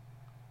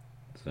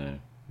 So,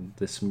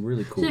 there's some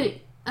really cool... So,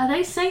 are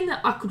they saying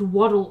that I could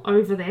waddle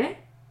over there?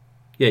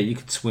 Yeah, you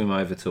could swim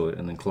over to it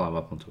and then climb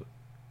up onto it.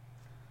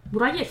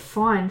 Would I get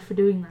fined for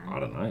doing that? I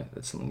don't know.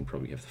 That's something you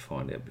probably have to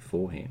find out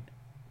beforehand.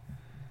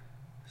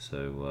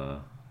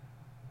 So,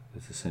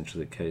 it's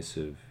essentially a case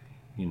of,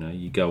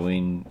 you go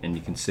in and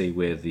you can see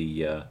where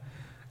the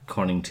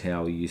conning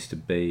tower used to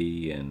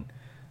be and,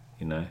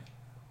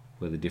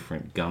 where the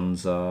different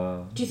guns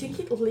are. Do you think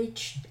it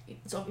leached?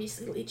 It's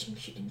obviously leaching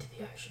shit into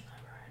the ocean,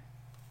 though, right?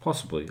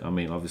 Possibly. I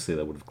mean, obviously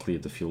they would have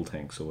cleared the fuel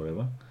tanks or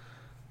whatever.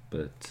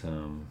 But,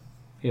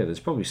 yeah, there's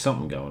probably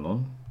something going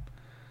on.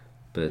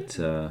 But,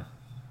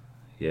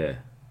 yeah.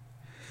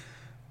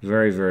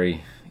 Very,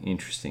 very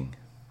interesting.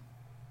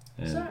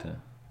 And,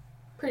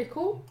 Pretty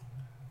cool.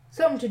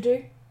 Something to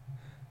do.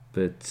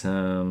 but,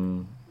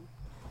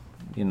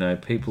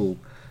 people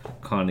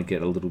kind of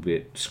get a little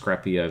bit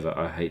scrappy over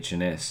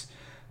OH&S.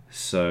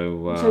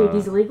 So So it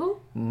is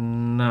illegal?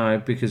 no,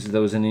 because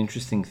there was an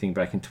interesting thing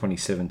back in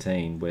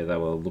 2017 where they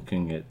were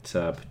looking at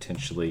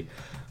potentially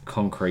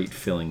concrete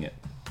filling it.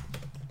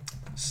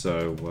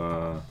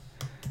 So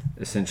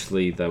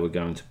essentially they were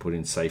going to put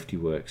in safety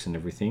works and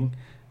everything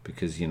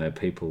because,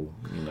 people,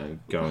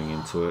 going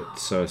into it.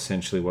 So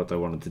essentially what they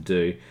wanted to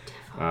do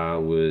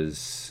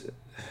was,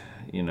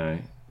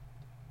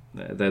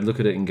 they'd look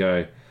at it and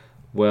go,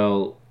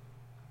 well,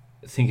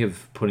 think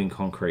of putting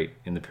concrete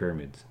in the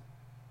pyramids.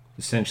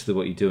 Essentially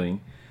what you're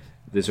doing,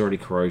 there's already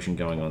corrosion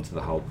going on to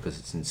the hull because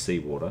it's in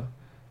seawater.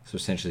 So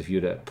essentially if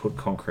you were to put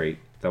concrete,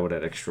 that would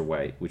add extra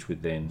weight, which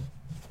would then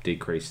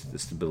decrease the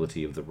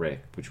stability of the wreck,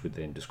 which would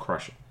then just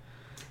crush it.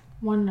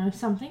 Want to know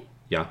something?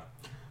 Yeah.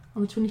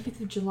 On the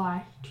 25th of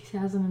July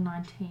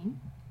 2019,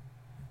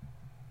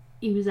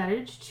 it was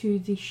added to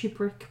the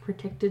shipwreck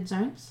protected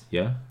zones,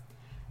 Yeah?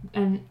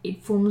 and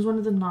it forms one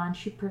of the 9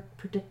 shipwreck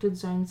protected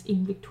zones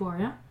in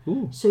Victoria.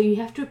 Ooh. So you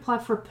have to apply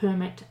for a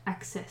permit to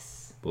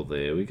access Well,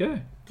 there we go.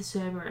 the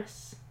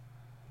Cerberus.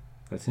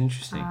 That's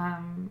interesting.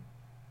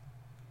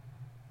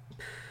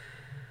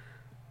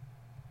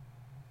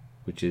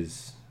 Which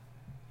is,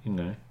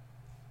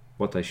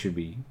 what they should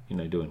be,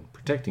 doing.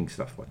 Protecting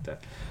stuff like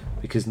that.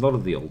 Because a lot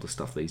of the older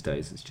stuff these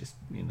days is just,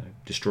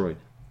 destroyed.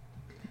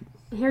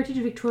 Heritage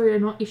Victoria are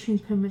not issuing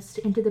permits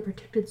to enter the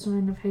protected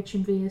zone of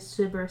HMVS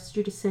Cerberus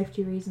due to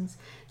safety reasons.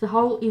 The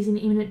hull is in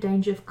imminent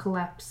danger of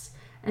collapse,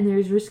 and there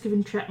is risk of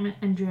entrapment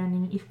and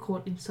drowning if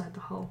caught inside the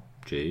hull.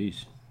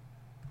 Jeez.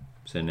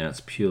 So now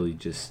it's purely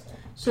just...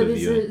 So for there's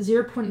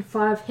viewing. a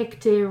 0.5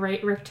 hectare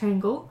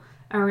rectangle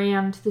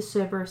around the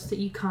Cerberus that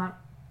you can't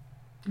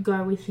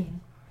go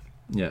within.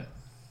 Yeah.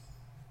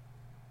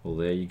 Well,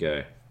 there you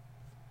go.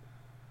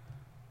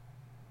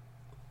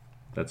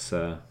 That's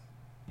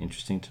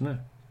interesting to know.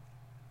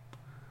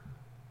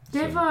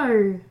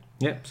 Devo!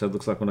 Yep, so it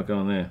looks like we're not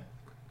going there.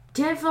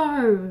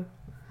 Devo!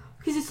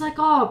 Because it's like,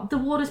 oh, the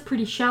water's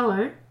pretty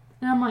shallow.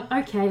 And I'm like,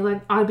 okay,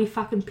 like, I'd be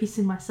fucking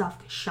pissing myself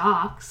because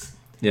sharks.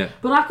 Yeah.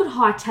 But I could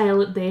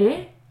hightail it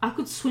there. I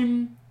could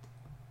swim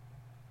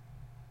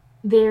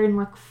there in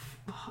like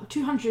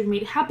 200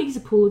 metres. How big is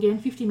a pool again?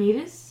 50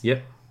 metres?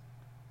 Yep.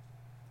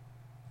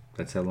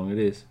 That's how long it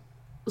is.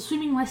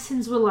 Swimming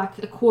lessons were like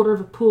a quarter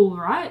of a pool,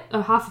 right?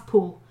 Or half a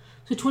pool.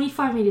 So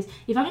 25 metres.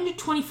 If I can do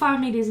 25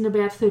 metres in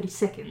about 30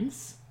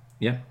 seconds...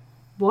 Yeah.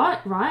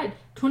 What? Right?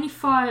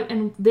 25,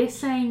 and they're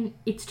saying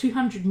it's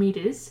 200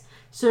 metres.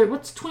 So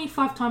what's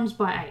 25 times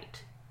by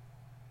 8?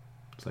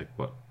 It's like,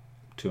 what,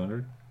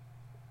 200?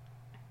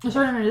 Oh,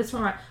 sorry, no, that's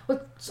not right.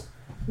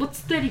 What's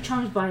 30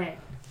 times by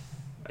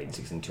 8? 8,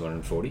 6, and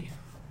 240.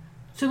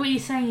 So what you're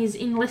saying is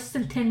in less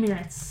than 10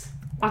 minutes,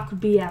 I could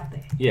be out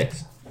there.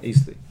 Yes,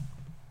 easily.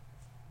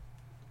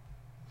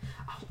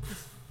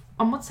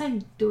 I'm not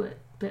saying do it,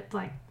 but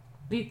like,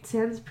 it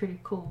sounds pretty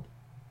cool.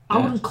 I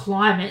Yeah. wouldn't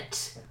climb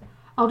it.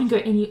 I wouldn't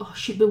go oh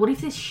shit, but what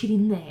if there's shit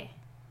in there?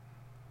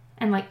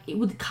 And like, it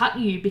would cut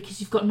you because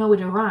you've got nowhere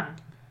to run.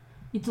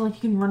 It's not like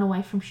you can run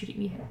away from shit.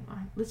 Yeah,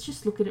 right. Let's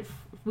just look at it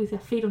with our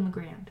feet on the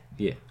ground.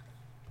 Yeah.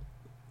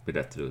 We'd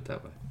have to do it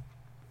that way.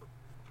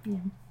 Yeah.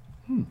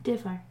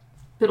 Devo.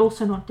 But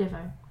also not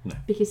Devo. No.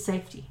 Because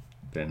safety.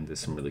 Then there's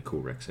some really cool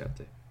wrecks out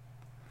there.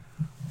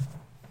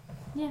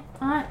 Yeah,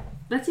 alright.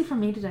 That's it from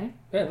me today.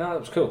 Yeah, no, that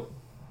was cool.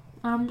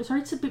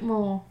 Sorry, it's a bit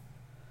more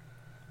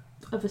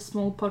of a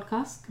small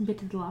podcast compared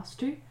to the last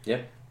two.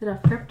 Yep. That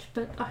I've prepped,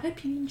 but I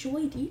hope you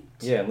enjoyed it.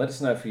 Yeah, and let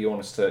us know if you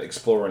want us to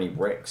explore any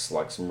wrecks,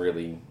 like some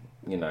really,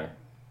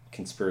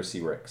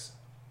 conspiracy wrecks.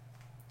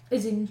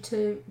 As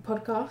into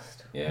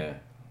podcast? Yeah,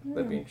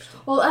 that'd be interesting.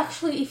 Well,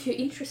 actually, if you're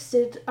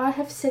interested, I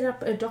have set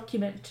up a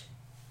document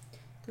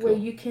where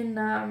you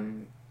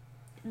can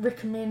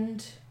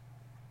recommend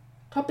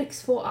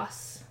topics for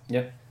us.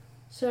 Yep.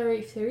 So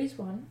if there is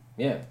one,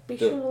 Yeah. be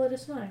sure to let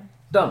us know.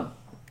 Done.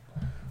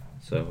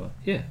 So,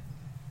 yeah,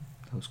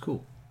 that was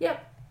cool.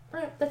 Yep.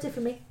 Alright, that's it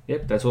for me.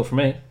 Yep, that's all from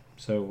me.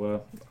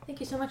 So, Thank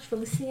you so much for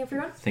listening,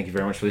 everyone. thank you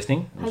very much for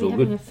listening. It was Hope all you're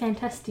good. having a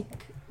fantastic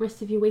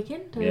rest of your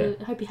weekend. Yeah.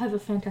 I hope you have a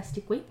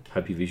fantastic week.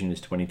 Hope your vision is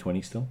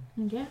 2020 still.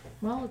 Yeah,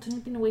 well, it's only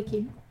been a week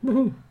in.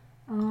 Woohoo.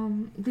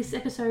 This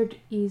episode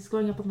is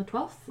going up on the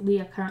 12th. We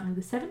are currently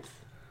the 7th.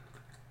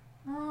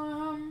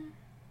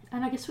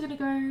 And I guess we're going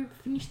to go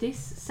finish this,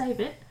 save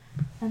it,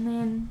 and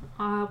then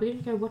we're going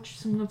to go watch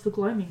some of The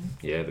Gloaming.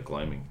 Yeah, the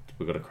gloaming.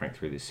 We've got to crank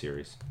through this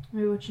series.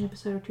 We're watching an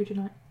episode or two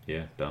tonight.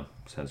 Yeah, done.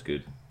 Sounds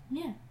good.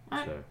 Yeah,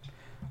 alright.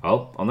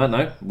 So, on that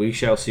note, we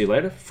shall see you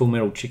later. Full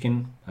Metal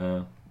Chicken,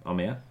 I'm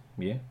out.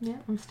 Yeah. Yeah,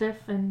 I'm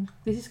Steph, and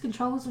this is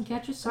Controllers and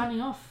Couches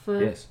signing off for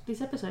this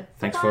episode.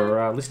 Thanks Bye-bye.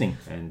 for listening.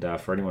 And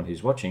for anyone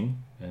who's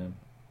watching,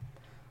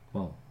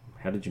 well,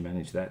 how did you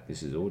manage that?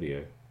 This is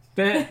audio.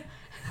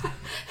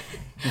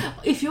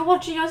 If you're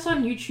watching us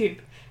on YouTube,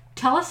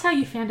 tell us how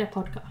you found our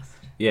podcast.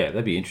 Yeah,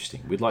 that'd be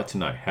interesting. We'd like to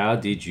know. How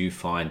did you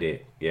find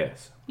it?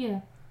 Yes.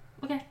 Yeah.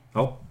 Okay.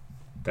 Oh,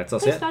 that's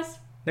us Thanks, out. guys.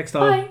 Next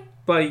time.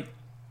 Bye. Bye.